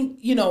I think,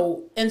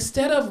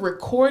 instead of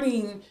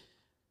recording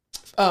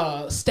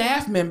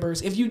staff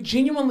members, if you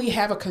genuinely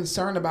have a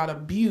concern about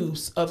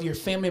abuse of your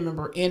family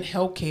member in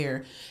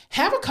healthcare,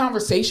 have a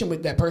conversation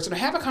with that person or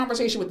have a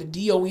conversation with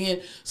the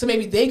DON so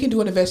maybe they can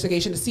do an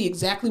investigation to see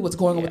exactly what's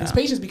going on with these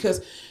patients,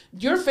 because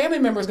your family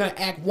member is going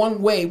to act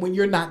one way when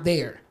you're not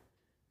there.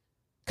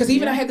 Because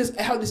even I had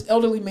this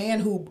elderly man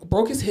who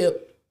broke his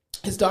hip.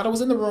 His daughter was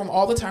in the room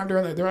all the time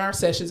during our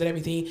sessions and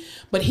everything,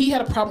 but he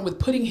had a problem with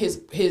putting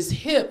his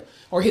hip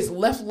or his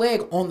left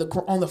leg on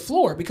the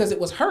floor because it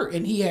was hurt,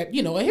 and he had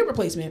a hip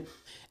replacement,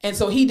 and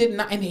so he did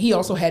not, and he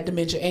also had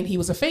dementia, and he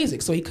was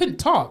aphasic, so he couldn't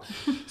talk.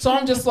 So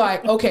I'm just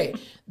like, okay.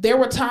 There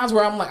were times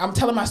where I'm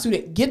telling my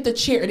student, get the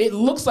chair, and it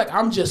looks like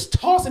I'm just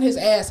tossing his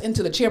ass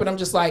into the chair, but I'm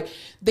just like,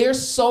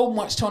 there's so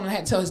much tone, and I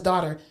had to tell his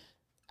daughter,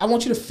 I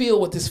want you to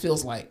feel what this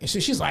feels like. And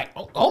she's like,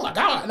 oh my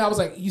God. And I was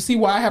like, you see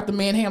why I have to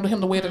manhandle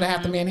him the way that I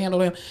have to manhandle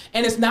him?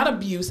 And it's not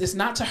abuse. It's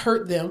not to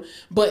hurt them,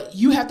 but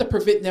you have to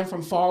prevent them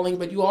from falling.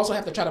 But you also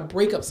have to try to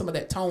break up some of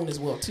that tone as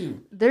well,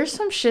 too. There's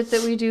some shit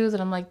that we do that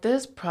I'm like,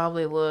 this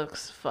probably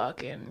looks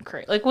fucking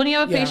crazy. Like when you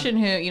have a patient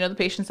who, the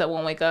patients that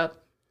won't wake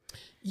up.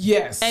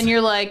 Yes. And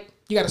you're like.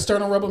 You got to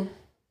sternum rub them.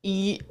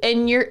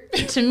 And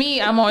to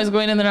me, I'm always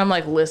going in there and I'm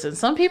like, listen,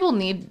 some people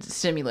need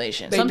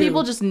stimulation. Some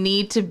people just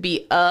need to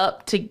be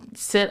up, to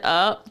sit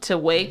up, to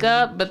wake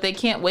up, but they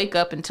can't wake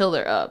up until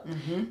they're up.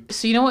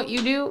 So you know what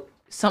you do?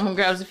 Someone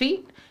grabs the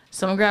feet,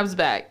 someone grabs the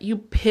back. You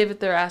pivot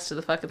their ass to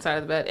the fucking side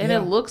of the bed, and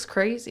it looks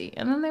crazy.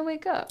 And then they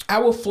wake up. I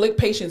will flick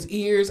patients'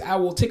 ears. I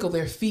will tickle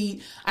their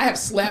feet. I have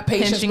slapped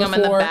patients pinching before.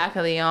 them in the back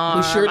of the arm.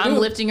 We sure do. I'm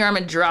lifting your arm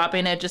and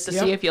dropping it just to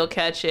see if you'll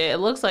catch it. It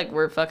looks like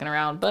we're fucking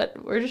around,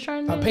 but we're just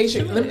trying to.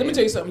 Patient, let me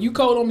tell you something. You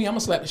cold on me, I'm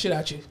gonna slap the shit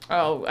out you.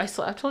 Oh, I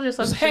told you I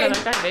slapped the shit out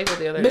of that bagel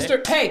the other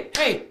day.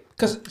 Hey.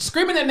 Because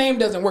screaming their name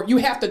doesn't work. You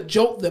have to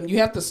jolt them. You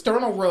have to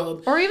sternal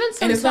rub. Or even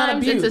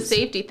sometimes it's a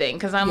safety thing.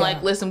 Because I'm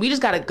like, listen, we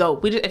just got to go.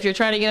 If you're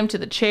trying to get them to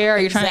the chair or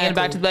you're trying to get them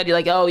back to the bed, you're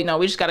like, oh,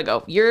 we just got to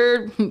go.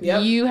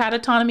 You had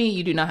autonomy.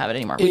 You do not have it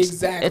anymore.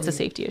 Exactly. It's a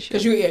safety issue.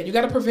 Because you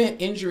got to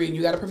prevent injury. And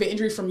you got to prevent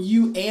injury from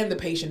you and the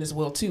patient as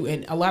well, too.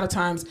 And a lot of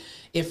times,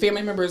 if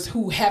family members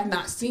who have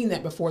not seen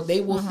that before,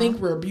 they will think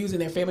we're abusing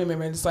their family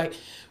member. And it's like,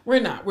 we're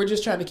not. We're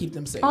just trying to keep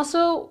them safe.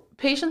 Also,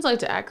 patients like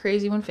to act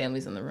crazy when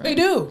family's in the room. They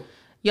do.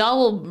 Y'all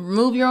will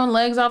move your own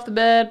legs off the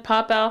bed,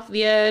 pop off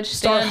the edge,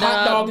 stand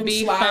up,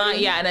 be fine.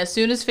 Yeah, and as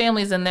soon as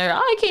family's in there,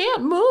 I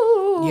can't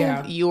move.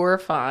 Yeah, you're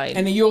fine.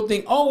 And then you'll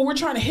think, oh, we're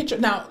trying to hit you.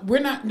 Now, we're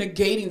not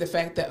negating the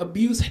fact that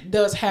abuse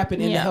does happen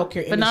in the healthcare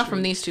industry. But not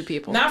from these two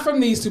people. Not from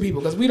these two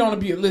people, because we don't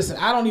abuse. Listen,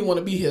 I don't even want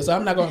to be here, so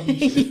I'm not going to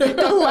abuse you.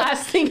 The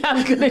last thing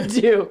I'm going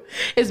to do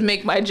is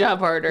make my job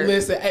harder.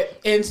 Listen,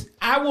 and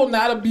I will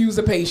not abuse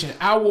a patient.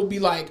 I will be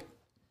like,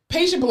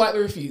 patient politely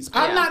refuse.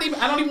 I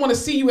don't even want to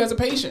see you as a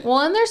patient. Well,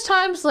 and there's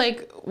times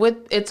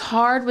it's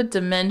hard with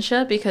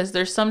dementia because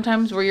there's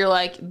sometimes where you're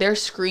like, they're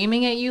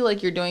screaming at you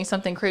like you're doing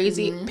something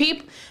crazy.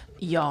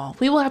 Y'all,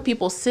 we will have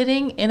people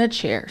sitting in a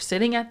chair,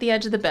 sitting at the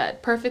edge of the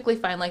bed, perfectly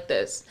fine like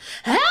this.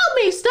 Help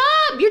me,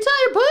 stop! You're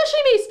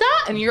pushing me,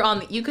 stop! And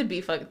you could be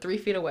fucking 3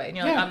 feet away. And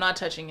you're like, I'm not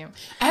touching you.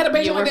 I had a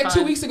patient like that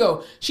 2 weeks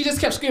ago. She just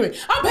kept screaming,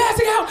 I'm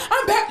passing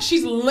out,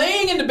 She's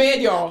laying in the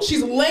bed, y'all.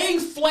 She's laying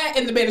flat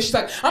in the bed. And she's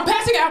like, I'm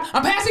passing out,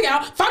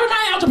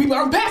 fibromyalgia people,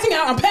 I'm passing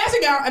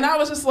out. And I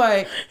was just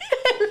like,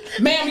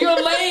 ma'am,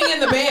 you're laying in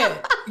the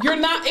bed. You're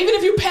not, even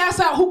if you pass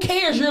out, who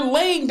cares? You're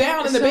laying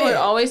down in the bed. It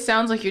always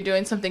sounds like you're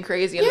doing something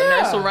crazy. And the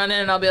nurse will run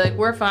in and I'll be like,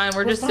 we're fine.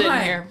 We're just sitting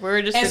here.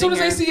 We're just sitting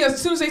here.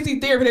 As soon as they see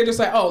therapy, they're just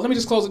like, oh, let me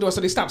just close the door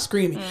so they stop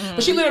screaming.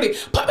 But she literally,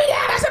 put me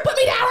down. I said, put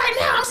me down right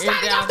now. I'm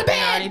sliding off the bed.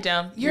 You're already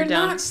down. You're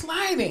not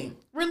sliding.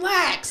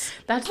 Relax.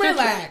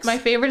 Relax. My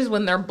favorite is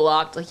when they're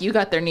blocked. Like, you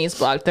got their knees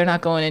blocked. They're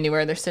not going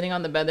anywhere. They're sitting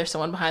on the bed. There's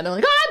someone behind. They're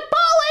like, I'm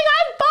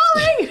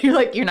falling. You're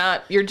like, you're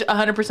not. You're 100%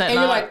 not. And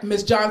you're like,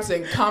 Miss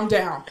Johnson, calm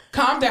down.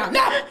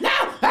 No.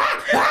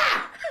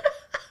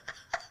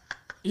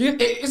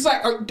 It's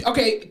like,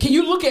 okay, can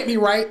you look at me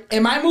right?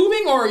 Am I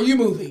moving or are you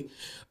moving?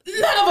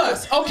 None of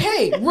us.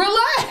 Okay,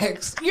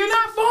 relax. You're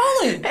not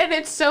falling. And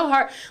it's so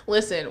hard.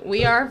 Listen,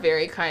 we are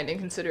very kind and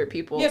considerate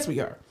people. Yes, we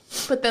are.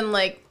 But then,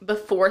 like, the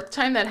fourth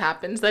time that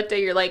happens that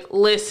day, you're like,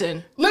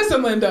 listen,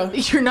 Linda.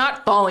 You're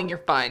not falling. You're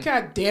fine.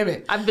 God damn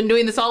it. I've been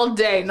doing this all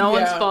day. No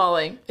one's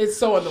falling. It's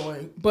so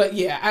annoying. But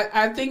yeah,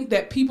 I think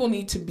that people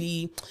need to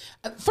be,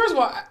 first of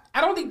all,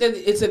 I don't think that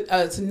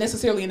it's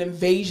necessarily an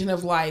invasion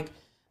of like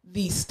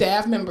the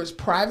staff member's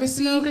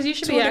privacy. No, because you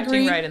should be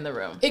acting right in the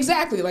room.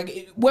 Exactly.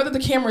 Like whether the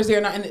camera is there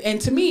or not.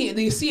 And to me,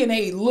 the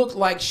CNA looked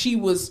like she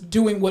was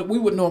doing what we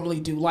would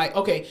normally do. Like,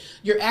 okay,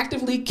 you're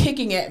actively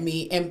kicking at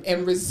me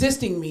and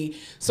resisting me.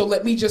 So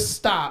let me just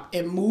stop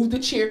and move the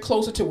chair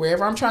closer to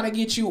wherever I'm trying to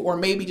get you, or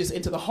maybe just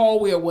into the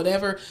hallway or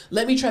whatever.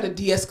 Let me try to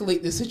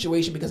de-escalate this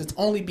situation because it's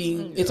only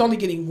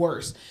getting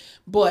worse.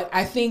 But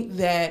I think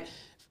that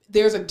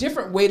there's a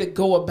different way to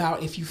go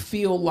about if you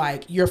feel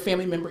like your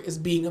family member is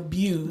being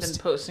abused. And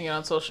posting it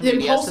on social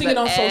media.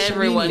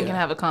 Everyone can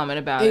have a comment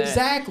about it.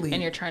 Exactly.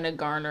 And you're trying to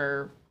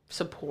garner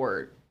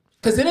support.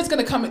 Because then it's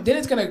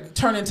gonna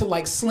turn into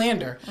like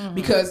slander.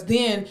 Because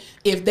then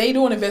if they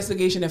do an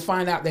investigation and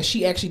find out that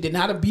she actually did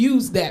not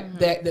abuse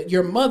that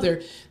your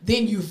mother,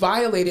 then you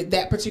violated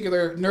that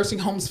particular nursing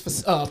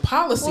home's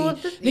policy.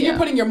 Then you're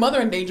putting your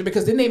mother in danger,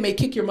 because then they may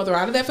kick your mother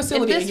out of that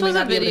facility. If this was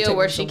a video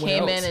where she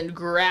came in and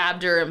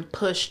grabbed her and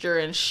pushed her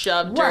and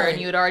shoved her,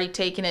 and you had already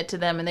taken it to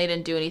them and they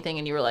didn't do anything,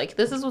 and you were like,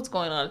 "This is what's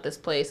going on at this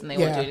place," and they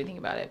won't do anything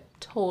about it.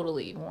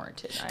 Totally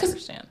warranted. I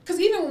understand. Because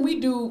even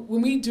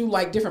when we do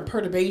like different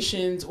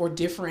perturbations or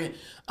different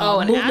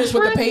movements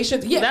with the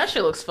patients, that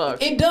shit looks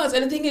fucked. It does,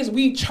 and the thing is,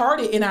 we chart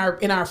it in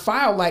our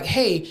file like,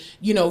 hey,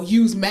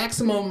 use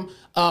maximum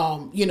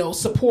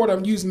support, or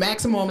use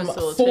maximum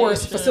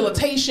force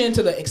facilitation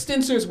to the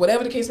extensors,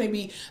 whatever the case may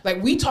be.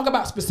 Like, we talk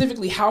about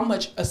specifically how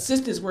much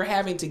assistance we're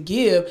having to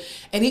give,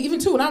 and even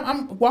too, and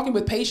I'm walking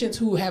with patients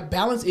who have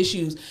balance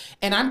issues,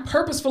 and I'm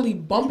purposefully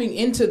bumping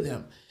into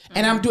them.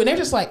 And they're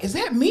just like, is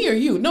that me or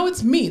you? No,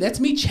 it's me. That's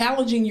me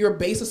challenging your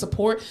base of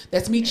support.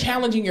 That's me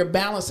challenging your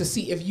balance to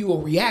see if you will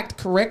react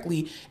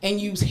correctly and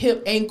use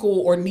hip,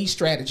 ankle, or knee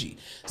strategy.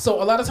 So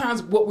a lot of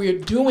times what we're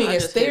doing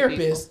as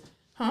therapists,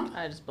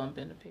 I just bump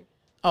into people.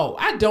 Oh,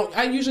 I don't.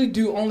 I usually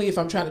do only if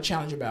I'm trying to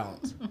challenge your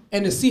balance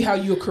and to see how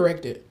you'll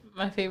correct it.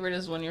 My favorite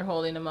is when you're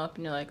holding them up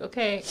and you're like,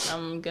 okay,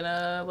 I'm going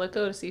to let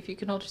go to see if you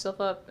can hold yourself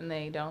up. And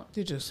they don't.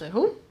 You just say,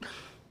 who?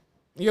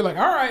 You're like,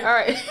 all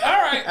right.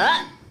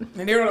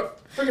 And they're on a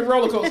freaking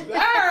roller coaster. All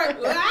right.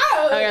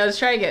 Okay, let's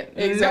try again.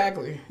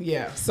 Exactly.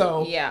 Yeah.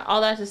 So. Yeah.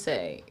 All that to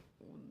say,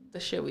 the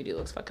shit we do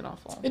looks fucking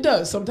awful. It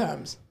does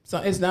sometimes. So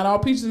it's not all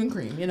peaches and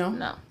cream,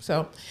 No.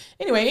 So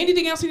anyway,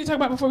 anything else you need to talk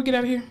about before we get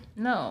out of here?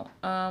 No.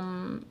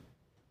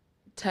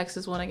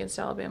 Texas won against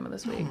Alabama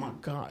this week. Oh my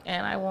God.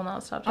 And I will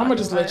not stop talking. I'm gonna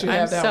just let you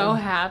have that one. I'm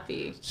so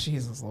happy.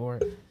 Jesus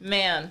Lord.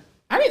 Man.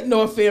 I didn't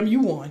know if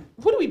FAMU won.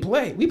 Who do we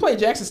play? We played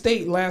Jackson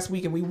State last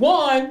week and we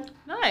won.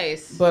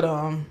 Nice. But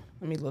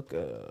let me look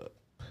up.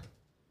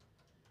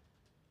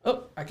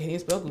 Oh, I can't even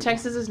spell Google.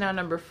 Texas is now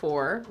number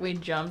 4. We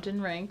jumped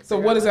in rank. So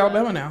what is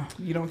Alabama now?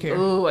 You don't care.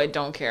 Ooh, I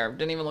don't care.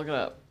 Didn't even look it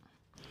up.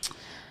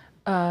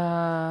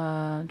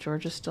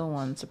 Georgia still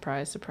won.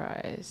 Surprise,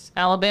 surprise.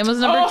 Alabama's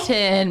number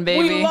 10,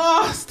 baby. We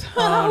lost.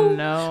 Oh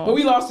no. But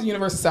we lost to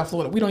University of South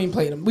Florida. We don't even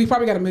play them. We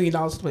probably got $1 million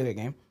to play that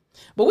game.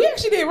 But we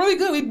actually did really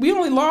good. We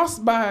only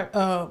lost by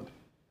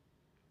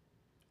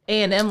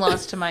A&M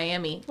lost to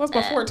Miami. Lost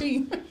by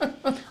 14.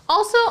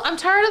 Also, I'm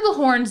tired of the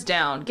horns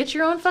down. Get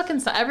your own fucking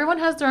sign. Everyone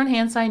has their own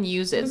hand sign.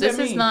 Use it. This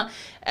is not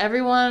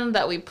everyone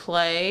that we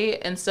play.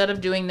 Instead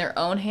of doing their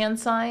own hand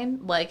sign,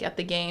 like at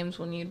the games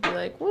when you'd be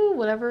like, woo,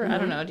 whatever. I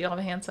don't know. Do y'all have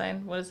a hand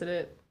sign? What is it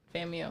at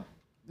FAMU?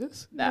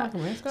 That.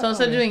 So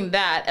instead of doing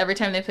that, every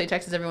time they play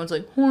Texas, everyone's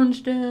like, horns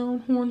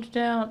down, horns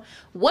down.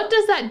 What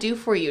does that do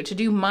for you to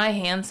do my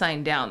hand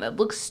sign down? That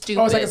looks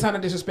stupid. Oh, it's like a sign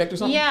of disrespect or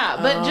something? Yeah,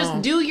 but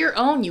just do your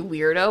own, you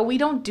weirdo. We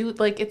don't do,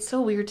 like, it's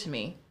so weird to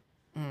me.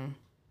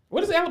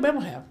 What does Alabama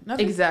have?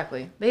 Nothing?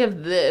 Exactly. They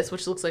have this,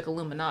 which looks like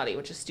Illuminati,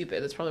 which is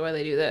stupid. That's probably why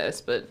they do this.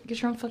 But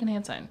get your own fucking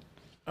hand sign.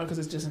 Oh, because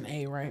it's just an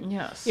A, right?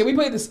 Yes. Yeah, we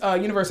played this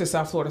University of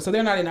South Florida, so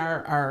they're not in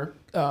our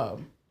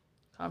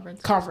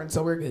conference,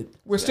 so we're good.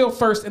 We're still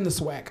first in the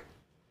SWAC.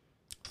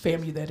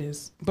 FAMU, that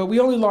is. But we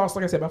only lost,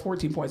 like I said, by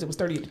 14 points. It was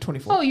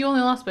 38-24. Oh, you only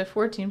lost by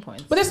 14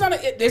 points. But it's not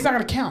going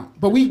to count.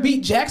 But we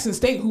beat Jackson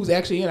State, who's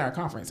actually in our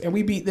conference, and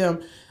we beat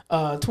them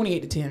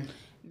 28-10.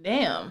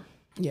 Damn.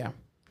 Yeah.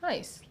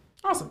 Nice.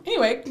 Awesome.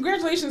 Anyway,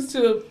 congratulations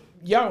to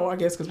y'all, I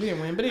guess, because we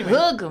didn't win. But anyway,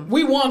 Hug 'em.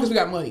 We won because we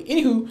got money.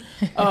 Anywho,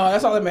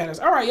 that's all that matters.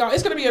 All right, y'all.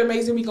 It's going to be an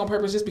amazing week on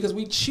purpose just because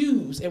we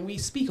choose and we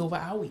speak over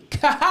our week.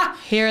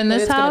 Here in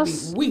this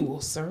house, we will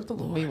serve the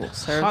Lord. We will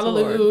serve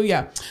Hallelujah. the Lord.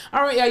 Yeah.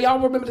 All right, y'all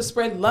remember to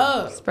spread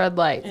love. Spread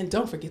light. And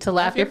don't forget to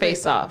laugh your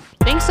face off.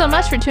 Thanks so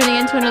much for tuning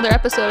in to another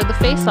episode of The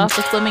Face Off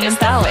with Fleming and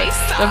Fowler.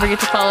 Don't forget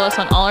to follow us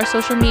on all our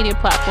social media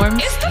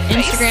platforms,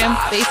 Instagram,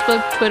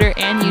 Facebook, Twitter,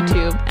 and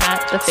YouTube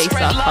at The Face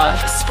Off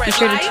Pod. Be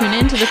sure to tune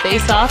in to The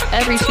Face Off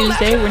every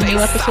Tuesday when new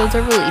episodes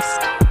are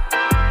released.